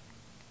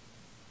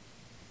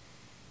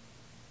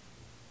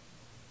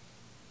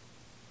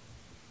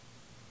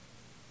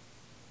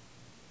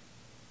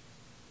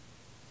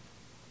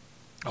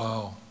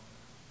 Oh,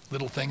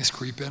 little things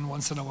creep in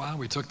once in a while.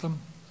 We took them.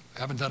 I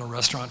haven't done a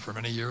restaurant for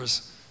many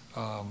years.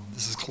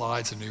 This is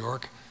Clyde's in New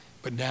York.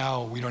 But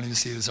now we don't even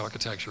see it as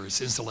architecture. It's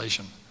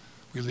installation.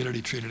 We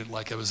literally treated it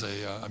like it was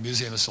a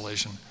museum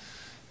installation,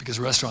 because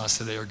restaurants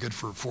today are good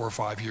for 4 or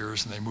 5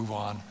 years and they move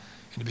on,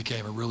 and it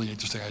became a really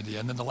interesting idea.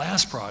 And then the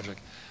last project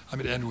I'm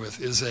going to end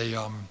with is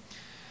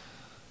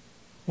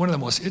one of the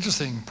most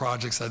interesting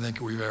projects I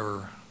think we've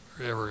ever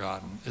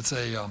gotten. It's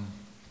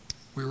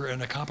we were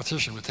in a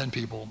competition with 10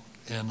 people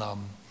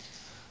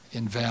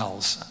in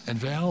Vals. And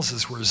Vals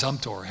is where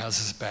Zumthor has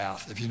his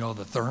bath, if you know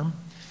the Therm.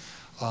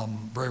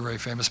 Very, very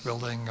famous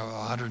building,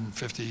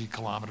 150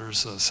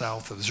 kilometers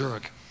south of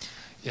Zurich,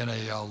 in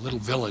a little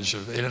village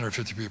of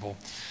 850 people.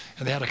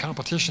 And they had a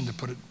competition to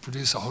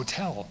produce a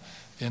hotel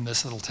in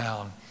this little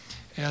town.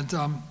 And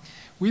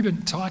we've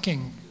been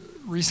talking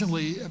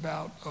recently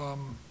about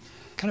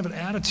kind of an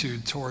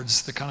attitude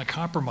towards the kind of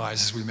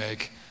compromises we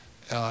make,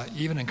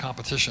 even in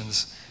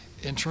competitions,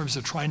 in terms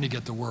of trying to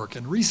get the work.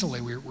 And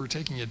recently we're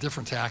taking a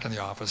different tack in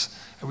the office,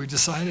 and we've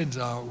decided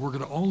we're going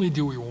to only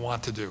do what we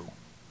want to do.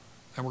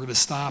 And we're going to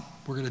stop,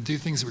 we're going to do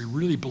things that we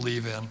really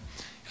believe in,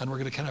 and we're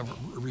going to kind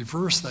of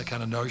reverse that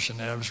kind of notion.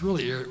 And it was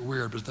really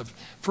weird, but the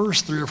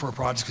first 3 or 4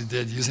 projects we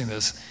did using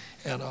this,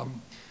 and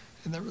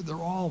they're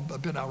all a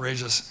bit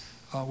outrageous.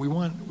 We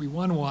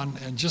won one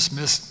and just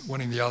missed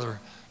winning the other.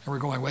 And we're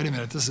going, wait a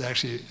minute, this is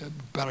actually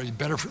a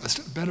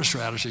better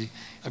strategy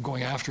of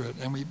going after it.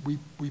 And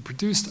we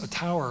produced a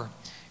tower,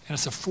 and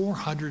it's a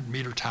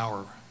 400-meter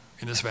tower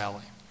in this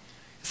valley.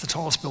 It's the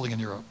tallest building in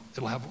Europe.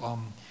 It'll have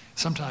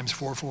sometimes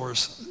 4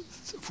 floors,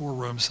 4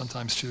 rooms,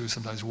 sometimes 2,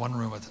 sometimes 1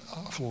 room at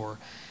a floor.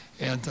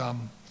 And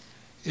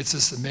it's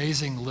this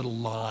amazing little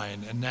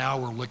line. And now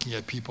we're looking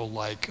at people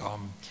like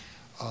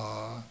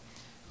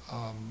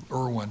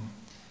Irwin,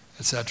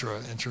 et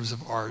cetera, in terms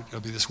of art. It'll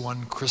be this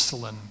one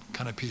crystalline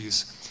kind of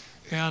piece.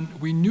 And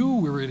we knew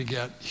we were going to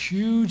get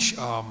huge,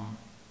 we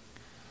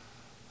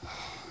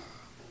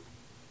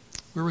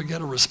were going to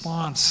get a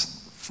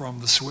response from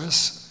the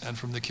Swiss and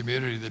from the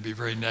community that'd be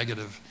very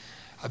negative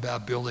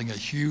about building a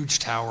huge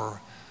tower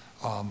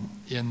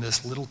in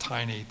this little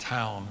tiny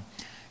town.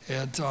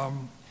 And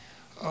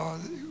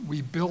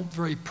we built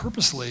very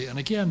purposely, and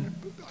again,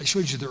 I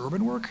showed you the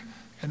urban work,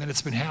 and then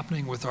it's been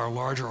happening with our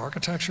larger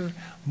architecture.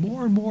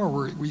 More and more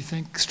we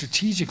think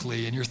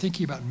strategically, and you're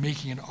thinking about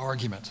making an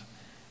argument,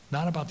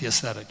 not about the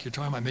aesthetic. You're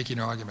talking about making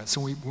an argument.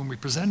 So when we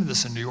presented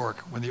this in New York,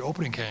 when the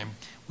opening came,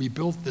 we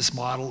built this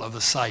model of the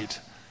site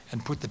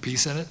and put the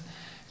piece in it,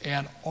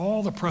 and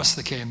all the press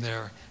that came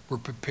there were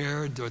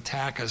prepared to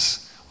attack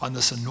us on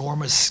this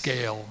enormous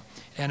scale.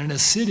 And in a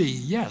city,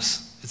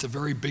 yes, it's a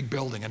very big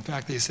building. In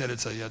fact, they said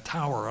it's a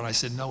tower, and I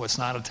said, no, it's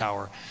not a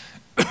tower.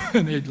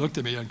 And they looked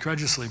at me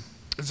incredulously.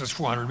 It's just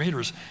 400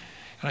 meters.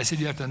 And I said,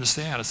 you have to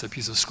understand, it's a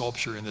piece of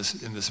sculpture in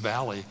this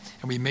valley.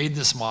 And we made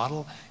this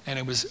model, and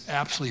it was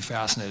absolutely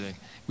fascinating.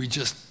 We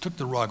just took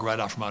the rug right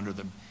out from under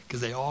them,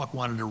 because they all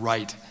wanted to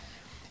write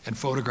and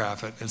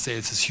photograph it and say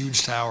it's this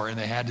huge tower, and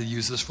they had to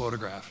use this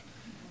photograph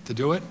to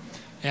do it.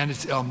 And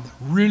it's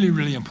really,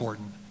 really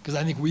important, because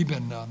I think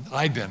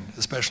I've been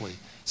especially,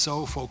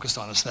 so focused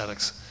on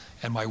aesthetics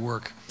and my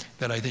work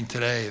that I think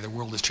today the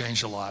world has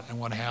changed a lot, and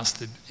one has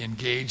to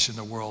engage in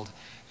the world.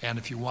 And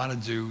if you want to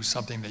do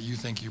something that you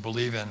think you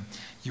believe in,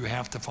 you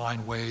have to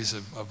find ways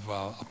of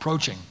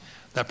approaching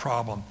that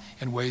problem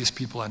in ways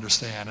people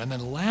understand. And then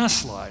the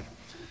last slide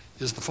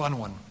is the fun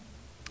one.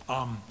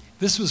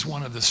 This was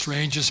one of the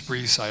strangest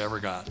briefs I ever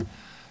got,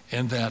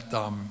 in that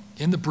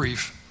in the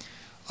brief,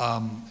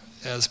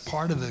 as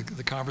part of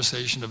the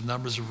conversation of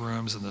numbers of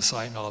rooms and the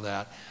site and all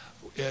that,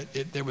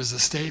 there was a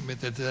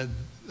statement that said,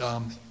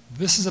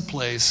 this is a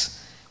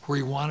place where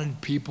he wanted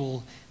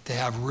people to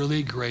have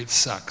really great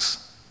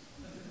sex.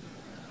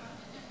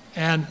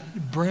 And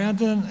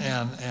Brandon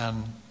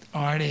and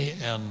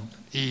Arnie and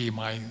E,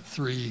 my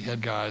three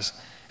head guys,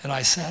 and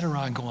I sat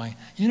around going,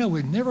 you know,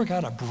 we never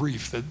got a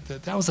brief.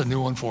 That was a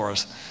new one for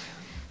us.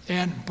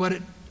 But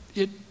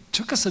it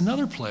took us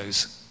another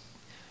place,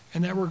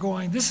 and that we're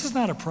going, this is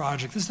not a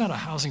project, this is not a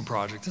housing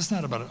project, this is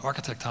not about an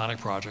architectonic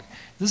project.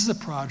 This is a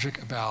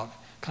project about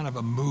kind of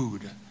a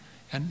mood.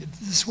 And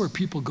this is where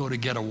people go to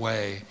get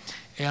away.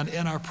 And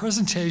in our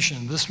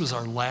presentation, this was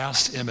our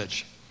last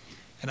image.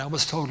 And I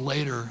was told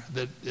later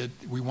that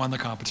we won the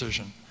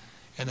competition,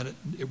 and that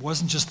it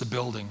wasn't just the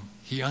building.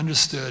 He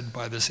understood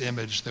by this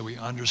image that we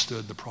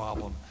understood the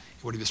problem,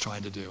 what he was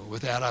trying to do.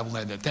 With that, I will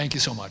end it. Thank you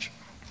so much.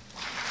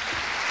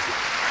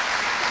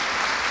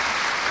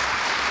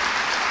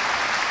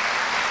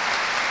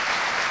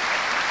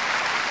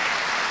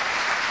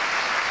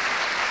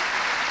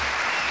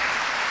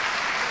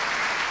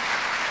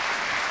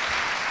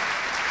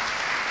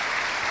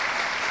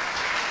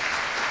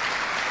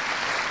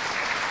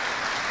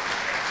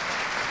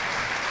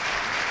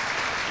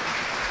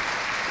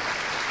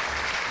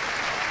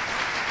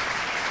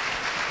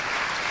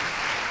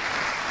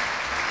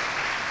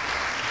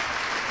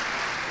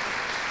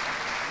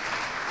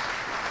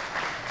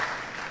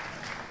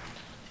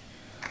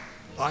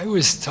 I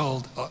was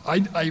told,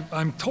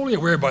 I'm totally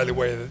aware, by the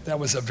way, that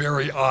was a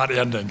very odd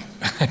ending.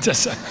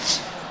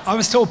 I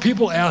was told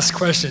people ask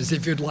questions.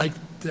 If you'd like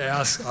to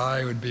ask,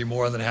 I would be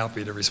more than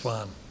happy to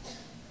respond.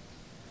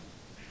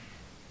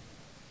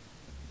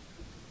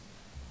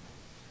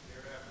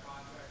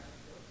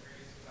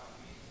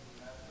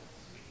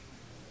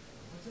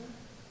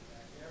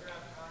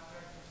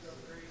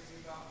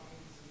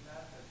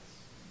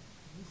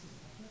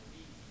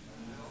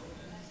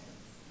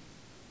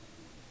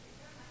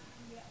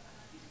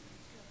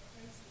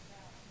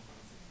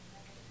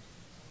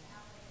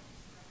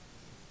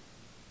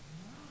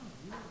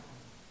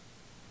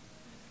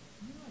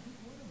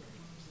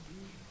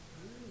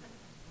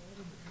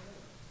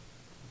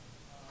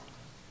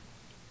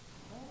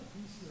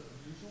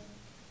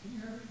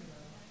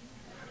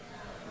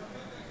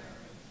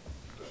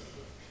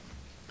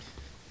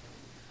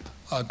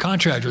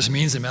 Contractors,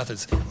 means and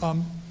methods.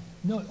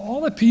 No,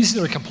 all the pieces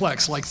that are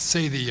complex, like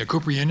say the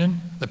Cooper Union,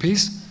 the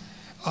piece,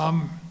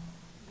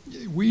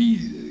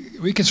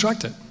 we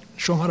construct it,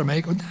 show them how to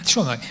make it. Not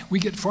show them how, we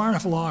get far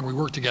enough along, we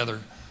work together,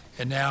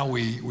 and now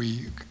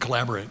we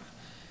collaborate.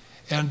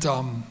 And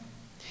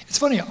it's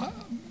funny,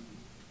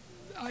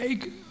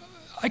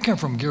 I come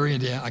from Gary,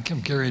 Indiana. I come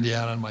from Gary,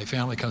 Indiana, and my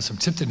family comes from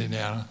Tipton,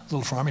 Indiana, a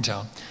little farming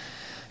town.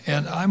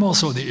 And I'm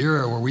also the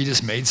era where we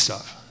just made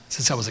stuff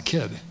since I was a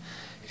kid.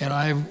 And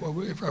I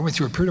went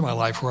through a period of my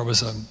life where I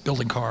was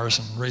building cars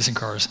and racing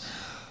cars.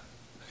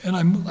 And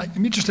I'm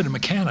interested in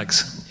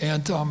mechanics.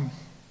 And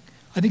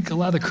I think a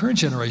lot of the current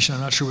generation, I'm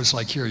not sure what it's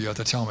like here, you have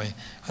to tell me.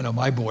 I know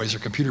my boys are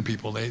computer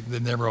people, they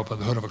never open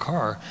the hood of a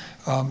car.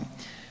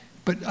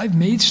 But I've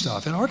made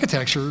stuff. In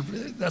architecture,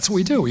 that's what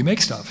we do, we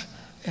make stuff.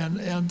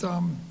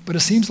 But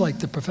it seems like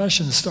the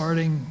profession is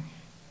starting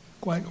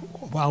quite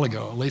a while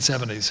ago, late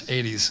 70s,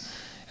 80s,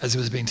 as it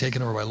was being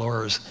taken over by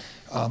lawyers.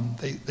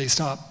 They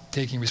stopped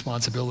taking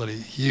responsibility,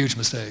 huge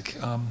mistake.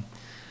 I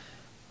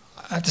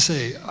have to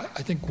say,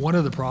 I think one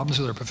of the problems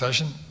with our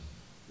profession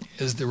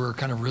is that we're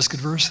kind of risk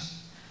adverse.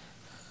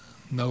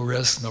 No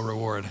risk, no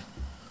reward.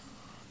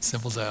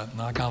 Simple as that,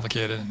 not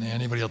complicated,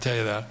 anybody will tell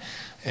you that.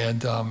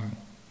 And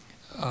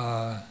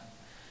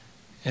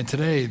And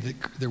today,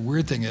 the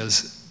weird thing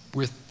is,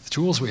 with the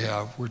tools we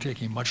have, we're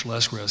taking much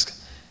less risk.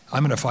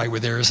 I'm in a fight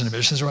with errors and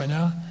omissions right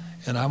now,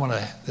 and I want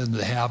them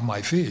to have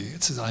my fee.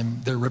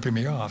 They're ripping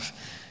me off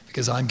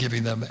because I'm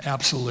giving them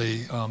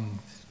absolutely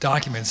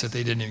documents that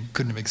they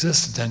couldn't have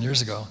existed 10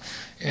 years ago,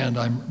 and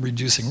I'm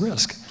reducing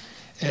risk.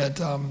 And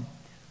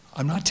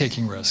I'm not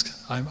taking risk.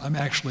 I'm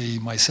actually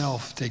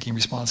myself taking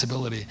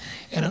responsibility.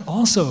 And it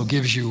also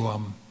gives you,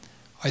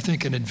 I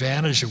think, an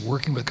advantage of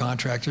working with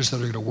contractors that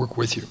are going to work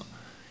with you.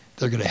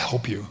 They're going to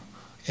help you.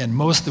 And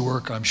most of the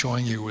work I'm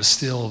showing you was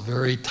still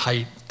very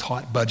tight,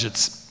 taut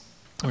budgets.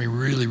 And we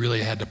really,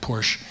 really had to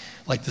push.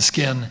 Like the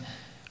skin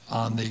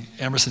on the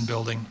Emerson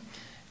building,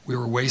 we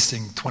were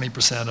wasting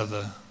 20% of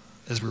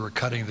as we were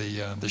cutting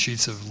the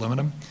sheets of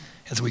aluminum.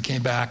 And so we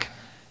came back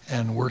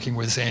and working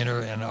with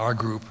Zahner and our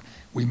group,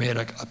 we made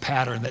a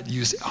pattern that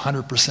used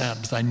 100%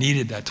 because I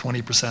needed that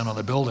 20% on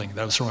the building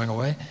that I was throwing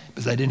away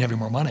because I didn't have any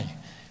more money.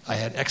 I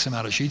had X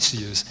amount of sheets to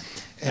use.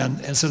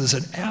 And so there's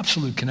an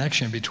absolute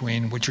connection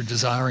between what you're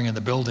desiring in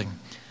the building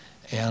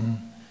and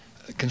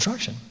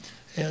construction.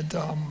 And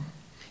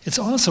it's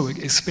also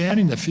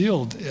expanding the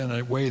field in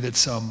a way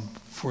that's,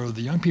 for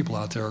the young people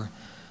out there,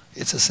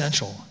 it's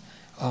essential.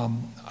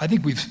 I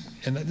think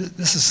and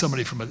this is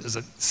somebody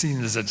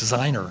seen as a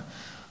designer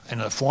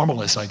and a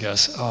formalist, I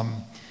guess.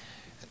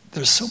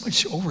 There's so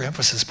much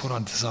overemphasis put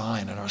on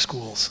design in our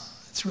schools.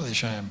 It's really a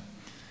shame.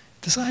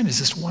 Design is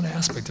just one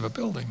aspect of a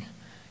building.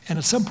 And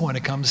at some point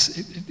it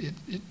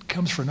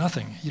comes for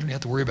nothing. You don't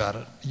have to worry about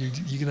it.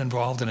 You get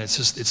involved and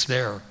it's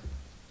there.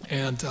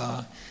 And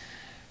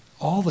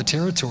all the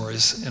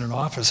territories in an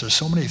office, there's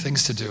so many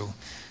things to do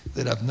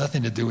that have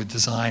nothing to do with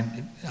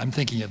design. I'm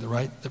thinking of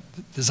the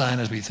design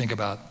as we think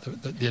about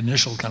the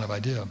initial kind of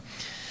idea.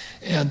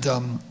 And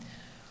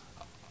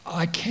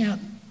I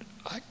can't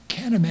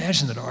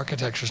imagine that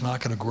architecture is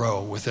not going to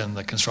grow within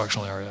the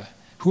constructional area.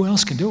 Who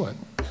else can do it?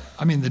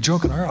 I mean, the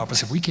joke in our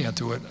office, if we can't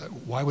do it,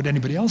 why would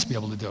anybody else be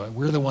able to do it?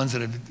 We're the ones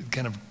that have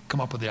kind of come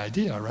up with the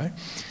idea, right?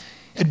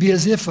 It'd be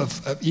as if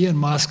Elon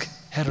Musk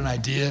had an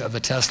idea of the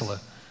Tesla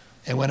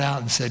and went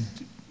out and said,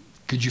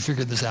 could you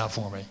figure this out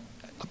for me?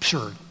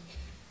 Absurd.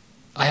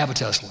 I have a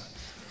Tesla.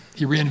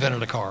 He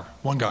reinvented a car,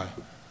 one guy.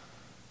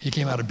 He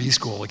came out of B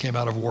school. He came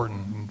out of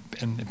Wharton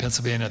in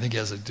Pennsylvania. I think he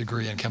has a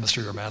degree in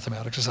chemistry or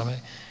mathematics or something.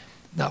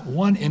 Not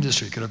one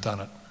industry could have done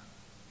it.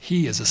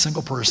 He, as a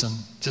single person,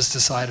 just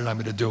decided I'm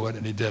going to do it,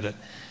 and he did it.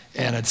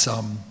 And it's,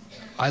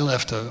 I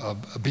left a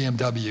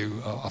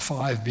BMW, a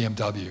 5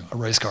 BMW, a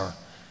race car,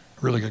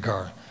 a really good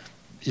car.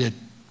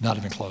 Not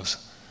even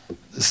close.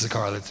 This is a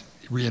car that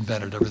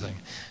reinvented everything.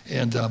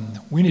 And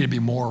we need to be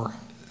more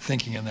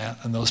thinking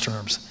in those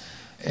terms.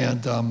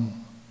 And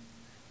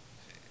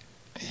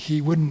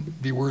he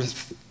wouldn't be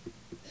worth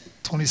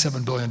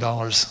 $27 billion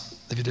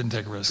if he didn't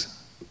take a risk.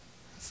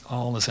 It's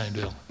all in the same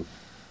deal.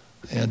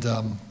 And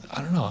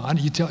I don't know.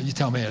 You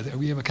tell me.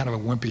 We have a kind of a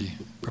wimpy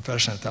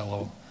profession at that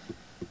level.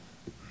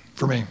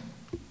 For me,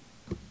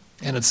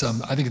 and it's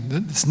I think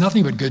it's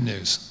nothing but good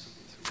news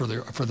for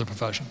the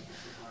profession,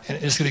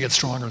 and it's going to get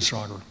stronger and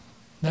stronger.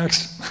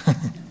 Next.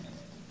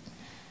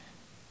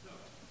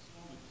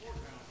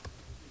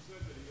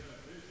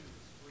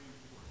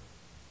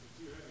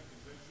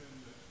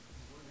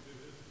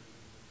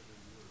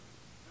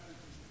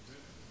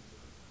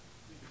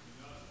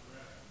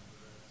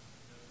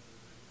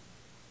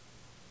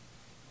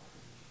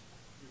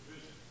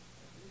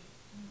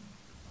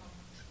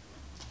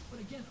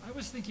 I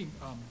was thinking,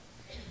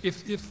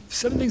 if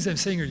some things I'm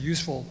saying are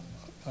useful,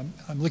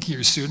 I'm looking at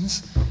your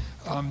students.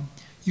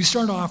 You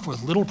start off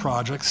with little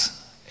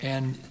projects,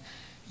 and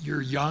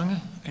you're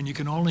young, and you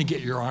can only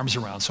get your arms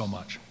around so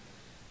much.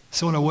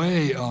 So in a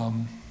way,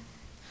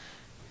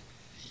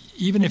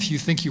 even if you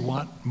think you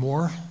want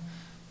more,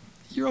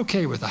 you're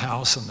okay with the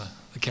house and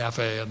the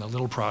cafe and the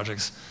little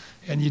projects,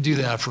 and you do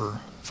that for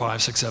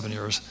 5, 6, 7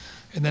 years.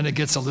 And then it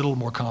gets a little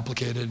more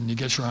complicated, and you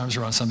get your arms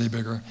around something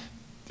bigger.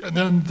 And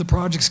then the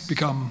projects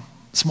become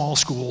small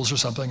schools or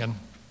something, and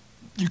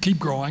you keep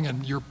growing,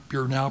 and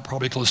you're now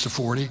probably close to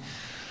 40.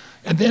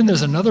 And then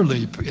there's another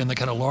leap in the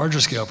kind of larger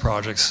scale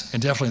projects,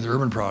 and definitely the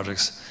urban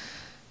projects,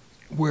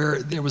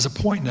 where there was a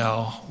point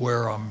now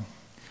where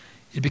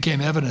it became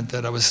evident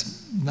that I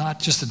was not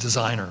just a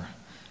designer.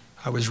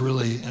 I was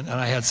really, and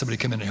I had somebody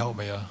come in and help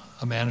me,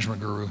 a management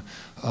guru,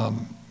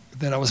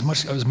 that I was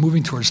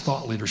moving towards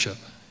thought leadership.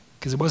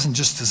 Because it wasn't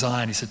just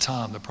design. He said,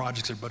 Tom, the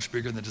projects are much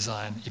bigger than the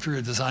design. If you're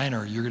a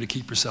designer, you're going to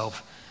keep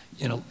yourself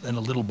in a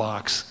little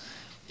box.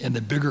 And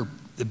the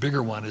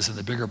bigger one is in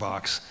the bigger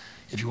box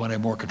if you want to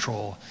have more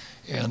control.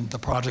 And the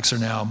projects are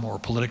now more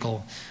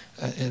political,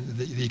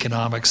 the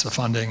economics, the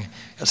funding,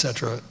 et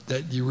cetera,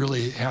 that you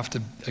really have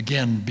to,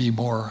 again, be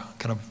more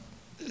kind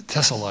of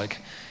Tesla-like.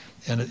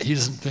 And he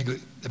doesn't think,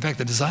 in fact,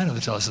 the design of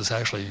the Tesla is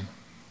actually,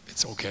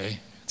 it's okay,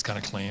 it's kind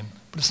of clean,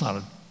 but it's not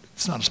a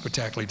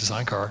spectacularly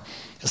designed car.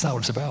 It's not what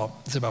it's about.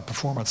 It's about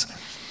performance.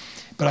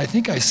 But I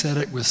think I said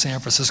it with San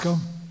Francisco.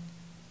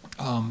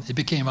 It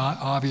became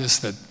obvious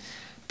that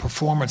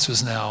performance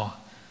was now,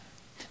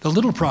 the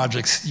little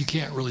projects you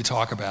can't really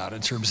talk about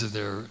in terms of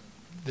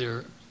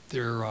their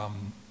their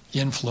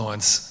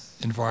influence,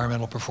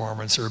 environmental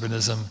performance,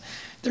 urbanism,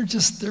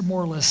 they're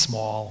more or less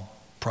small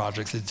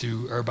projects that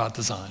are about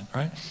design,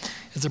 right?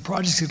 As the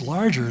projects get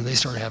larger, they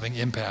start having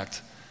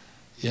impact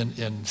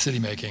in city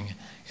making.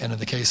 And in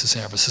the case of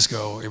San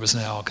Francisco, it was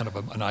now kind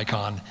of an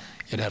icon.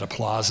 It had a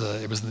plaza.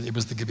 It was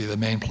going to be the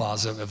main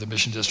plaza of the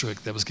Mission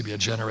District. That was going to be a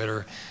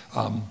generator.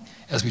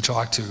 As we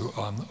talked to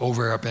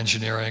over-up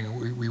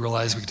engineering, we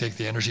realized we could take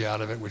the energy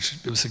out of it, which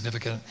it was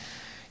significant.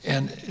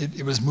 And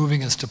it was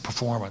moving us to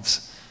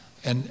performance.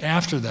 And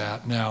after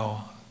that,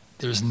 now,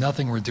 there's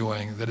nothing we're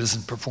doing that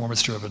isn't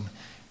performance-driven.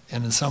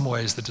 And in some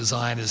ways, the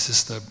design is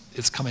just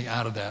it's coming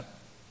out of that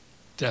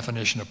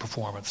definition of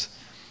performance.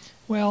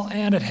 Well,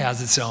 and it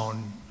has its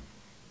own.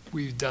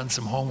 We've done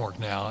some homework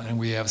now, and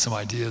we have some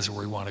ideas where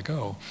we want to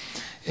go.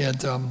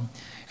 And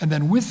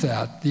then with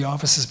that, the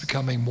office is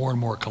becoming more and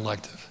more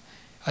collective.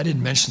 I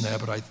didn't mention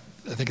that, but I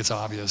think it's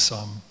obvious.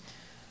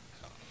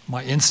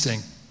 My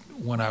instinct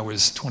when I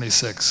was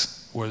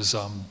 26 was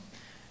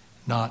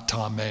not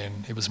Thom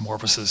Mayne. It was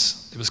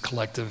Morphosis. It was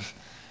collective.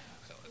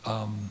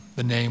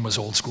 The name was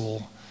old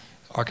school.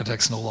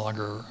 Architects no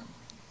longer,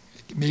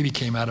 it maybe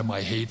came out of my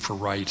hate for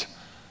Wright.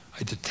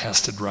 I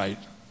detested Wright.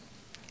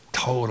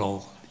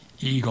 Total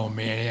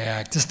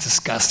egomaniac, just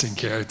disgusting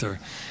character.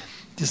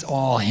 Just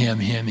all him.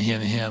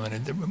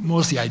 And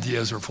most of the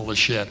ideas were full of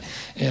shit.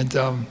 And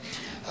and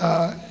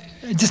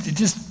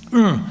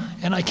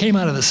I came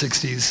out of the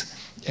 60s,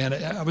 and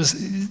there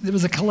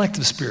was a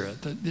collective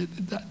spirit.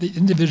 The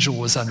individual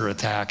was under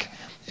attack,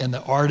 and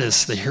the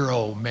artist, the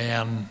hero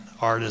man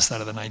artist out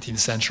of the 19th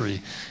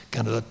century,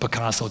 kind of the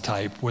Picasso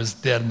type, was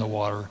dead in the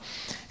water.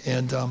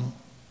 And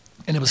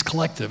it was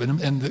collective.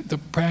 And the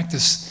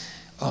practice,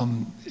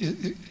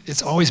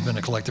 it's always been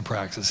a collective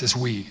practice. It's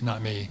we,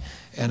 not me.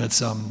 And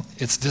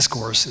it's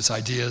discourse, it's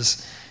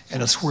ideas,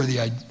 and it's where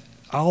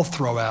I'll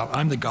throw out,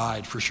 I'm the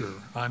guide for sure.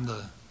 I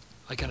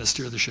kind of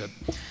steer the ship.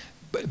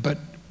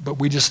 But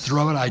we just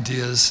throw out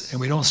ideas,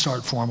 and we don't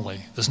start formally.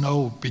 There's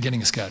no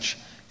beginning sketch.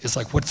 It's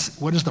like,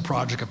 what is the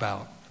project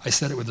about? I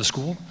said it with the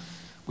school.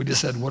 We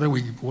just said, what are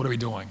we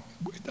doing?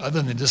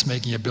 Other than just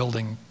making a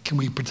building, can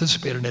we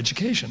participate in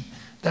education?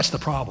 That's the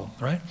problem,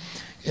 right?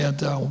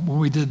 And when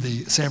we did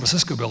the San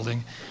Francisco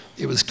building,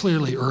 it was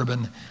clearly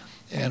urban,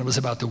 and it was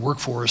about the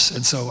workforce.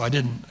 And so I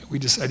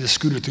just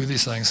scooted through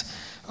these things.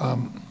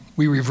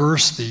 We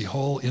reversed the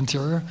whole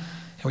interior,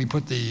 and we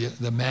put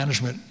the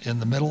management in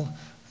the middle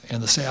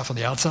and the staff on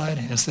the outside,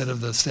 instead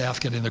of the staff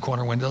getting the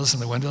corner windows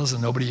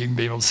and nobody even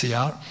being able to see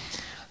out.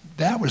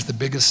 That was the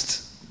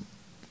biggest.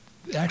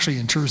 Actually,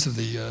 in terms of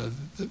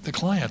the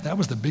client, that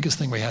was the biggest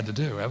thing we had to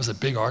do. That was a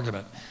big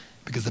argument,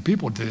 because the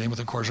people were dealing with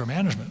the corporate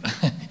management.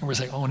 And we're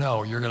saying, oh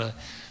no, you're going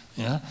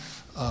to,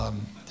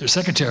 their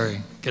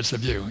secretary gets the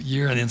view,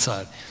 you're on the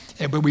inside.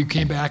 But we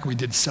came back and we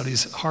did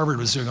studies. Harvard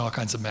was doing all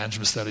kinds of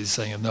management studies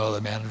saying, no,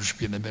 the manager should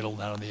be in the middle,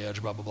 not on the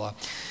edge, blah, blah, blah.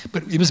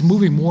 But it was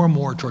moving more and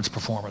more towards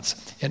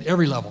performance at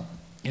every level,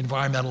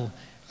 environmental,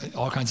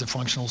 all kinds of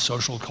functional,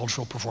 social,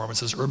 cultural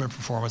performances, urban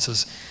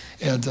performances.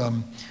 And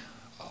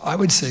I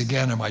would say,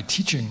 again, in my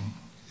teaching,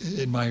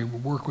 in my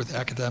work with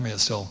academia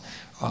still,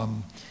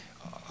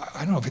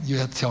 I don't know if you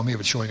have to tell me if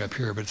it's showing up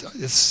here, but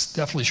it's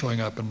definitely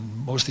showing up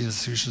in most of the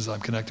institutions I'm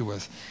connected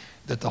with,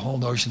 that the whole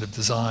notion of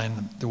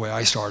design, the way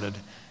I started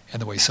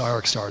and the way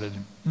CYRC started,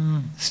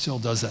 still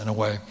does that in a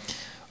way,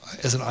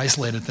 as an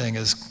isolated thing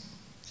is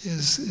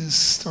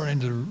starting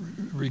to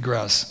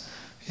regress.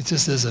 It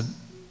just isn't,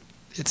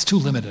 it's too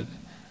limited,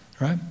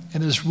 right?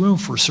 And there's room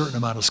for a certain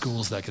amount of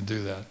schools that can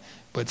do that,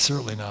 but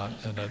certainly not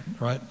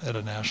at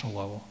a national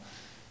level.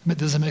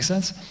 Does that make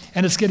sense?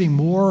 And it's getting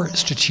more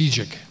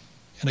strategic.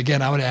 And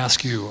again, I would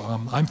ask you,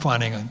 I'm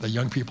finding the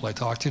young people I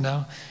talk to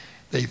now,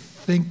 they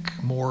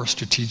think more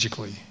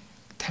strategically,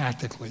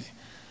 tactically,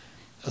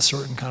 a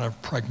certain kind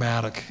of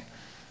pragmatic.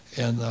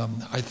 And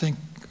I think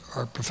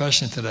our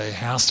profession today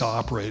has to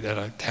operate at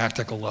a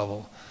tactical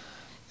level.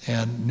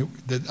 And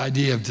the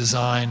idea of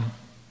design,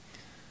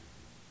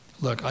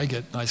 look, I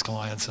get nice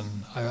clients, and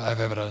I've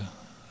had a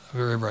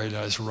very, very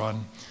nice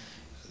run.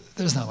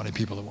 There's not many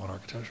people that want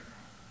architecture.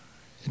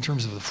 In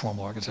terms of the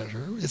formal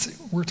architecture,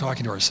 we're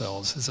talking to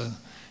ourselves.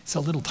 It's a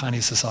little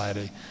tiny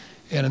society,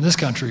 and in this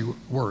country,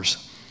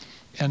 worse.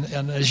 And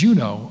as you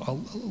know, a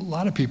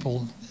lot of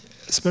people,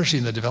 especially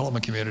in the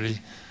development community,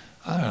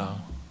 I don't know,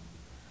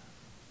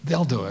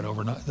 they'll do it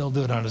overnight. They'll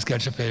do it on a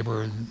sketch of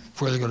paper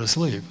before they go to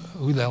sleep.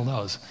 Who the hell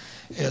knows?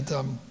 And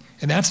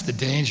that's the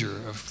danger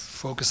of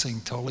focusing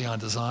totally on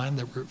design.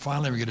 That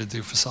finally we're going to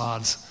do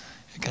facades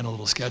and kind of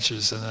little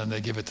sketches, and then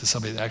they give it to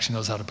somebody that actually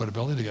knows how to put a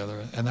building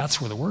together. And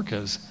that's where the work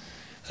is.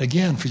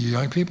 Again, for you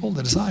young people,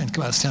 the design,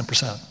 come on, it's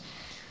 10%,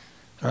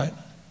 right?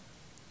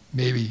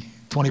 Maybe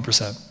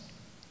 20%,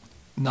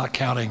 not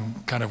counting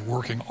kind of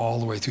working all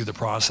the way through the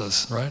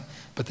process, right?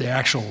 But the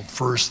actual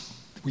first,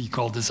 what you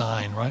call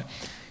design, right?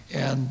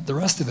 And the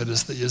rest of it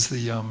is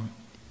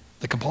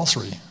the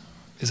compulsory,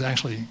 is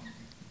actually,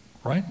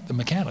 right? The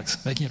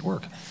mechanics, making it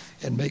work,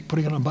 and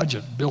putting it on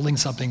budget, building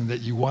something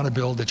that you want to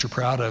build, that you're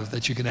proud of,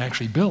 that you can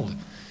actually build.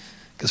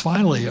 Because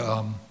finally,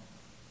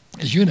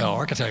 as you know,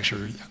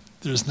 architecture,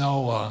 there's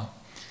no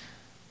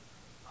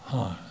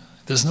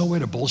way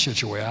to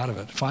bullshit your way out of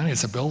it. Finally,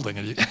 it's a building,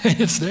 and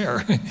it's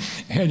there,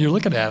 and you're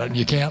looking at it, and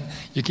you can't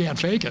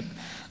fake it,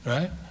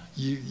 right?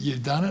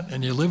 You've done it,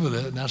 and you live with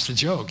it, and that's the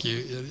joke.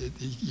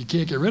 You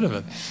can't get rid of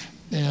it,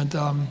 and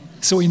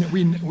so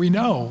we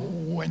know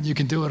when you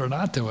can do it or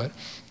not do it,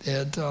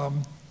 and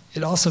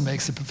it also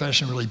makes the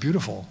profession really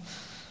beautiful,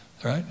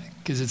 right?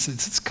 Because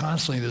it's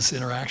constantly this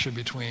interaction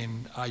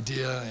between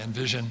idea and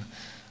vision,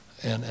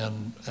 and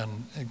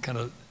kind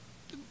of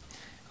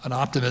an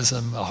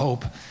optimism, a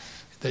hope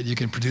that you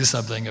can produce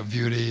something of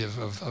beauty,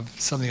 of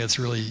something that's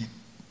really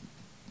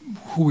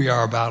who we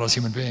are about as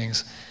human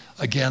beings,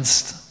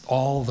 against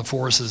all the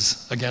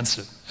forces against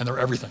it, and they're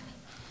everything,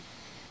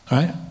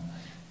 right?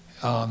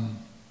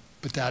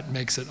 But that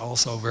makes it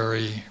also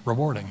very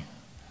rewarding.